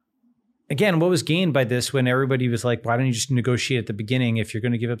 Again, what was gained by this when everybody was like, why don't you just negotiate at the beginning? If you're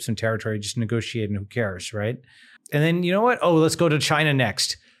going to give up some territory, just negotiate and who cares, right? And then you know what? Oh, let's go to China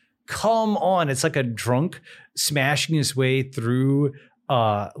next. Come on. It's like a drunk smashing his way through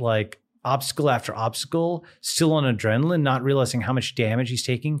like obstacle after obstacle, still on adrenaline, not realizing how much damage he's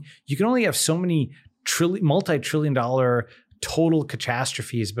taking. You can only have so many multi-trillion dollar total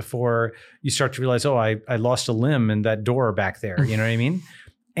catastrophes before you start to realize, oh, I lost a limb in that door back there. You know what I mean?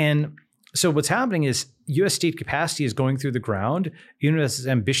 And so what's happening is US state capacity is going through the ground, even as its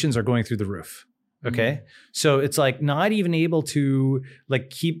ambitions are going through the roof. Okay. So it's like not even able to like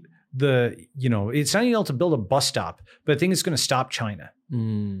keep it's not even able to build a bus stop, but I think it's going to stop China.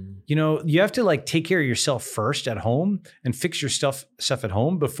 You have to like take care of yourself first at home and fix your stuff at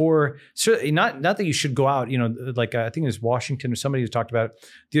home before, not that you should go out, like I think it was Washington or somebody who talked about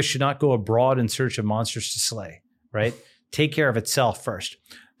this should not go abroad in search of monsters to slay, right? Take care of itself first.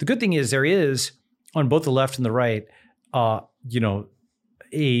 The good thing is there is on both the left and the right,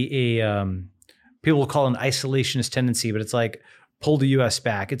 people will call it an isolationist tendency, but it's like pull the US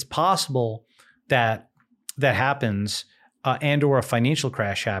back. It's possible that happens and or a financial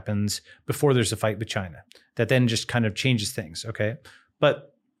crash happens before there's a fight with China that then just kind of changes things, okay?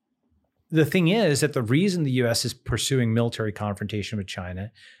 But the thing is that the reason the US is pursuing military confrontation with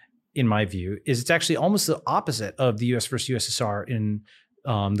China, in my view, is it's actually almost the opposite of the US versus USSR in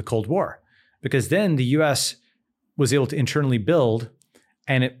the Cold War. Because then the US was able to internally build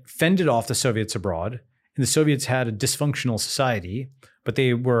and it fended off the Soviets abroad. And the Soviets had a dysfunctional society, but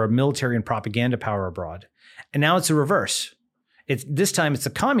they were a military and propaganda power abroad. And now it's a reverse. This time it's the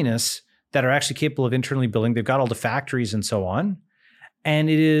communists that are actually capable of internally building. They've got all the factories and so on. And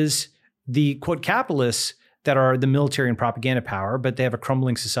it is the quote capitalists that are the military and propaganda power, but they have a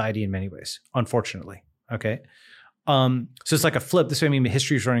crumbling society in many ways, unfortunately. Okay. So it's like a flip. This way, I mean,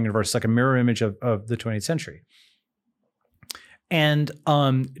 history is running in reverse. It's like a mirror image of the 20th century. And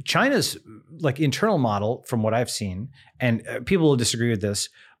China's like internal model, from what I've seen, and people will disagree with this,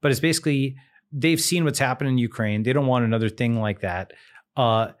 but it's basically they've seen what's happened in Ukraine. They don't want another thing like that.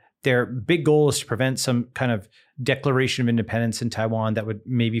 Their big goal is to prevent some kind of declaration of independence in Taiwan that would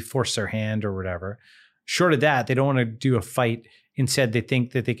maybe force their hand or whatever. Short of that, they don't want to do a fight. Instead, they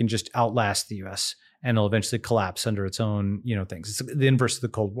think that they can just outlast the US and it'll eventually collapse under its own, things. It's the inverse of the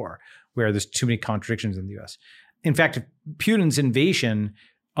Cold War, where there's too many contradictions in the US. In fact, Putin's invasion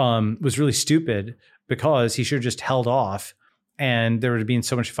was really stupid because he should have just held off, and there would have been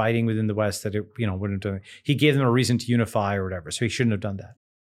so much fighting within the West that it, wouldn't have done. He gave them a reason to unify or whatever, so he shouldn't have done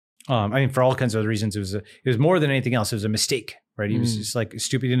that. For all kinds of other reasons, it was more than anything else. It was a mistake, right? He was just like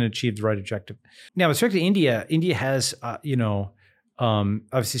stupid, didn't achieve the right objective. Now, with respect to India, India has,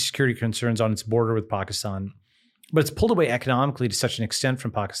 obviously security concerns on its border with Pakistan, but it's pulled away economically to such an extent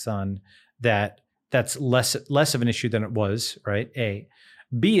from Pakistan that that's less of an issue than it was, right? A.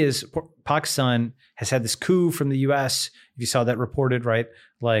 B is Pakistan has had this coup from the US. If you saw that reported, right?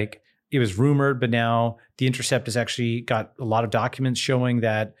 Like, it was rumored, but now The Intercept has actually got a lot of documents showing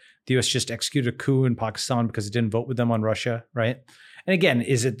that the US just executed a coup in Pakistan because it didn't vote with them on Russia, right? And again,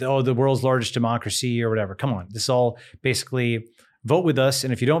 is it, the world's largest democracy or whatever? Come on. This is all basically vote with us.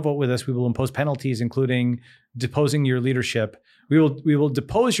 And if you don't vote with us, we will impose penalties, including deposing your leadership. We will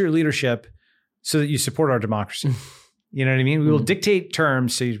depose your leadership so that you support our democracy. You know what I mean? We will dictate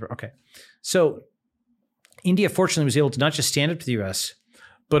terms. So India, fortunately, was able to not just stand up to the US,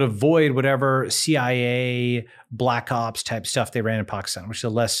 but avoid whatever CIA, black ops type stuff they ran in Pakistan, which is a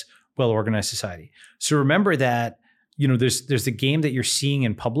less well-organized society. So remember that, there's the game that you're seeing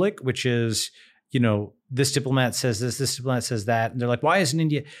in public, which is, this diplomat says this diplomat says that. And they're like, why isn't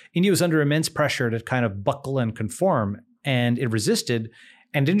India? India was under immense pressure to kind of buckle and conform. And it resisted,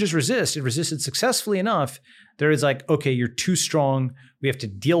 and didn't just resist, it resisted successfully enough. There is like, okay, you're too strong. We have to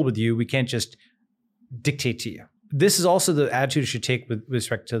deal with you. We can't just dictate to you. This is also the attitude you should take with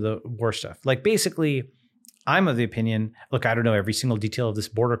respect to the war stuff. Like basically, I'm of the opinion, look, I don't know every single detail of this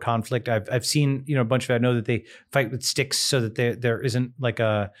border conflict. I've seen, a bunch of it. I know that they fight with sticks so that there isn't like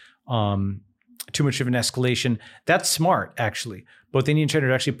a too much of an escalation. That's smart, actually. Both India and China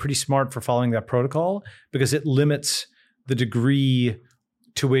are actually pretty smart for following that protocol because it limits the degree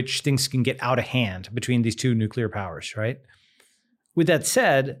to which things can get out of hand between these two nuclear powers, right? With that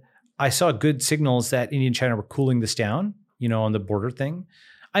said, I saw good signals that India and China were cooling this down, on the border thing.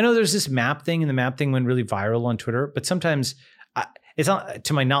 I know there's this map thing, and the map thing went really viral on Twitter, but sometimes it's not,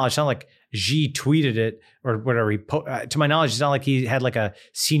 to my knowledge, it's not like Xi tweeted it or whatever. To my knowledge, it's not like he had like a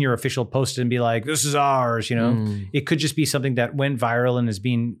senior official post it and be like, this is ours, It could just be something that went viral and is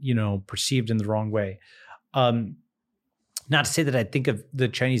being, perceived in the wrong way. Not to say that I think of the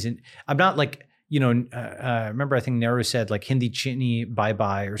Chinese, I'm not like, remember I think Nehru said like Hindi chini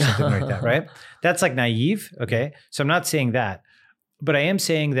bye-bye or something like that, right? That's like naive, okay? So I'm not saying that, but I am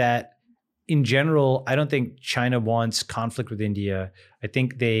saying that in general, I don't think China wants conflict with India. I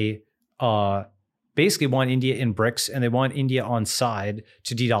think they basically want India in BRICS, and they want India on side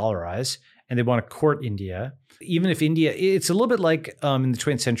to de-dollarize, and they want to court India. Even if India, it's a little bit like in the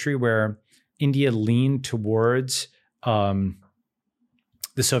 20th century where India leaned towards the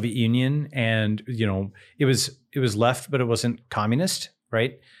Soviet Union, and it was left, but it wasn't communist,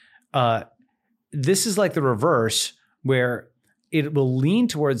 right? This is like the reverse, where it will lean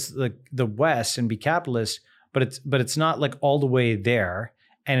towards the West and be capitalist, but it's not like all the way there.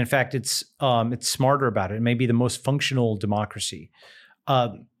 And in fact, it's smarter about it. It may be the most functional democracy.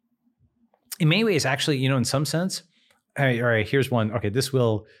 In many ways, actually, in some sense. All right, here's one. Okay, this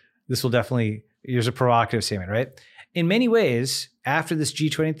will definitely. Here's a provocative statement, right? In many ways, after this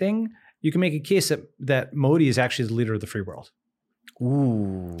G20 thing, you can make a case that Modi is actually the leader of the free world.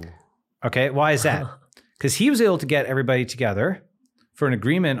 Ooh. Okay, why is that? Because he was able to get everybody together for an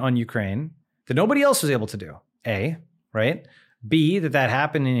agreement on Ukraine that nobody else was able to do. A, right? B, that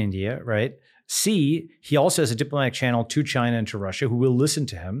happened in India, right? C, he also has a diplomatic channel to China and to Russia who will listen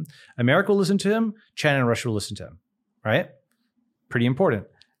to him. America will listen to him. China and Russia will listen to him, right? Pretty important.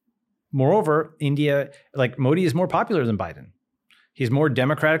 Moreover, India, like Modi is more popular than Biden. He's more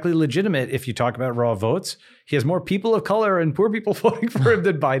democratically legitimate if you talk about raw votes. He has more people of color and poor people voting for him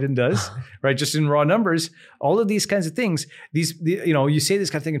than Biden does, right? Just in raw numbers, all of these kinds of things. You say this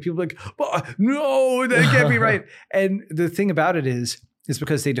kind of thing and people are like, oh, no, that can't be right. And the thing about it is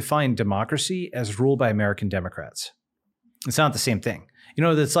because they define democracy as ruled by American Democrats. It's not the same thing.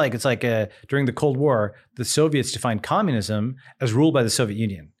 It's like during the Cold War, the Soviets defined communism as ruled by the Soviet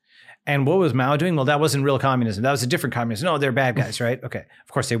Union. And what was Mao doing? Well, that wasn't real communism. That was a different communism. No, they're bad guys, right? Okay.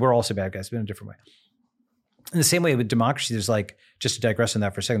 Of course, they were also bad guys, but in a different way. In the same way with democracy, there's like, just to digress on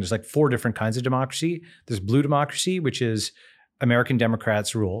that for a second, there's like 4 different kinds of democracy. There's blue democracy, which is American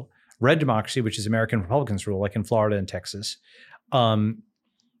Democrats rule. Red democracy, which is American Republicans rule, like in Florida and Texas. They'll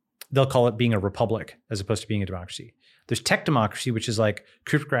call it being a republic as opposed to being a democracy. There's tech democracy, which is like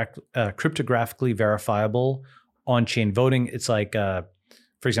cryptographically verifiable on-chain voting. It's like,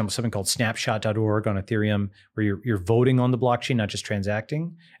 for example, something called snapshot.org on Ethereum, where you're voting on the blockchain, not just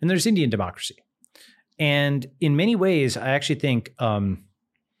transacting. And there's Indian democracy. And in many ways, I actually think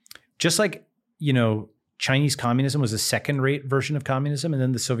just like, Chinese communism was a second-rate version of communism, and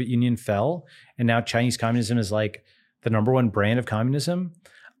then the Soviet Union fell, and now Chinese communism is like the number one brand of communism.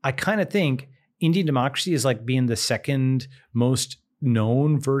 I kind of think Indian democracy is like being the second most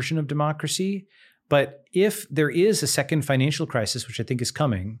known version of democracy. But if there is a second financial crisis, which I think is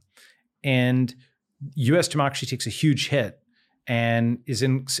coming, and US democracy takes a huge hit and is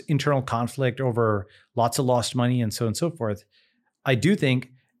in internal conflict over lots of lost money and so on and so forth, I do think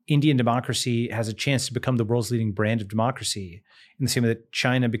Indian democracy has a chance to become the world's leading brand of democracy in the same way that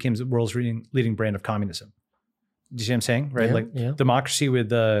China became the world's leading brand of communism. Do you see what I'm saying? Right? Democracy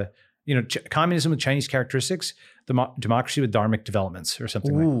with communism with Chinese characteristics, democracy with dharmic developments or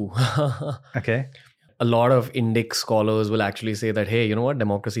something like that. Okay. A lot of Indic scholars will actually say that, hey, you know what?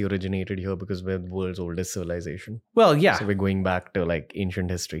 Democracy originated here because we're the world's oldest civilization. Well, yeah. So we're going back to like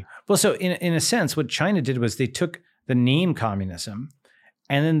ancient history. Well, so in a sense, what China did was they took the name communism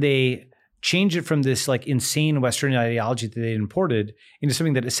and then they changed it from this like insane Western ideology that they imported into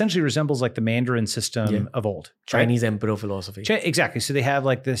something that essentially resembles like the Mandarin system of old. Chinese emperor philosophy. Exactly. So they have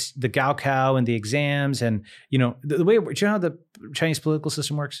like the Gaokao and the exams and, the way, do you know how the Chinese political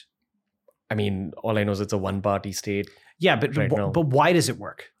system works? I mean, all I know is it's a one-party state. Yeah, but why does it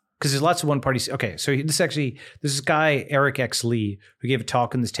work? Because there's lots of one-party. Okay, so this guy, Eric X. Lee, who gave a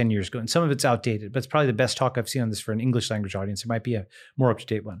talk on this 10 years ago, and some of it's outdated, but it's probably the best talk I've seen on this for an English language audience. It might be a more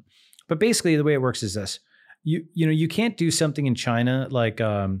up-to-date one. But basically, the way it works is this. You can't do something in China like,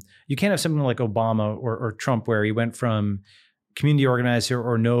 you can't have something like Obama or Trump where he went from community organizer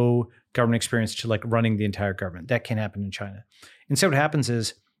or no government experience to like running the entire government. That can't happen in China. Instead, what happens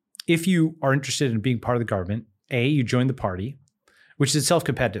is, if you are interested in being part of the government, you join the party, which is itself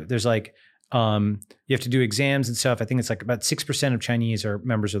competitive. There's like, you have to do exams and stuff. I think it's like about 6% of Chinese are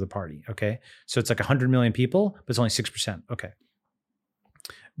members of the party. Okay. So it's like 100 million people, but it's only 6%. Okay.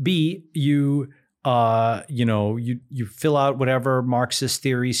 B, you fill out whatever Marxist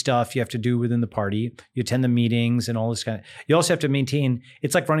theory stuff you have to do within the party. You attend the meetings and all this kind of, you also have to maintain,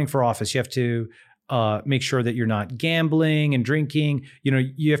 it's like running for office. You have to make sure that you're not gambling and drinking.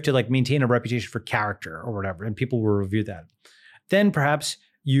 You have to like maintain a reputation for character or whatever, and people will review that. Then perhaps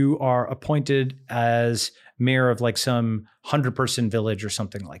you are appointed as mayor of like some 100-person village or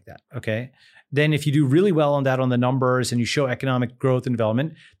something like that. Okay. Then if you do really well on that, on the numbers, and you show economic growth and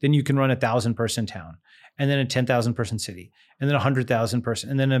development, then you can run a 1,000-person town, and then a 10,000-person city, and then 100,000 person,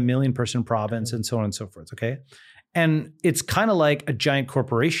 and then a 1,000,000-person province, and so on and so forth. Okay. And it's kind of like a giant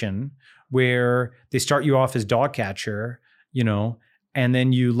corporation where they start you off as dog catcher, and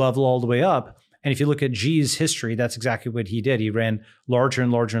then you level all the way up. And if you look at Xi's history, that's exactly what he did. He ran larger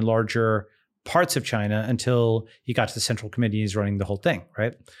and larger and larger parts of China until he got to the Central Committee. He's running the whole thing,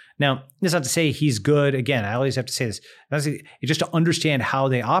 right? Now, that's not to say he's good. Again, I always have to say this. Just to understand how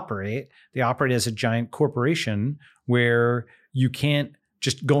they operate as a giant corporation where you can't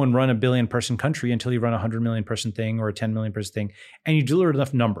just go and run a 1 billion-person country until you run a 100 million-person thing or a 10 million-person thing, and you deliver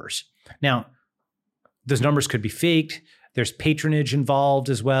enough numbers. Now, those numbers could be faked. There's patronage involved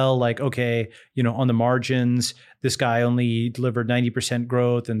as well. Like, okay, on the margins, this guy only delivered 90%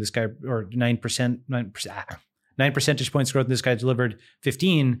 growth, and this guy, or 9 percentage points growth, and this guy delivered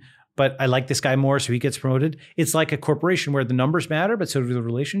 15. But I like this guy more, so he gets promoted. It's like a corporation where the numbers matter, but so do the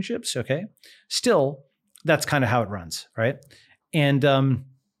relationships. Okay, still, that's kind of how it runs, right? And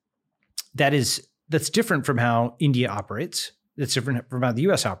that's different from how India operates. That's different from how the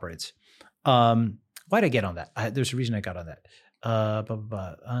US operates. Why'd I get on that? There's a reason I got on that.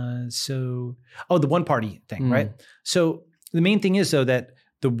 The one party thing, right? So the main thing is though that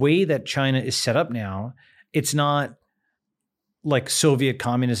the way that China is set up now, it's not like Soviet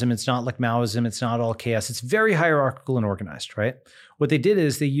communism. It's not like Maoism. It's not all chaos. It's very hierarchical and organized, right? What they did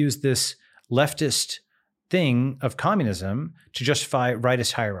is they used this leftist thing of communism to justify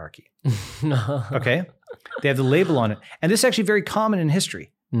rightist hierarchy. Okay? They have the label on it. And this is actually very common in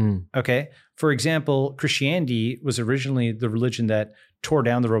history. Okay? For example, Christianity was originally the religion that tore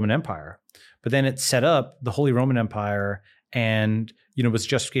down the Roman Empire, but then it set up the Holy Roman Empire and, was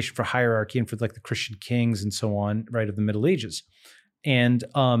justification for hierarchy and for like the Christian kings and so on, right, of the Middle Ages. And,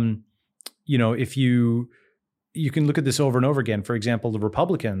 if you can look at this over and over again. For example, the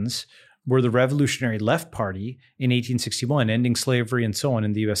Republicans were the Revolutionary Left Party in 1861, ending slavery and so on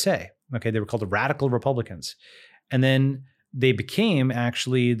in the USA. Okay, they were called the Radical Republicans. And then they became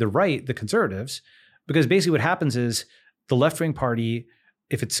actually the right, the conservatives, because basically what happens is the left-wing party,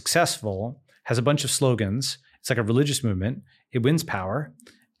 if it's successful, has a bunch of slogans. It's like a religious movement. It wins power,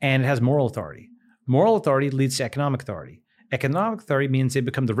 and it has moral authority. Moral authority leads to economic authority. Economic authority means they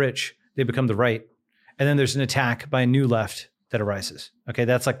become the rich, they become the right, and then there's an attack by a new left that arises. Okay,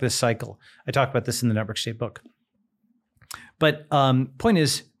 that's like this cycle. I talk about this in the Network State book. But point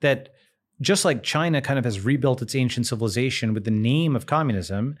is that just like China kind of has rebuilt its ancient civilization with the name of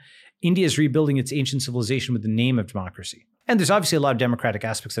communism, India is rebuilding its ancient civilization with the name of democracy. And there's obviously a lot of democratic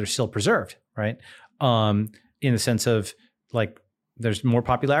aspects that are still preserved, right? In the sense of like, there's more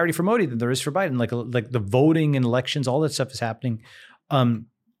popularity for Modi than there is for Biden. Like the voting and elections, all that stuff is happening.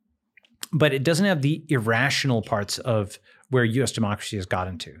 But it doesn't have the irrational parts of where US democracy has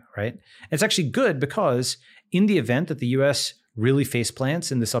gotten to, right? And it's actually good because in the event that the US really face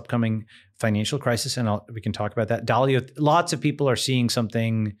plants in this upcoming financial crisis, and we can talk about that, Dalio, lots of people are seeing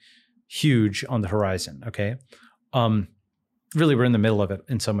something huge on the horizon, okay? Really, we're in the middle of it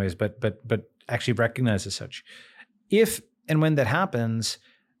in some ways, but actually recognized as such. If and when that happens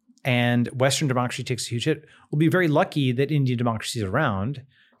and Western democracy takes a huge hit, we'll be very lucky that Indian democracy is around,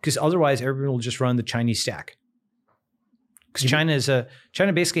 because otherwise everyone will just run the Chinese stack. Because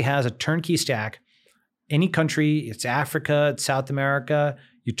China basically has a turnkey stack. Any country, it's Africa, it's South America,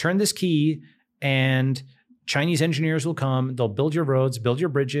 you turn this key and Chinese engineers will come, they'll build your roads, build your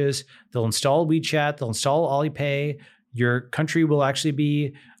bridges, they'll install WeChat, they'll install Alipay. Your country will actually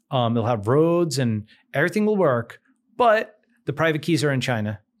be, they'll have roads and everything will work, but the private keys are in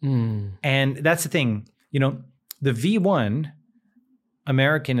China. And that's the thing, the V1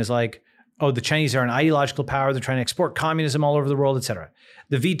 American is like, oh, the Chinese are an ideological power. They're trying to export communism all over the world, et cetera.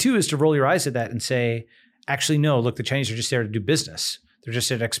 The V2 is to roll your eyes at that and say, actually, no, look, the Chinese are just there to do business. They're just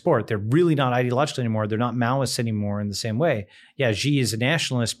there to export. They're really not ideological anymore. They're not Maoists anymore in the same way. Yeah, Xi is a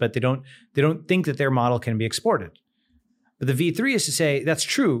nationalist, but they don't think that their model can be exported. But the V3 is to say, that's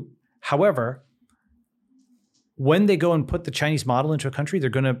true. However, when they go and put the Chinese model into a country, they're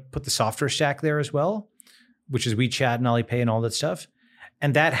going to put the software stack there as well, which is WeChat and Alipay and all that stuff.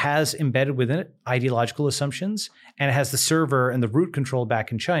 And that has embedded within it ideological assumptions, and it has the server and the root control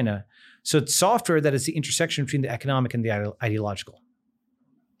back in China. So it's software that is the intersection between the economic and the ideological,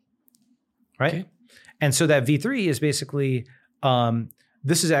 right? Okay. And so that V3 is basically,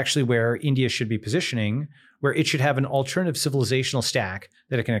 this is actually where India should be positioning, where it should have an alternative civilizational stack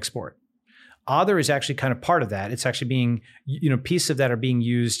that it can export. Other is actually kind of part of that. It's actually being, pieces of that are being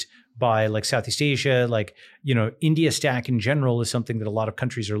used by like Southeast Asia, like, India stack in general is something that a lot of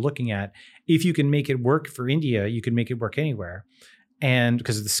countries are looking at. If you can make it work for India, you can make it work anywhere. And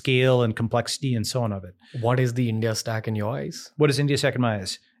because of the scale and complexity and so on of it. What is the India stack in your eyes? What is India stack in my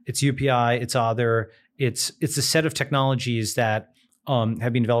eyes? It's UPI, it's Other, it's a set of technologies that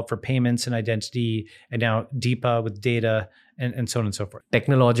have been developed for payments and identity, and now DEPA with data and so on and so forth.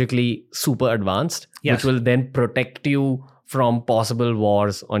 Technologically super advanced, yes, which will then protect you from possible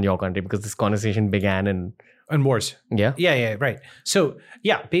wars on your country, because this conversation began in wars. Yeah, right. So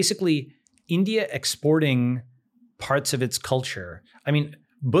yeah, basically India exporting parts of its culture. I mean,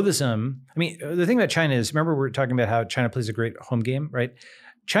 Buddhism, the thing about China is, remember we were talking about how China plays a great home game, right?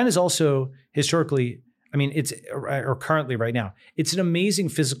 China's also historically, it's, or currently right now, it's an amazing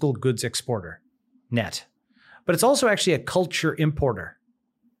physical goods exporter, net. But it's also actually a culture importer.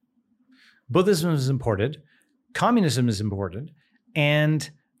 Buddhism is imported, communism is imported, and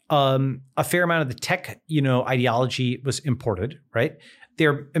a fair amount of the tech, ideology was imported, right?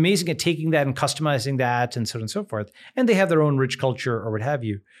 They're amazing at taking that and customizing that and so on and so forth. And they have their own rich culture or what have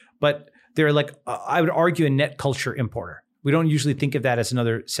you. But they're like, I would argue, a net culture importer. We don't usually think of that as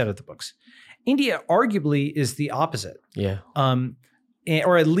another set of the books. India arguably is the opposite. Yeah.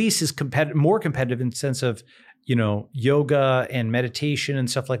 Or at least is more competitive in the sense of, yoga and meditation and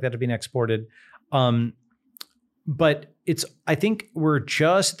stuff like that are being exported. But I think we're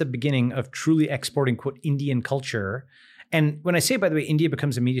just at the beginning of truly exporting, quote, Indian culture. And when I say, by the way, India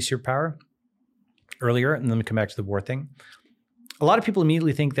becomes a media superpower earlier, and then we come back to the war thing, a lot of people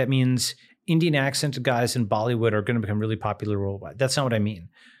immediately think that means Indian accented guys in Bollywood are going to become really popular worldwide. That's not what I mean.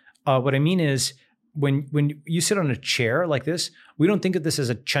 What I mean is when you sit on a chair like this, we don't think of this as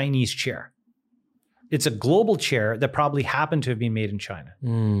a Chinese chair. It's a global chair that probably happened to have been made in China,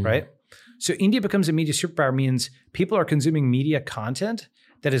 right? So India becomes a media superpower means people are consuming media content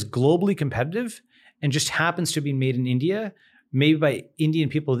that is globally competitive and just happens to be made in India, maybe by Indian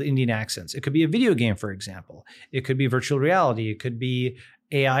people with Indian accents. It could be a video game, for example. It could be virtual reality. It could be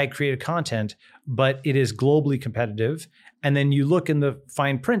AI created content, but it is globally competitive. And then you look in the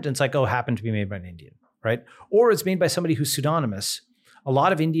fine print and it's like, oh, happened to be made by an Indian, right? Or it's made by somebody who's pseudonymous. A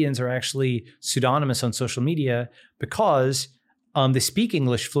lot of Indians are actually pseudonymous on social media because they speak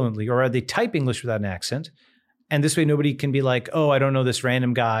English fluently, or they type English without an accent. And this way, nobody can be like, oh, I don't know this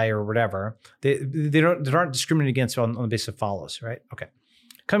random guy or whatever. They aren't discriminated against on the basis of follows, right? Okay.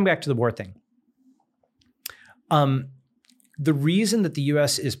 Coming back to the war thing. The reason that the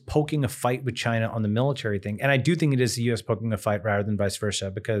U.S. is poking a fight with China on the military thing, and I do think it is the U.S. poking a fight rather than vice versa,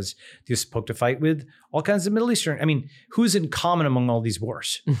 because the U.S. poked a fight with all kinds of Middle Eastern. Who's in common among all these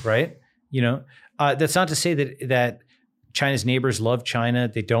wars, right? That's not to say that China's neighbors love China.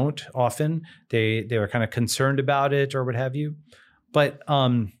 They don't often. They are kind of concerned about it or what have you. But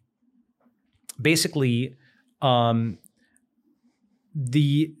basically, the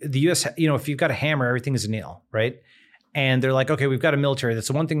U.S., if you've got a hammer, everything is a nail, right? and they're like, okay, we've got a military. That's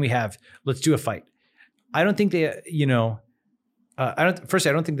the one thing we have. Let's do a fight. I don't think they, I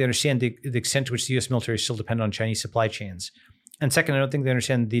don't think they understand the extent to which the U.S. military is still dependent on Chinese supply chains. And second, I don't think they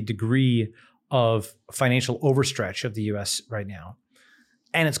understand the degree of financial overstretch of the U.S. right now.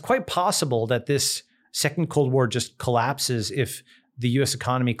 And it's quite possible that this second Cold War just collapses if the U.S.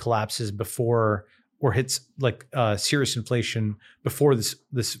 economy collapses before or hits like serious inflation before this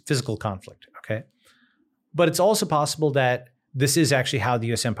physical conflict. Okay, but it's also possible that this is actually how the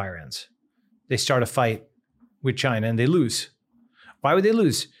U.S. empire ends. They start a fight with China and they lose. Why would they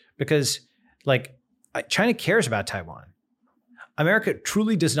lose? Because like China cares about Taiwan. America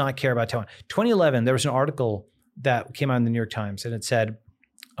truly does not care about Taiwan. 2011, there was an article that came out in the New York Times and it said,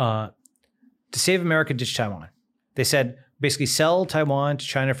 to save America, ditch Taiwan. They said, basically sell Taiwan to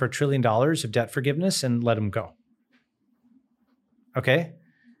China for $1 trillion of debt forgiveness and let them go. Okay?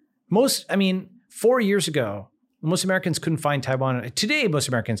 4 years ago, most Americans couldn't find Taiwan. Today, most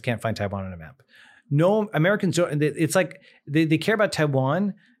Americans can't find Taiwan on a map. No, Americans don't. It's like they care about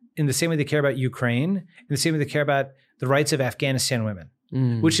Taiwan in the same way they care about Ukraine, in the same way they care about the rights of Afghanistan women,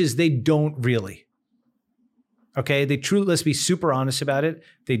 which is they don't really. Okay? They truly, let's be super honest about it.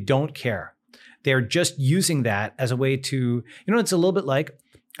 They don't care. They're just using that as a way to, it's a little bit like,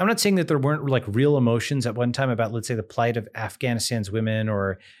 I'm not saying that there weren't like real emotions at one time about, let's say, the plight of Afghanistan's women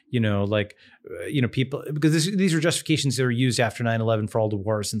or, people, because these are justifications that were used after 9/11 for all the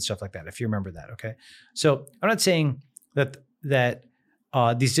wars and stuff like that, if you remember that. Okay. So I'm not saying that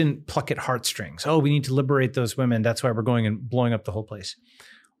these didn't pluck at heartstrings. Oh, we need to liberate those women. That's why we're going and blowing up the whole place.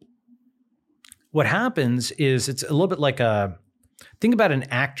 What happens is it's a little bit like think about an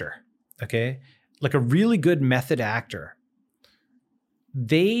actor. Okay. Like a really good method actor.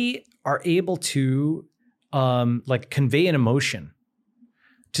 They are able to convey an emotion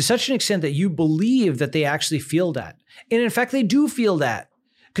to such an extent that you believe that they actually feel that. And in fact, they do feel that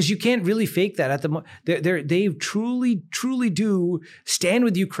because you can't really fake that at the moment. They truly, truly do stand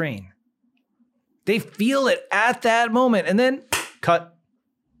with Ukraine. They feel it at that moment and then cut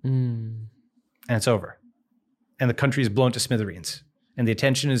and it's over. And the country is blown to smithereens and the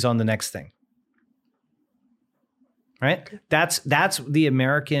attention is on the next thing. Right? That's the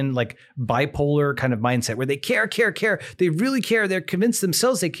American like bipolar kind of mindset where they care. They really care. They're convinced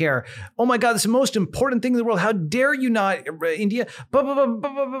themselves they care. Oh my God, this is the most important thing in the world. How dare you not, India?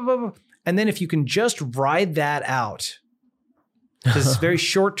 And then if you can just ride that out, because it's very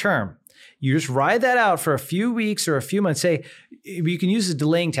short term, you just ride that out for a few weeks or a few months. Say you can use the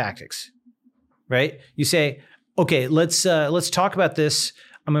delaying tactics, right? You say, okay, let's talk about this.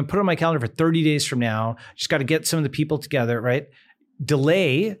 I'm going to put it on my calendar for 30 days from now. Just got to get some of the people together, right?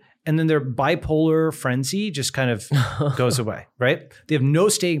 Delay, and then their bipolar frenzy just kind of goes away, right? They have no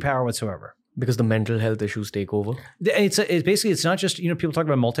staying power whatsoever. Because the mental health issues take over? It's basically, it's not just, people talk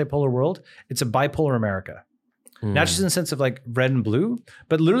about multipolar world. It's a bipolar America. Not just in the sense of like red and blue,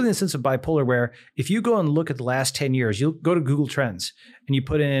 but literally in the sense of bipolar, where if you go and look at the last 10 years, you'll go to Google Trends and you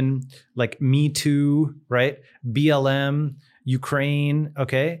put in like Me Too, right? BLM, Ukraine,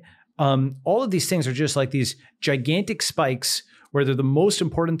 okay? All of these things are just like these gigantic spikes where they're the most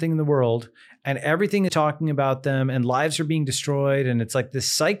important thing in the world and everything is talking about them and lives are being destroyed and it's like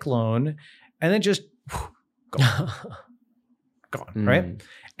this cyclone and then just gone, right?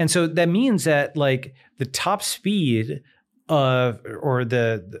 And so that means that like the top speed of or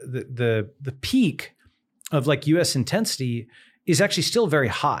the peak of like US intensity is actually still very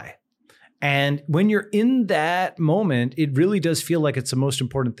high. And when you're in that moment, it really does feel like it's the most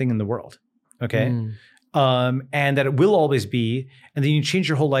important thing in the world. Okay. And that it will always be. And then you change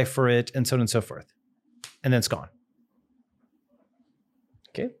your whole life for it and so on and so forth. And then it's gone.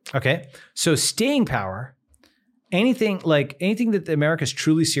 Okay. So staying power, anything that America is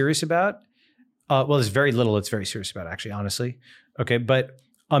truly serious about, there's very little it's very serious about, actually, honestly. Okay. But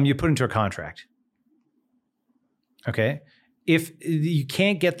you put into a contract. Okay. If you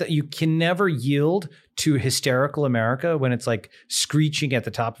can't get that, you can never yield to hysterical America when it's like screeching at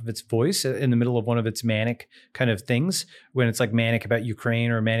the top of its voice in the middle of one of its manic kind of things, when it's like manic about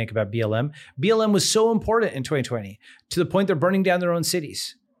Ukraine or manic about BLM. BLM was so important in 2020 to the point they're burning down their own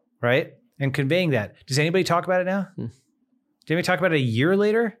cities, right? And conveying that. Does anybody talk about it now? Did anybody talk about it a year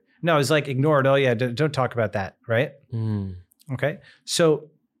later? No, it's like ignored. Oh yeah, don't talk about that, right? Okay. So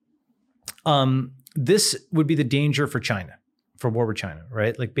this would be the danger for China. For war with China,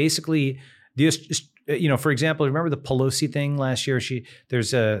 right? Like basically, for example, remember the Pelosi thing last year? She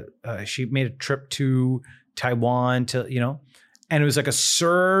made a trip to Taiwan and it was like a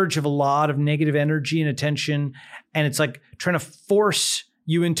surge of a lot of negative energy and attention, and it's like trying to force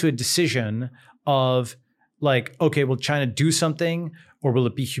you into a decision of like, okay, will China do something, or will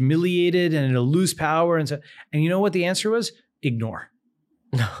it be humiliated and it'll lose power? And you know what the answer was? Ignore.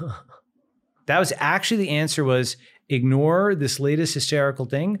 That was actually the answer, was ignore this latest hysterical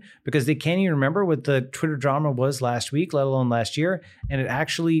thing, because they can't even remember what the Twitter drama was last week, let alone last year. And it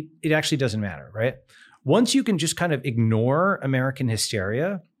actually doesn't matter, right? Once you can just kind of ignore American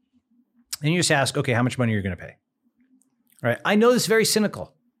hysteria, and you just ask, okay, how much money are you going to pay? Right? I know this is very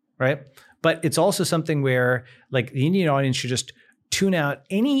cynical, right? But it's also something where, like, the Indian audience should just tune out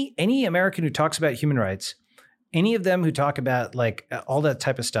any American who talks about human rights, any of them who talk about like all that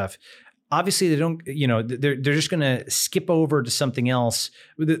type of stuff. Obviously, they don't, they're just going to skip over to something else.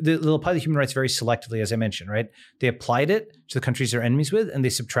 They'll apply the human rights very selectively, as I mentioned, right? They applied it to the countries they're enemies with, and they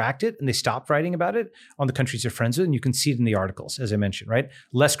subtract it, and they stop writing about it on the countries they're friends with. And you can see it in the articles, as I mentioned, right?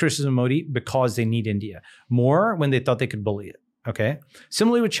 Less criticism of Modi because they need India. More when they thought they could bully it, okay?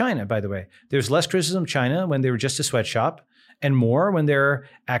 Similarly with China, by the way. There's less criticism of China when they were just a sweatshop, and more when they're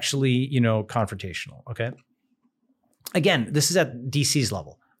actually, confrontational, okay? Again, this is at DC's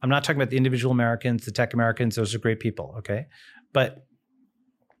level. I'm not talking about the individual Americans, the tech Americans. Those are great people, okay? But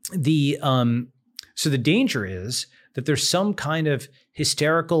so the danger is that there's some kind of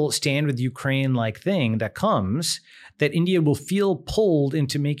hysterical stand with Ukraine like thing that comes, that India will feel pulled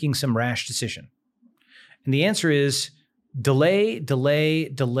into making some rash decision. And the answer is delay, delay,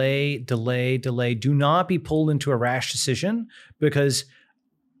 delay, delay, delay. Do not be pulled into a rash decision, because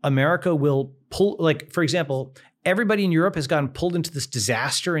America will pull, like, for example, everybody in Europe has gotten pulled into this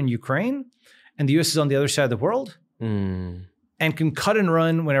disaster in Ukraine, and the US is on the other side of the world and can cut and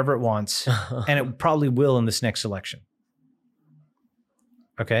run whenever it wants. And it probably will in this next election.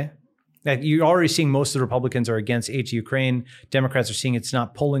 Okay? Like, you're already seeing most of the Republicans are against aid to Ukraine. Democrats are seeing it's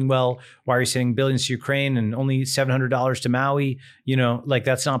not polling well. Why are you sending billions to Ukraine and only $700 to Maui? Like,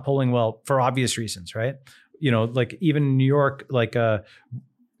 that's not polling well for obvious reasons, right? Like, even in New York, like,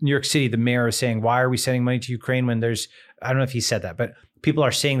 New York City, the mayor is saying, why are we sending money to Ukraine when there's, I don't know if he said that, but people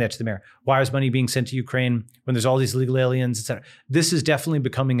are saying that to the mayor. Why is money being sent to Ukraine when there's all these illegal aliens, et cetera? This is definitely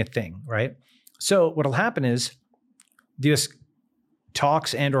becoming a thing, right? So what'll happen is the US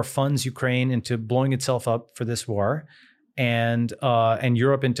talks and or funds Ukraine into blowing itself up for this war, and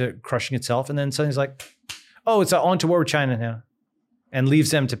Europe into crushing itself. And then suddenly it's like, oh, it's on to war with China now. And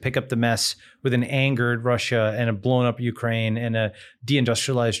leaves them to pick up the mess with an angered Russia and a blown up Ukraine and a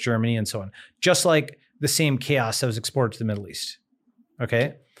deindustrialized Germany and so on. Just like the same chaos that was exported to the Middle East.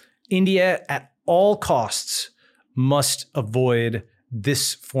 Okay? India, at all costs, must avoid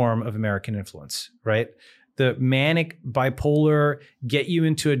this form of American influence, right? The manic, bipolar, get you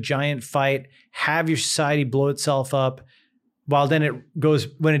into a giant fight, have your society blow itself up, while then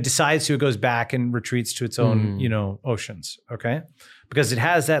when it decides to, it goes back and retreats to its own, oceans, okay? Because it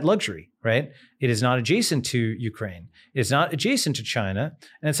has that luxury, right? It is not adjacent to Ukraine. It's not adjacent to China,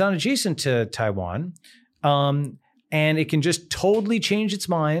 and it's not adjacent to Taiwan. And it can just totally change its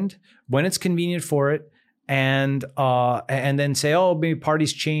mind when it's convenient for it, and then say, oh, maybe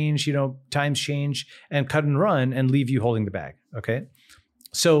parties change, times change, and cut and run and leave you holding the bag, okay?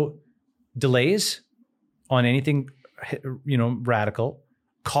 So delays on anything radical,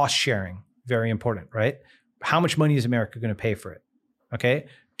 cost sharing, very important, right? How much money is America going to pay for it? Okay.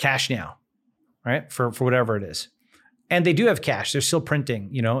 Cash now, right? For whatever it is. And they do have cash. They're still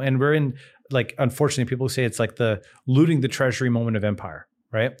printing, and we're in, like, unfortunately, people say it's like the looting the treasury moment of empire,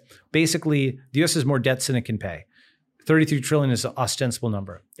 right? Basically, the US has more debts than it can pay. 33 trillion is an ostensible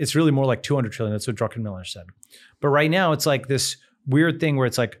number. It's really more like 200 trillion. That's what Druckenmiller said. But right now it's like this weird thing where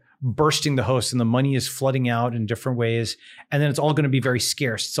it's like bursting the host and the money is flooding out in different ways. And then it's all going to be very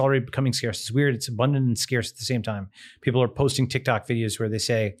scarce. It's already becoming scarce. It's weird. It's abundant and scarce at the same time. People are posting TikTok videos where they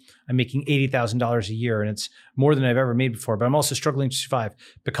say, I'm making $80,000 a year and it's more than I've ever made before, but I'm also struggling to survive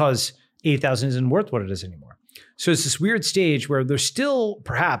because 80,000 isn't worth what it is anymore. So it's this weird stage where there's still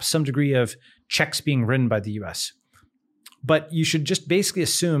perhaps some degree of checks being written by the US. But you should just basically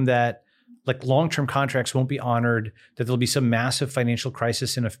assume that, like, long-term contracts won't be honored, that there'll be some massive financial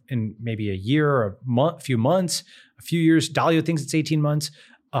crisis in maybe a year or a few months, a few years. Dalio thinks it's 18 months.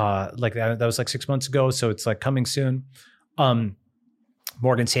 Like that was like 6 months ago. So it's like coming soon.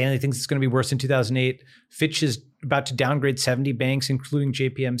 Morgan Stanley thinks it's going to be worse in 2008. Fitch is about to downgrade 70 banks, including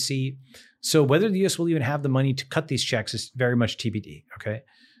JPMC. So whether the US will even have the money to cut these checks is very much TBD. Okay.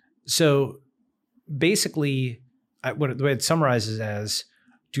 So basically, the way it summarizes as,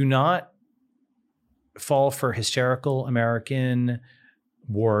 do not fall for hysterical American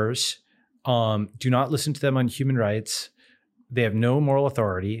wars. Do not listen to them on human rights. They have no moral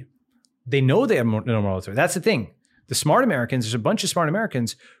authority. They know they have no moral authority. That's the thing. The smart Americans, there's a bunch of smart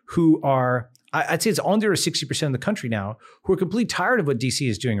Americans who are I'd say it's under 60% of the country now who are completely tired of what DC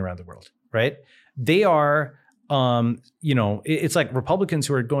is doing around the world, right? They are, it's like Republicans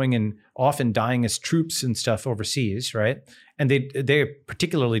who are going and often dying as troops and stuff overseas, right? And they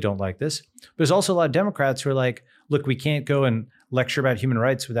particularly don't like this. But there's also a lot of Democrats who are like, look, we can't go and lecture about human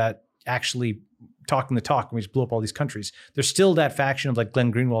rights without actually talking the talk, and we just blew up all these countries. There's still that faction of like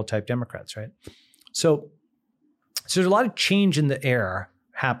Glenn Greenwald type Democrats, right? So there's a lot of change in the air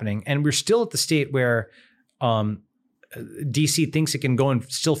happening, and we're still at the state where DC thinks it can go and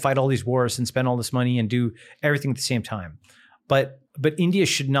still fight all these wars and spend all this money and do everything at the same time. But India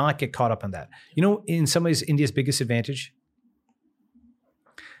should not get caught up on that. In some ways, India's biggest advantage,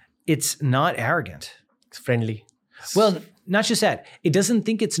 it's not arrogant. It's friendly. Well, not just that. It doesn't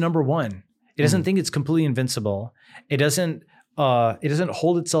think it's number one. It doesn't think it's completely invincible. It doesn't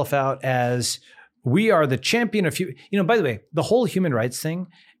hold itself out as we are the champion of by the way, the whole human rights thing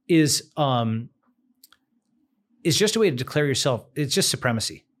is just a way to declare yourself. It's just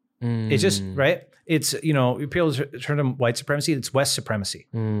supremacy. It's just, right? It's, people turn to white supremacy. It's West supremacy,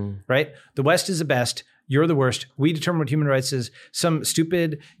 right? The West is the best. You're the worst. We determine what human rights is. Some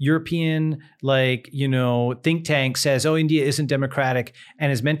stupid European, think tank says, oh, India isn't democratic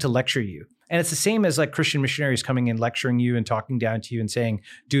and is meant to lecture you. And it's the same as like Christian missionaries coming and lecturing you and talking down to you and saying,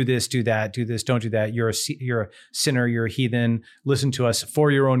 do this, do that, do this, don't do that. You're a sinner, you're a heathen. Listen to us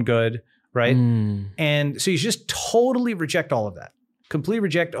for your own good, right? And so you just totally reject all of that. Completely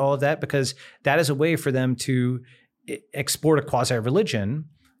reject all of that, because that is a way for them to export a quasi-religion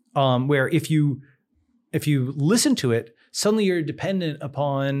where if you listen to it, suddenly you're dependent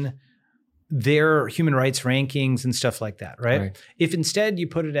upon their human rights rankings and stuff like that, right? If instead you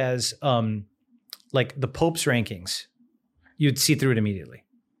put it as like the Pope's rankings, you'd see through it immediately.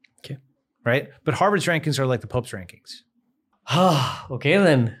 Okay. Right? But Harvard's rankings are like the Pope's rankings. Okay,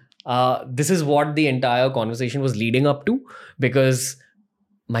 then. This is what the entire conversation was leading up to, because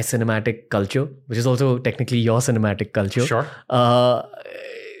my cinematic culture, which is also technically your cinematic culture, Sure.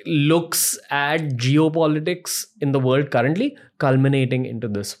 Looks at geopolitics in the world currently culminating into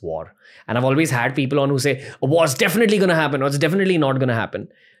this war. And I've always had people on who say, a war's definitely going to happen, or it's definitely not going to happen.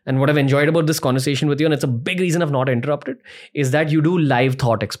 And what I've enjoyed about this conversation with you, and it's a big reason I've not interrupted, is that you do live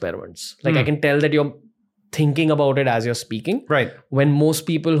thought experiments. Like I can tell that you're thinking about it as you're speaking. Right. When most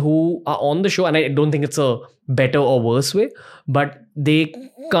people who are on the show, and I don't think it's a better or worse way, but they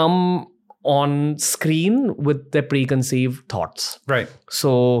come on screen with their preconceived thoughts. Right.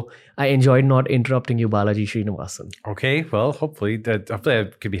 So I enjoyed not interrupting you, Balaji Srinivasan. Okay. Well, hopefully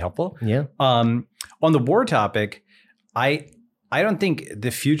that could be helpful. Yeah. On the war topic, I don't think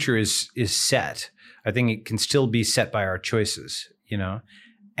the future is set. I think it can still be set by our choices, and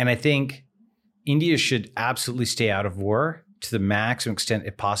I think India should absolutely stay out of war to the maximum extent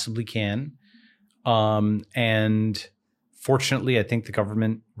it possibly can. And fortunately, I think the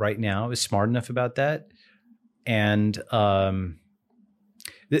government right now is smart enough about that. And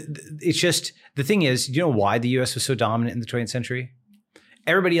it's just, the thing is, do you know why the US was so dominant in the 20th century?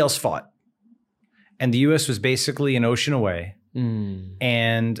 Everybody else fought. And the US was basically an ocean away.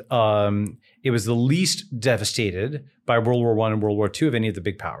 And it was the least devastated by World War I and World War II of any of the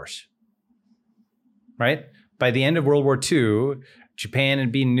big powers. Right? By the end of World War II, Japan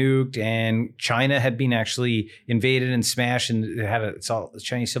had been nuked and China had been actually invaded and smashed, and it had a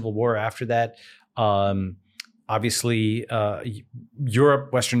Chinese Civil War after that. Obviously,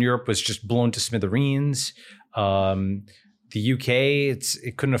 Western Europe was just blown to smithereens. The UK,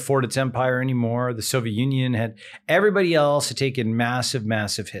 it couldn't afford its empire anymore. The Soviet Union everybody else had taken massive,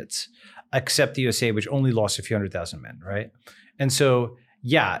 massive hits, except the USA, which only lost a few 100,000 men, right? And so,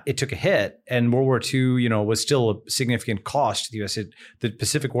 yeah, it took a hit, and World War II, was still a significant cost to the US, the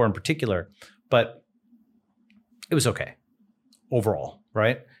Pacific War in particular, but it was okay overall,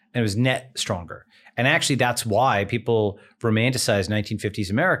 right? And it was net stronger. And actually, that's why people romanticize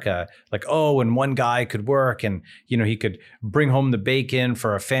 1950s America, like, oh, and one guy could work and, he could bring home the bacon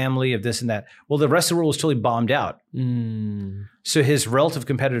for a family of this and that. Well, the rest of the world was totally bombed out. So his relative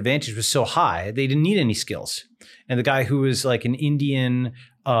competitive advantage was so high, they didn't need any skills. And the guy who was like an Indian,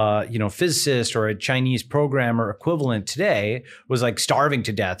 physicist or a Chinese programmer equivalent today was like starving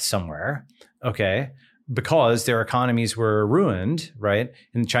to death somewhere. Okay. Because their economies were ruined, right?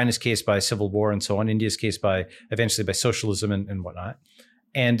 In China's case by civil war and so on, India's case eventually by socialism and whatnot.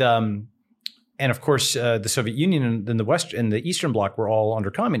 And of course, the Soviet Union and the West and the Eastern Bloc were all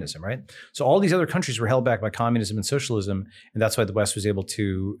under communism, right? So all these other countries were held back by communism and socialism, and that's why the West was able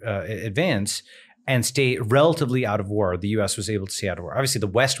to advance. and stay relatively out of war. The US was able to stay out of war. Obviously, the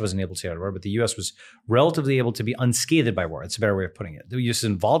West wasn't able to stay out of war, but the US was relatively able to be unscathed by war. That's a better way of putting it. The US is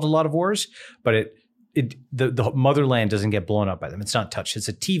involved in a lot of wars, but the motherland doesn't get blown up by them. It's not touched. It's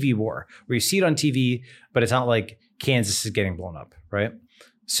a TV war where you see it on TV, but it's not like Kansas is getting blown up, right?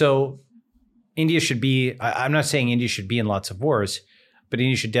 So India should be, I'm not saying India should be in lots of wars, but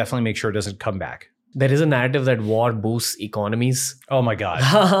India should definitely make sure it doesn't come back. There is a narrative that war boosts economies. Oh my God.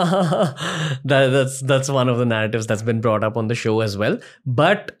 That's one of the narratives that's been brought up on the show as well.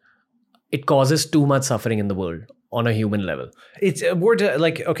 But it causes too much suffering in the world on a human level. It's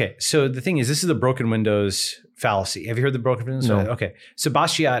okay. So the thing is, this is the broken windows fallacy. Have you heard the broken windows? No. Okay. So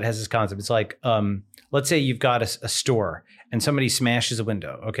Basquiat has this concept. It's like, let's say you've got a store and somebody smashes a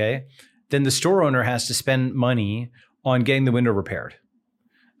window. Okay. Then the store owner has to spend money on getting the window repaired.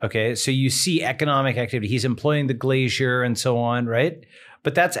 Okay, so you see economic activity. He's employing the glazier and so on, right?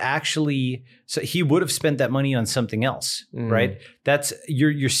 But that's actually, so he would have spent that money on something else, right? That's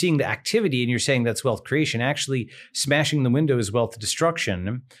you're seeing the activity and you're saying that's wealth creation. Actually, smashing the window is wealth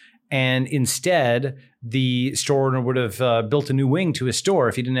destruction. And instead, the store owner would have built a new wing to his store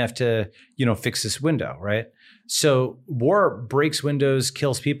if he didn't have to, fix this window, right? So war breaks windows,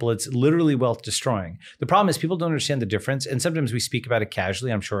 kills people. It's literally wealth destroying. The problem is people don't understand the difference. And sometimes we speak about it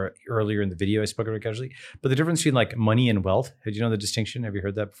casually. I'm sure earlier in the video I spoke about it casually. But the difference between like money and wealth, do you know the distinction? Have you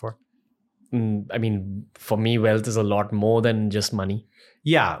heard that before? I mean, for me, wealth is a lot more than just money.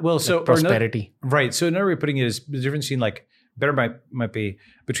 Yeah. Well, so like prosperity. Right. So another way of putting it is the difference between like might be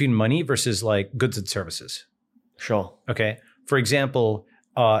between money versus like goods and services. Sure. Okay. For example,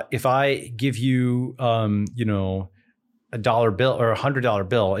 if I give you, a $1 bill or $100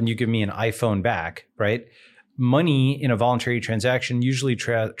 bill and you give me an iPhone back, right? Money in a voluntary transaction usually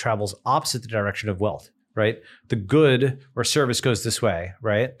travels opposite the direction of wealth, right? The good or service goes this way,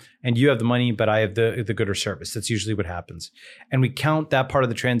 right? And you have the money, but I have the good or service. That's usually what happens. And we count that part of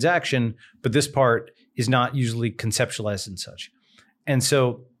the transaction, but this part is not usually conceptualized and such. And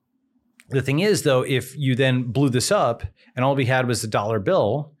so the thing is, though, if you then blew this up and all we had was the dollar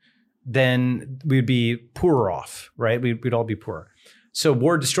bill, then we'd be poorer off, right? We'd all be poorer. So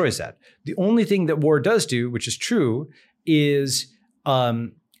war destroys that. The only thing that war does do, which is true, is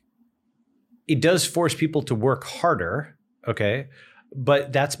it does force people to work harder, okay?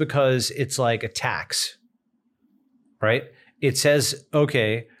 But that's because it's like a tax, right? It says,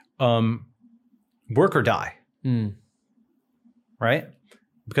 okay, work or die, right?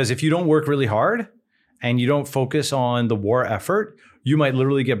 Because if you don't work really hard and you don't focus on the war effort, you might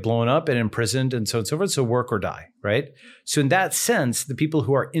literally get blown up and imprisoned and so on and so forth. So work or die, right? So in that sense, the people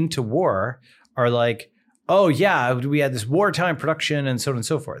who are into war are like, oh yeah, we had this wartime production and so on and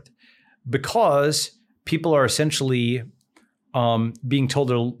so forth. Because people are essentially being told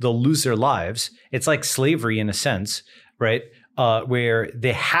they'll lose their lives. It's like slavery in a sense, right? Where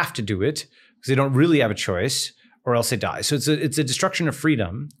they have to do it because they don't really have a choice, or else they die. So it's a destruction of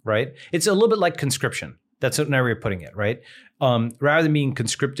freedom, right? It's a little bit like conscription. That's another way of putting it, right? Rather than being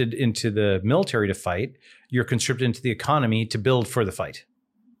conscripted into the military to fight, you're conscripted into the economy to build for the fight.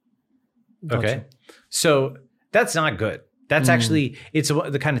 Gotcha. Okay, so that's not good. That's actually, it's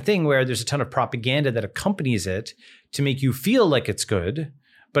the kind of thing where there's a ton of propaganda that accompanies it to make you feel like it's good,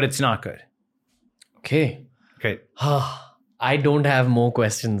 but it's not good. Okay. Great. I don't have more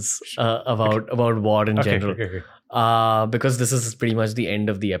questions about war in general. Okay. Because this is pretty much the end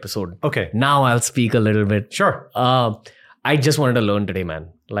of the episode. Okay. Now I'll speak a little bit. Sure. I just wanted to learn today, man.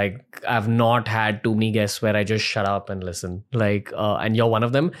 Like, I've not had too many guests where I just shut up and listen. Like, and you're one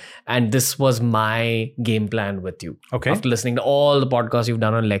of them. And this was my game plan with you. Okay. After listening to all the podcasts you've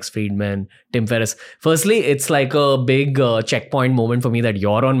done on Lex Friedman, Tim Ferriss. Firstly, it's like a big checkpoint moment for me that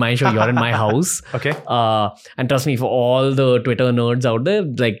you're on my show, you're in my house. Okay. And trust me, for all the Twitter nerds out there,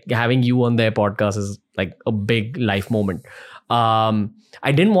 like having you on their podcast is like a big life moment.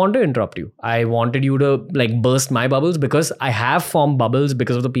 I didn't want to interrupt you. I wanted you to like burst my bubbles because I have formed bubbles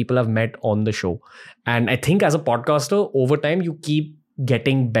because of the people I've met on the show. And I think as a podcaster, over time, you keep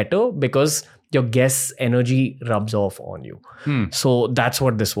getting better because your guest's energy rubs off on you. So that's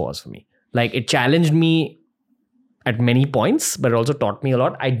what this was for me. Like, it challenged me at many points, but it also taught me a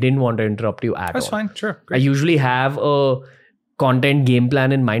lot. I didn't want to interrupt you at all. That's fine. Sure. I Great. usually have a content game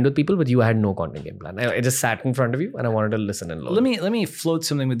plan in mind with people, but you had no content game plan. I just sat in front of you and I wanted to listen and learn. Let me float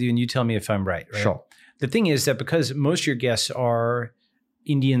something with you and you tell me if I'm right. Sure. The thing is that because most of your guests are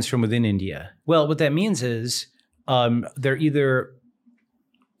Indians from within India, well, what that means is they're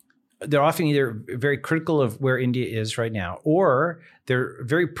often either very critical of where India is right now, or they're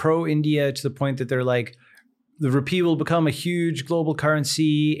very pro-India to the point that they're like, the rupee will become a huge global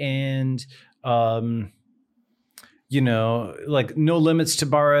currency and like no limits to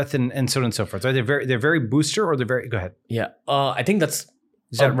Bharat and so on and so forth. Are they're very booster or they're very, go ahead. Yeah. I think that's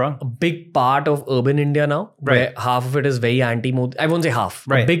Is that wrong? a big part of urban India now, where half of it is very anti-Modi. I won't say half.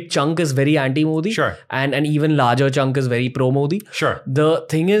 Right. A big chunk is very anti-Modi. Sure. And an even larger chunk is very pro-Modi. Sure. The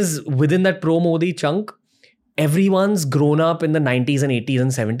thing is, within that pro-Modi chunk, everyone's grown up in the 90s and 80s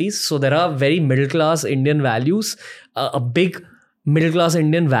and 70s. So there are very middle-class Indian values. A big middle-class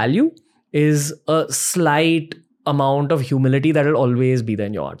Indian value is a slight amount of humility that will always be there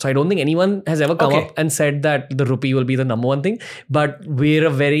in your heart. So I don't think anyone has ever come up and said that the rupee will be the number one thing. But we're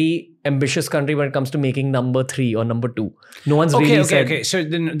a very ambitious country when it comes to making number 3 or number 2. No one's really said... Okay, so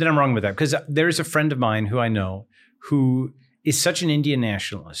then I'm wrong with that. Because there's a friend of mine who I know who is such an Indian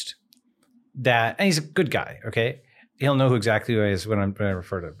nationalist that, and he's a good guy, okay? He'll know exactly who I is when I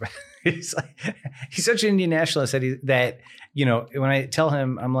refer to him. he's such an Indian nationalist that when I tell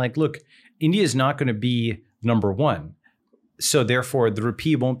him, I'm like, look, India is not going to be number one. So therefore, the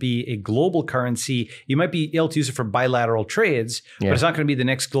rupee won't be a global currency. You might be able to use it for bilateral trades, but it's not going to be the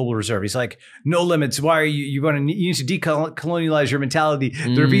next global reserve. He's like, no limits. Why are you need to decolonialize your mentality?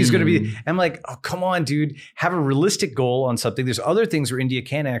 The rupee is going to be. I'm like, oh, come on, dude. Have a realistic goal on something. There's other things where India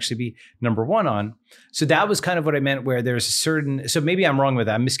can actually be number one on. So that was kind of what I meant, where there's a certain. So maybe I'm wrong with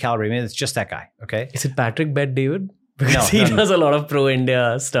that. I'm miscalibrating. Maybe it's just that guy. Okay. Is it Patrick Bet David? Because he does a lot of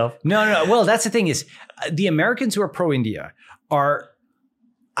pro-India stuff. No. Well, that's the thing is, the Americans who are pro-India are.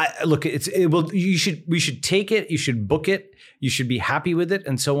 We should take it. You should book it. You should be happy with it,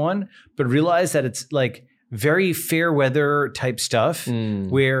 and so on. But realize that it's like very fair weather type stuff,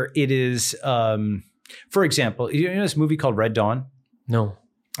 where it is. For example, you know this movie called Red Dawn? No.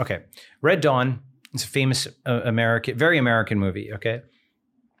 Okay, Red Dawn. It's a famous very American movie. Okay.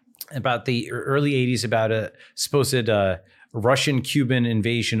 About the early 80s, about a supposed Russian-Cuban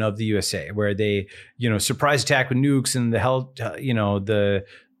invasion of the USA, where they, surprise attack with nukes and the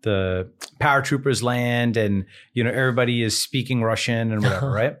paratroopers land, and everybody is speaking Russian and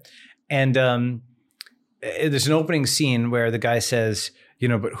whatever, right? And there's an opening scene where the guy says,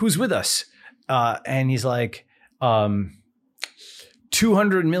 but who's with us? And he's like,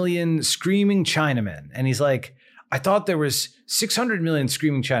 200 million screaming Chinamen, and he's like, I thought there was 600 million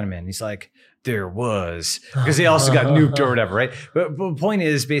screaming Chinamen. He's like, there was, because they also got nuked or whatever, right? But the point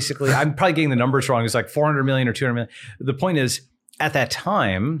is, basically, I'm probably getting the numbers wrong. It's like 400 million or 200 million. The point is, at that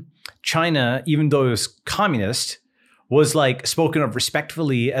time, China, even though it was communist, was like spoken of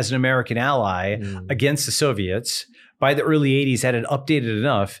respectfully as an American ally against the Soviets. By the early 80s, that had updated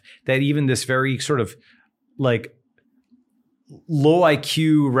enough that even this very sort of like low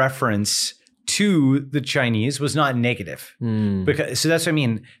IQ reference to the Chinese was not negative. So that's what I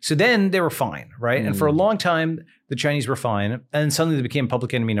mean. So then they were fine, right? And for a long time, the Chinese were fine. And suddenly they became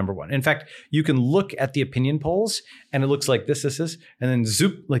public enemy number one. In fact, you can look at the opinion polls and it looks like this, and then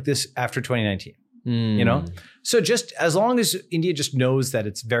zoop like this after 2019, So just as long as India just knows that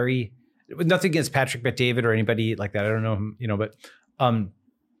it's very, nothing against Patrick Bet David or anybody like that. I don't know him, but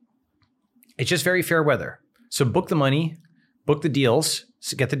it's just very fair weather. So book the money, book the deals,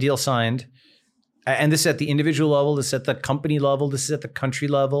 get the deal signed. And this is at the individual level, this is at the company level, this is at the country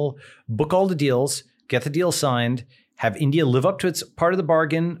level. Book all the deals, get the deal signed, have India live up to its part of the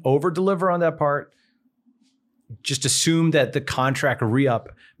bargain, over-deliver on that part. Just assume that the contract re-up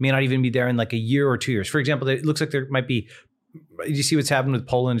may not even be there in like a year or 2 years. For example, it looks like there might be, you see what's happened with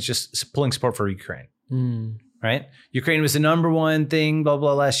Poland, it's just pulling support for Ukraine, right? Ukraine was the number one thing, blah,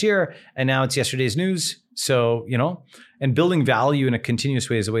 blah, last year, and now it's yesterday's news. So, and building value in a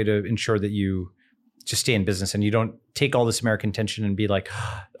continuous way is a way to ensure that you just stay in business and you don't take all this American tension and be like,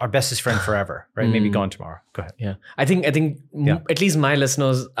 our bestest friend forever, right? Maybe gone tomorrow. Go ahead. Yeah. I think at least my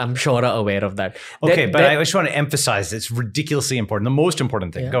listeners, I'm sure, are aware of that. Okay, but I just want to emphasize it's ridiculously important. The most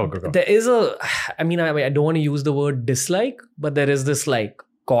important thing. Go. There is I don't want to use the word dislike, but there is this like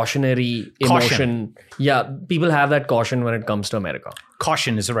cautionary emotion. Yeah, people have that caution when it comes to America.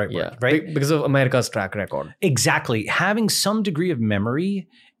 Caution is the right word, right? Because of America's track record. Exactly. Having some degree of memory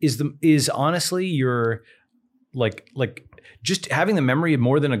is honestly your like just having the memory of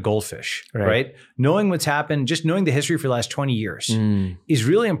more than a goldfish, right? Knowing what's happened, just knowing the history for the last 20 years is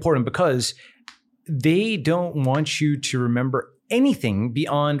really important, because they don't want you to remember anything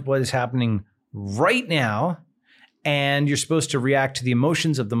beyond what is happening right now. And you're supposed to react to the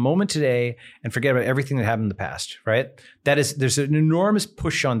emotions of the moment today and forget about everything that happened in the past, right? There's an enormous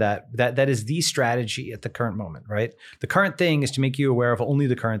push on that is the strategy at the current moment, right? The current thing is to make you aware of only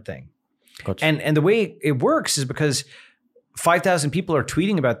the current thing. Gotcha. And the way it works is because 5,000 people are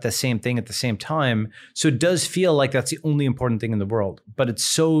tweeting about the same thing at the same time. So it does feel like that's the only important thing in the world, but it's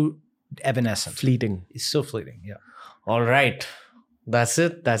so evanescent. Fleeting. It's so fleeting. Yeah. All right. That's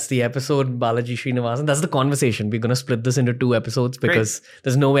it. That's the episode, Balaji Srinivasan. That's the conversation. We're going to split this into 2 episodes because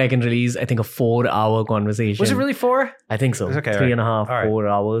there's no way I can release, I think, a 4-hour conversation. Was it really 4? I think so. Okay, 3.5, right. 4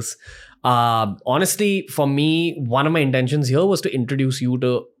 hours. Honestly, for me, one of my intentions here was to introduce you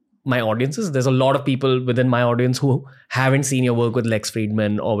to my audiences. There's a lot of people within my audience who haven't seen your work with Lex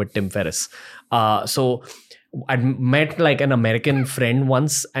Friedman or with Tim Ferriss. So I'd met like an American friend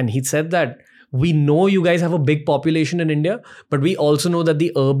once, and he said that we know you guys have a big population in India, but we also know that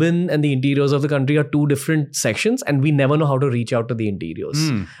the urban and the interiors of the country are 2 different sections, and we never know how to reach out to the interiors.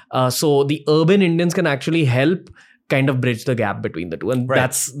 So the urban Indians can actually help kind of bridge the gap between the two. And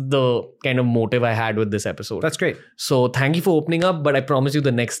that's the kind of motive I had with this episode. That's great. So thank you for opening up, but I promise you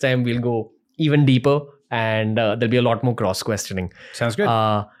the next time we'll go even deeper and there'll be a lot more cross-questioning. Sounds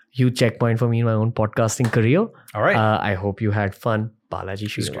good. Huge checkpoint for me in my own podcasting career. All right. I hope you had fun. Balaji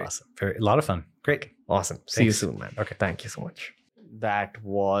Srinivasan. A lot of fun. Great. Awesome. See you soon, man. Okay. Thank you so much. That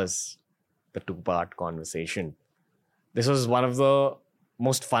was the 2-part conversation. This was one of the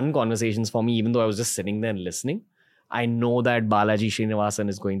most fun conversations for me, even though I was just sitting there and listening. I know that Balaji Srinivasan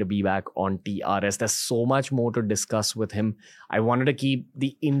is going to be back on TRS. There's so much more to discuss with him. I wanted to keep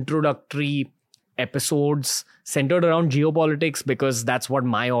the introductory episodes centered around geopolitics because that's what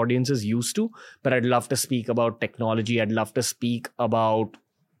my audience is used to. But I'd love to speak about technology. I'd love to speak about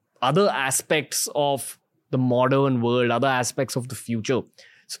other aspects of the modern world, other aspects of the future.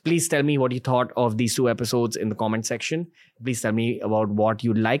 So please tell me what you thought of these 2 episodes in the comment section. Please tell me about what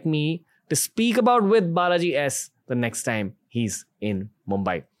you'd like me to speak about with Balaji S the next time he's in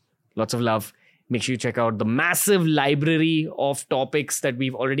Mumbai. Lots of love. Make sure you check out the massive library of topics that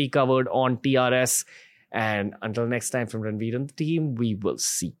we've already covered on TRS. And until next time from Ranveer and the team, we will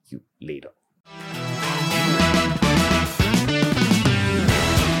see you later.